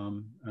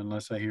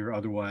 unless I hear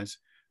otherwise.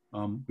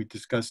 We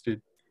discussed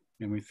it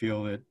and we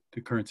feel that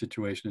the current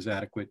situation is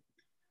adequate.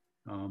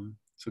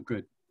 So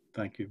good,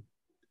 thank you.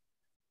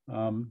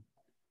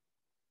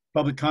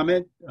 Public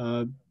comment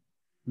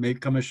may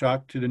come as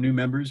shock to the new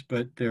members,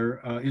 but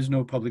there is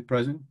no public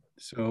present,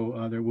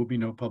 so there will be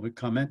no public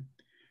comment.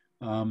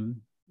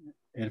 And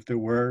if there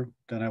were,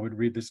 then I would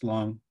read this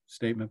long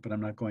statement, but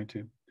I'm not going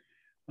to.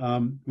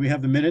 We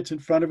have the minutes in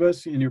front of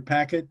us in your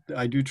packet.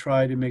 I do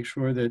try to make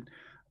sure that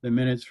the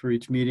minutes for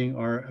each meeting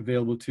are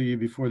available to you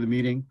before the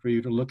meeting for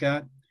you to look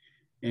at.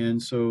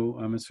 And so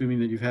I'm assuming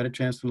that you've had a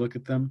chance to look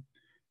at them.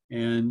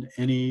 And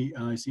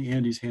I see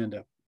Andy's hand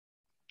up.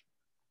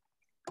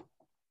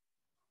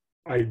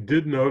 I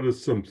did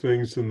notice some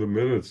things in the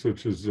minutes,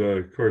 which is,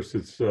 of course,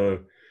 it's, I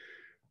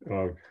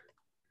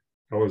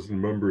wasn't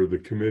a member of the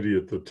committee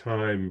at the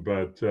time,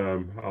 but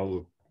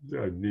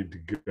I need to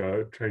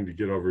get, trying to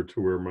get over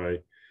to where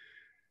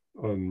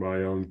on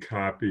my own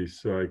copy,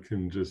 so I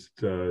can just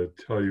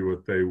tell you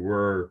what they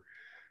were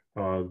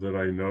that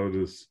I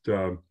noticed.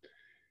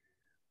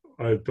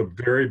 At the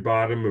very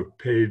bottom of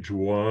page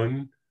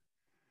 1,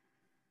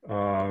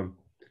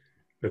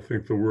 I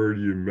think the word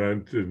you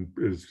meant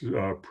is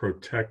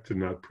protect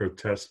and not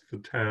protest the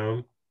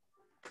town.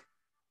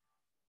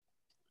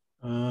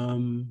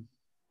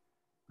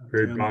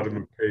 Very bottom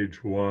of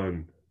page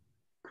 1,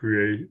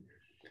 create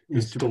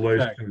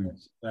installation.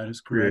 That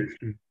is correct.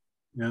 Creation.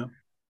 Yeah.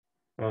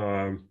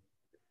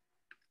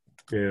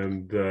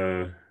 And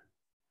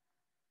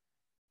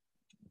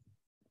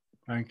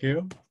thank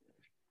you.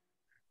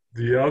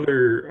 The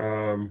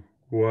other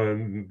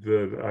one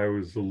that I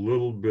was a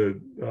little bit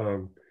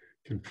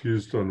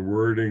confused on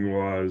wording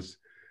was,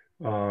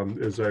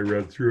 as I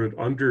read through it,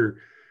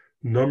 under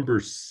number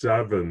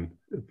 7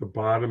 at the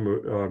bottom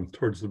of,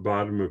 towards the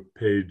bottom of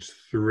page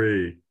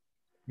 3.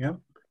 Yep.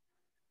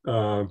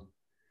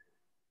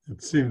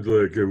 It seemed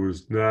like it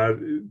was not,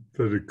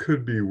 that it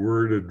could be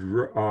worded,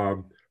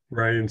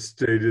 Ryan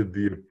stated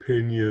the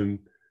opinion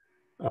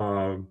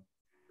that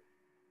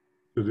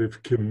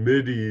if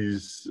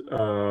committees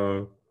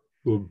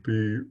will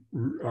be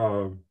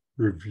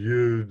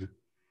reviewed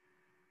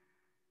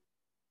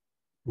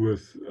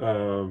with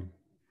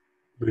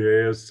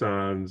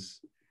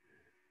liaisons,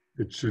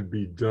 it should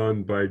be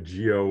done by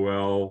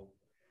GOL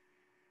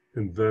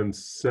and then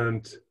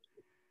sent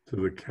to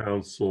the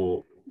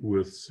council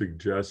with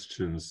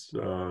suggestions.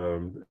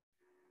 And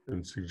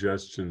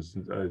suggestions,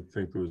 I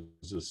think there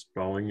was a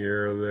spelling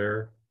error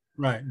there.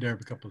 Right, there are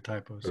a couple of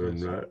typos.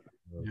 Yes.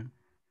 Yeah,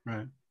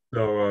 right.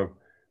 So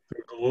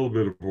there's a little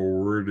bit of a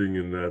wording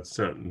in that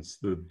sentence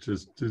that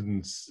just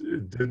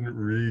didn't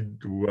read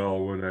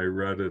well when I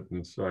read it,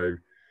 and so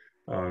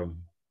I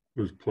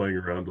was playing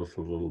around with it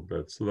a little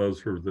bit. So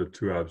those were the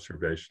 2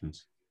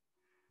 observations.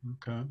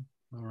 Okay,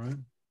 all right.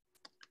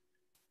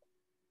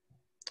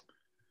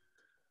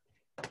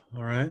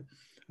 All right.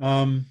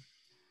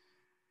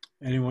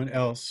 Anyone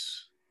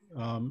else?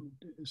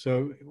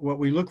 So what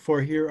we look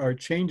for here are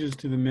changes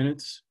to the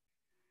minutes,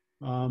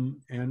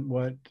 and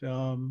what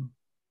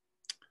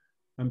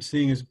I'm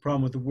seeing is a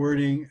problem with the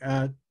wording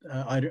at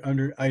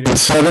under item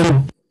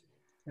 7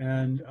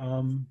 and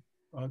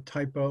a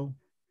typo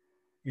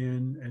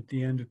at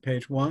the end of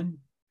page 1.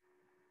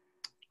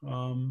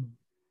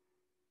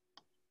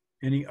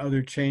 Any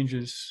other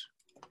changes?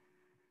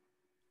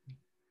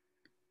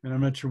 And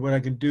I'm not sure what I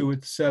can do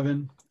with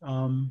 7.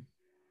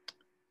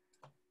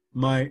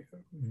 My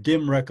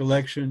dim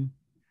recollection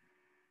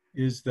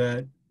is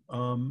that,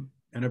 and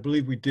I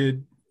believe we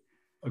did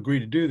agree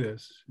to do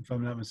this, if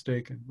I'm not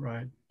mistaken,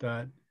 right?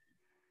 That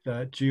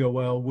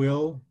GOL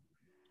will,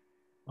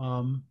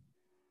 at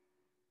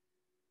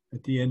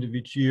the end of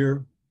each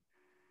year,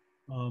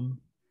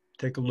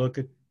 take a look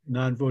at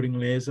non-voting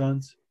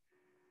liaisons.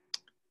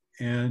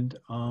 And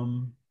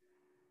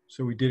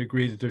so we did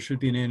agree that there should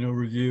be an annual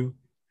review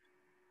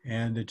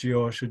and that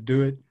GOL should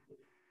do it.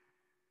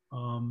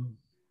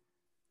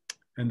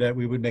 And that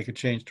we would make a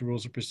change to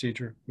rules of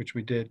procedure, which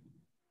we did.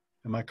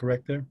 Am I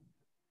correct there?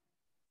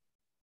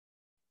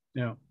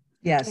 Yeah.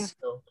 Yes.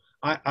 So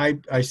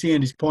I see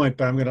Andy's point,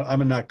 but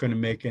I'm not going to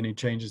make any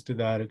changes to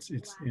that. It's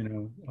you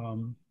know,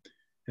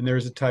 and there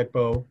is a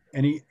typo.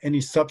 Any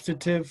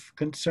substantive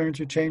concerns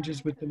or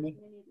changes with the?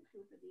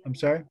 I'm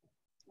sorry.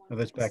 Oh,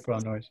 that's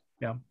background noise.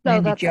 Yeah.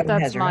 No, Maybe Jo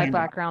that's has her my hand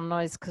up. background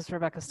noise because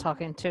Rebecca's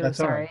talking too. That's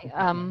all Sorry.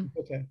 right.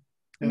 Okay.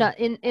 Yeah. No,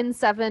 in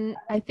 7,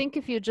 I think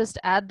if you just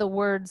add the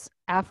words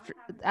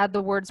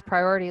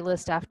priority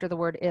list after the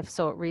word if,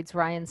 so it reads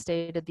Ryan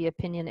stated the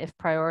opinion if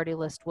priority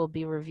list will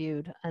be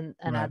reviewed, and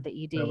Right. add the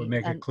ED, That would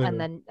make it clear.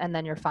 and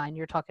then you're fine.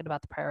 You're talking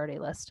about the priority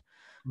list.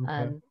 Okay.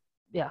 And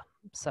yeah,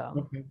 so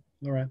Okay.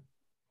 All right.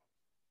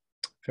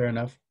 Fair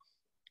enough.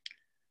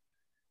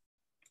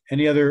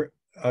 Any other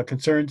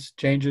concerns,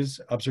 changes,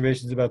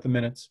 observations about the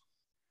minutes?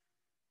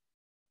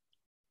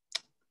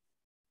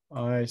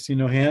 I see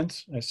no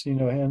hands. I see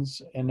no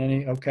hands and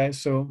any, okay,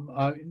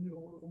 so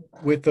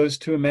with those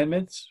two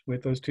amendments,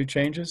 with those two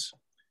changes,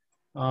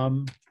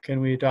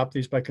 can we adopt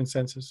these by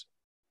consensus?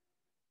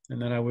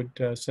 And then I would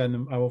send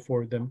them, I will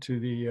forward them to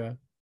the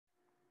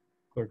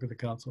clerk of the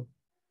council.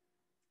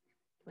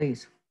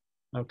 Please.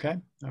 Okay,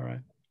 all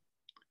right.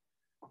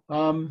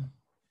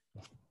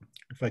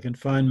 If I can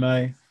find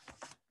my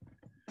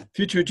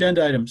future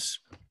agenda items.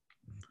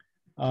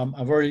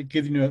 I've already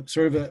given you a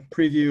sort of a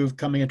preview of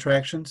coming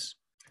attractions,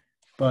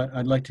 but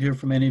I'd like to hear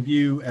from any of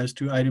you as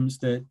to items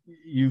that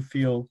you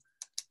feel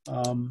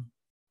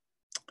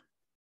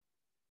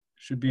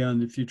should be on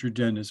the future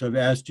agenda. So I've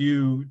asked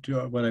you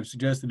to, what I've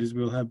suggested is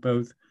we'll have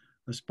both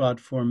a spot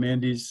for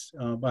Mandy's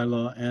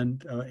bylaw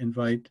and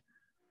invite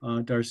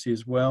Darcy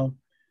as well.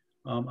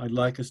 I'd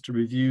like us to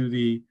review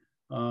the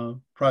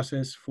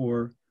process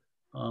for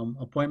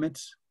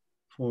appointments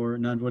for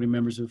non-voting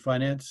members of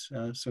finance,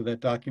 so that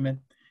document.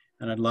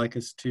 And I'd like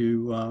us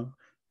to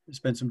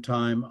spend some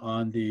time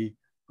on the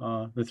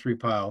three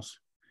piles.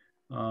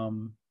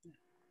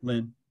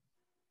 Lynn.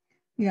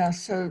 Yeah,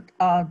 so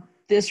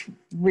this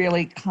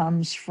really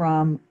comes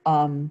from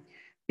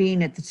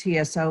being at the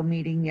TSO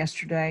meeting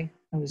yesterday.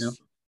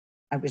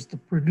 I was the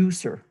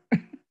producer.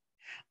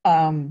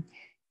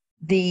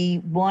 The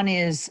one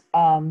is,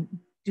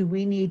 do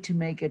we need to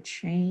make a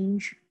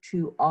change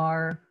to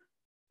our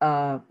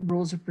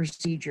rules of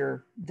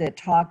procedure that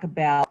talk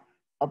about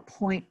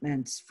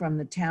appointments from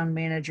the town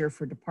manager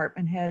for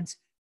department heads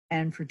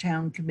and for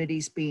town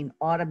committees being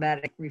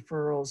automatic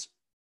referrals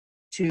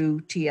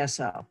to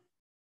TSO?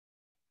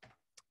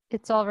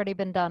 It's already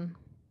been done.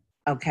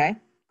 Okay,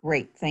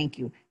 great, thank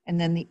you.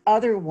 And then the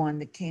other one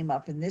that came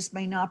up, and this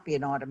may not be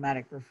an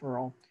automatic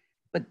referral,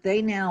 but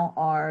they now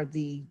are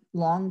the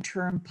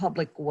long-term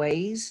public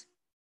ways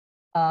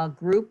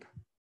group.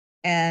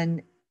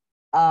 And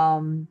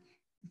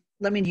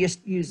let me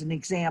just use an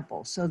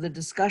example. So the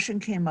discussion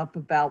came up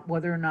about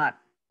whether or not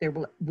there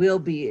will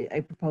be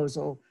a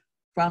proposal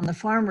from the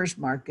farmers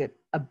market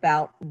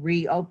about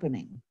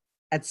reopening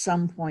at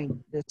some point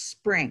this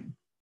spring.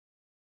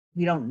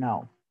 We don't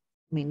know.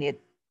 I mean,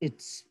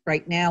 it's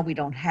right now we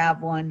don't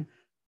have one,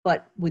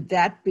 but would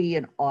that be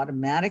an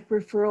automatic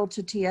referral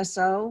to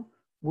TSO?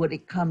 Would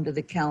it come to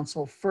the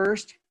council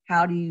first?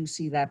 How do you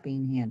see that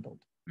being handled?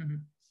 Mm-hmm.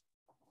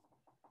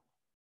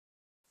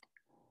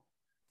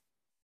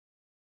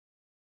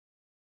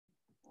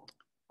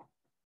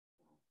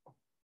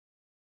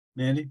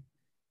 Mandy?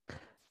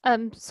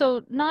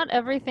 So not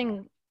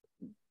everything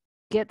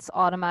gets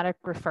automatic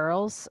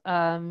referrals.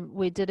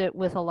 We did it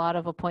with a lot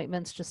of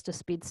appointments just to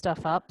speed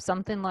stuff up.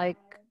 Something like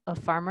a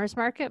farmer's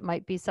market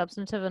might be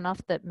substantive enough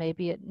that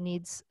maybe it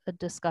needs a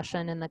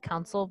discussion in the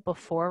council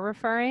before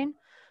referring.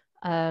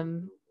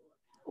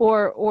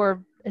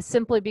 Or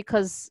simply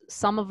because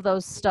some of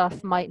those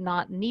stuff might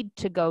not need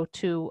to go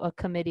to a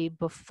committee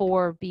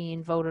before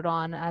being voted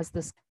on, as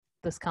this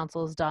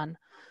council has done.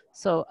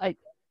 So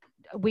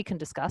we can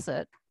discuss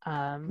it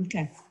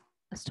Okay.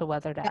 as to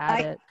whether to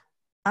add it.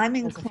 I'm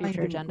as a inclined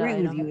future to agenda agree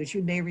with item. you. As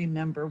you may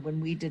remember, when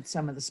we did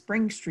some of the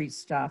Spring Street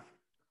stuff,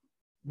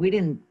 we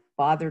didn't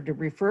bother to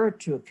refer it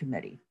to a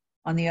committee.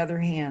 On the other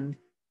hand,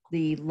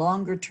 the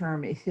longer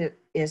term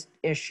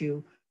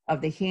issue of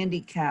the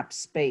handicap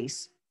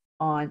space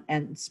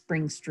and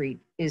Spring Street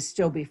is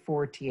still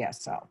before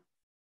TSO.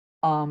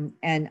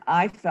 And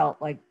I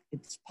felt like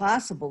it's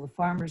possible the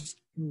farmers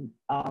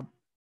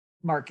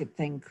market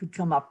thing could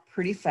come up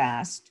pretty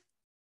fast.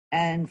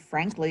 And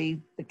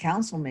frankly, the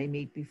council may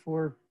meet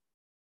before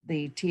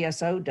the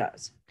TSO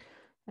does.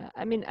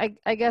 I mean,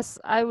 I guess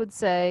I would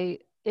say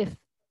if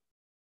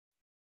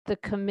the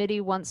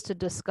committee wants to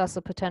discuss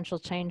a potential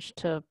change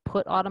to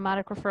put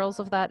automatic referrals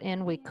of that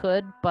in, we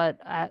could, but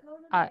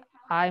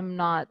I'm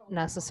not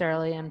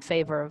necessarily in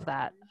favor of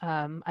that.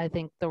 I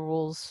think the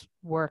rules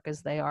work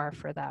as they are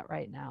for that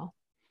right now.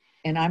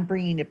 And I'm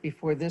bringing it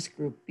before this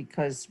group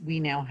because we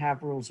now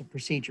have rules of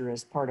procedure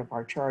as part of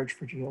our charge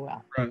for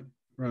GOL. Right,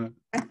 right.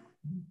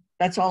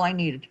 That's all I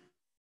needed.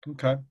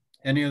 Okay.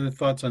 Any other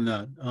thoughts on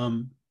that?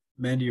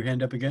 Mandy, your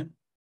hand up again?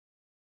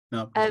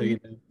 No.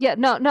 Yeah,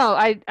 no,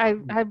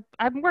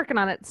 I'm working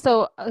on it.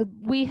 So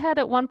we had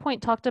at one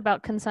point talked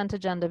about consent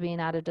agenda being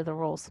added to the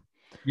rules.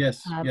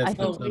 Yes, yes. I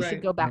think we right.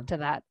 should go back to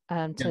that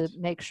to Yes.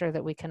 make sure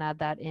that we can add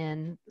that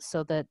in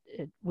so that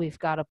we've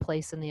got a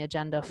place in the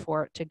agenda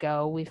for it to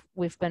go.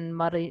 We've been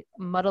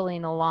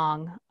muddling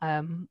along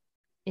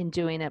in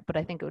doing it, but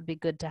I think it would be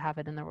good to have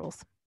it in the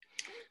rules.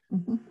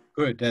 Mm-hmm.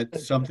 Good.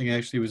 That's something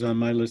actually was on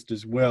my list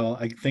as well.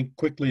 I think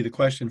quickly the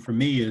question for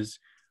me is,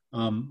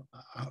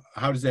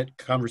 how does that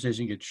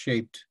conversation get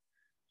shaped?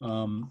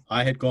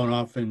 I had gone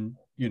off and,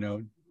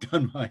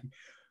 done my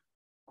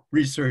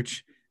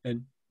research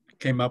and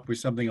came up with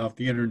something off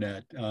the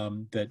internet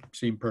that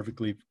seemed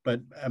perfectly,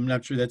 but I'm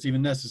not sure that's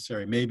even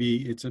necessary.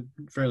 Maybe it's a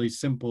fairly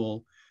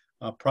simple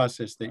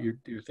process that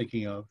you're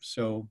thinking of.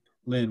 So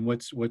Lynn,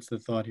 what's the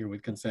thought here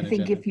with consent I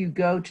think agenda? if you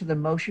go to the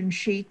motion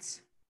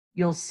sheets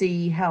you'll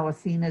see how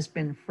Athena's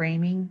been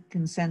framing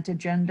consent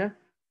agenda.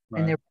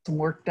 And there was some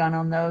work done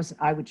on those.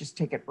 I would just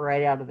take it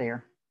right out of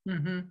there.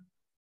 Mm-hmm.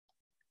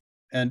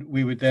 And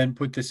we would then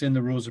put this in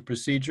the rules of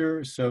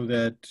procedure so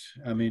that,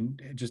 I mean,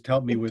 just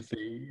help me with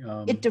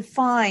the, It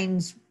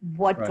defines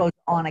what Right. goes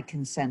on a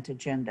consent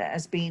agenda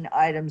as being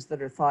items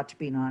that are thought to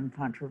be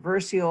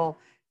non-controversial.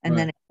 And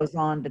then Right. it goes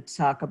on to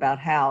talk about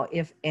how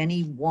if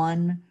any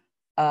one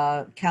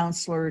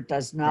counselor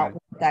does not Right,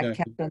 want that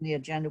exactly. kept on the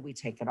agenda, we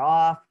take it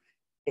off.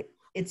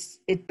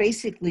 It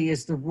basically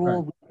is the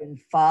rule Right. we've been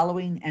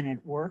following and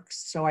it works.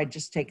 So I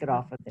just take it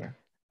off of there.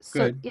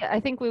 So Good. yeah, I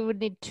think we would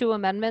need 2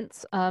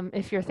 amendments.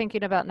 If you're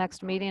thinking about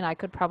next meeting, I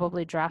could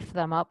probably draft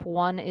them up.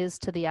 One is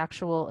to the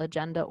actual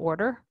agenda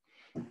order,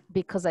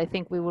 because I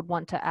think we would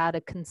want to add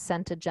a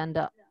consent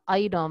agenda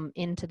item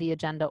into the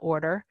agenda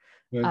order.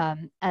 Good.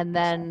 And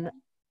then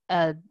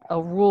a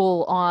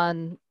rule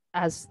on,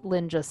 as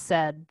Lynn just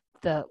said,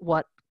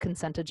 what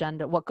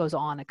what goes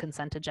on a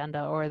consent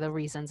agenda or the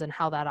reasons and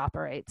how that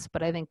operates.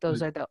 But I think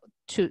those are the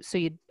 2. So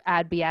you'd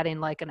be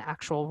adding like an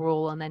actual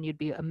rule, and then you'd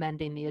be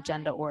amending the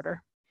agenda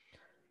order.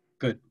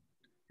 Good.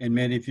 And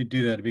Mandy, if you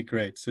do that, it'd be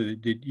great. So that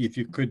if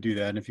you could do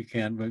that, and if you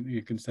can't, well,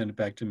 you can send it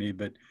back to me.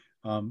 But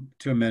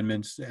 2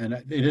 amendments, and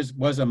it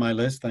was on my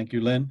list. Thank you,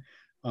 Lynn.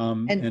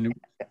 And And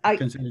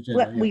consent agenda,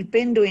 what yeah. we've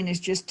been doing is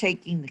just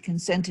taking the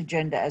consent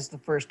agenda as the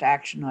first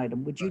action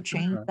item. Would you Right,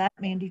 change right. that,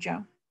 Mandy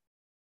Jo?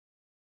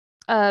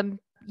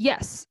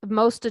 Yes,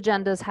 most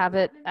agendas have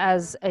it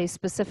as a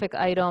specific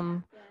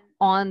item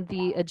on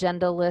the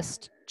agenda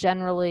list,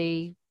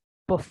 generally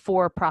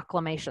before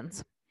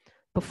proclamations.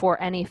 Before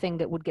anything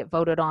that would get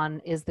voted on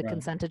is the Right.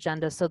 consent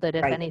agenda, so that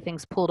if Right.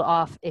 anything's pulled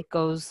off, it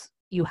goes,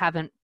 you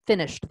haven't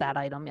finished that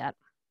item yet.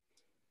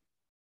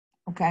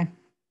 Okay.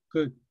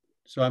 Good.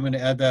 So I'm going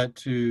to add that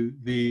to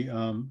the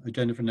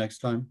agenda for next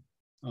time.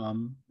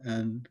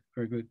 And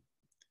very good.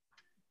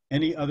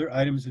 Any other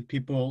items that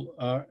people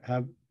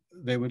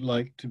they would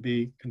like to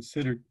be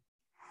considered?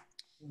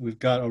 We've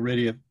got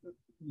already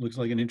looks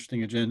like an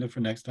interesting agenda for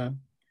next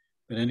time.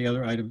 But any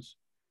other items?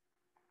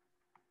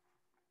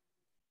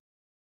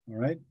 All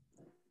right.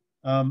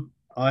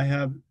 I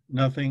have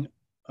nothing.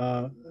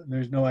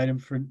 There's no item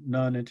for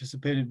none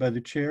anticipated by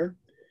the chair.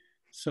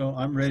 So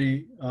I'm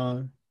ready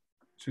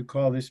to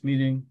call this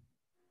meeting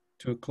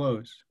to a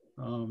close.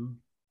 And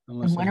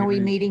Unless I when are hear we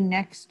any- meeting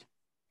next?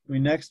 We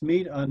next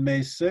meet on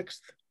May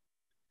 6th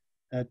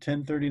at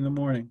 10:30 in the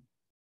morning.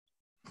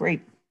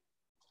 Great.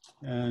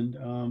 And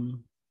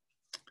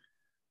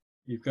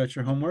you've got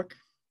your homework.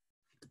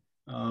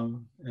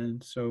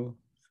 And so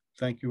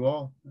thank you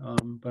all.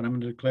 But I'm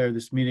going to declare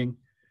this meeting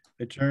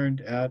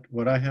adjourned at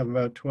what I have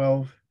about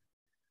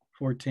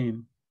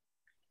 12:14.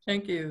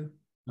 Thank you.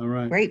 All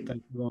right. Great.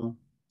 Thank you all.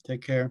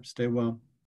 Take care. Stay well.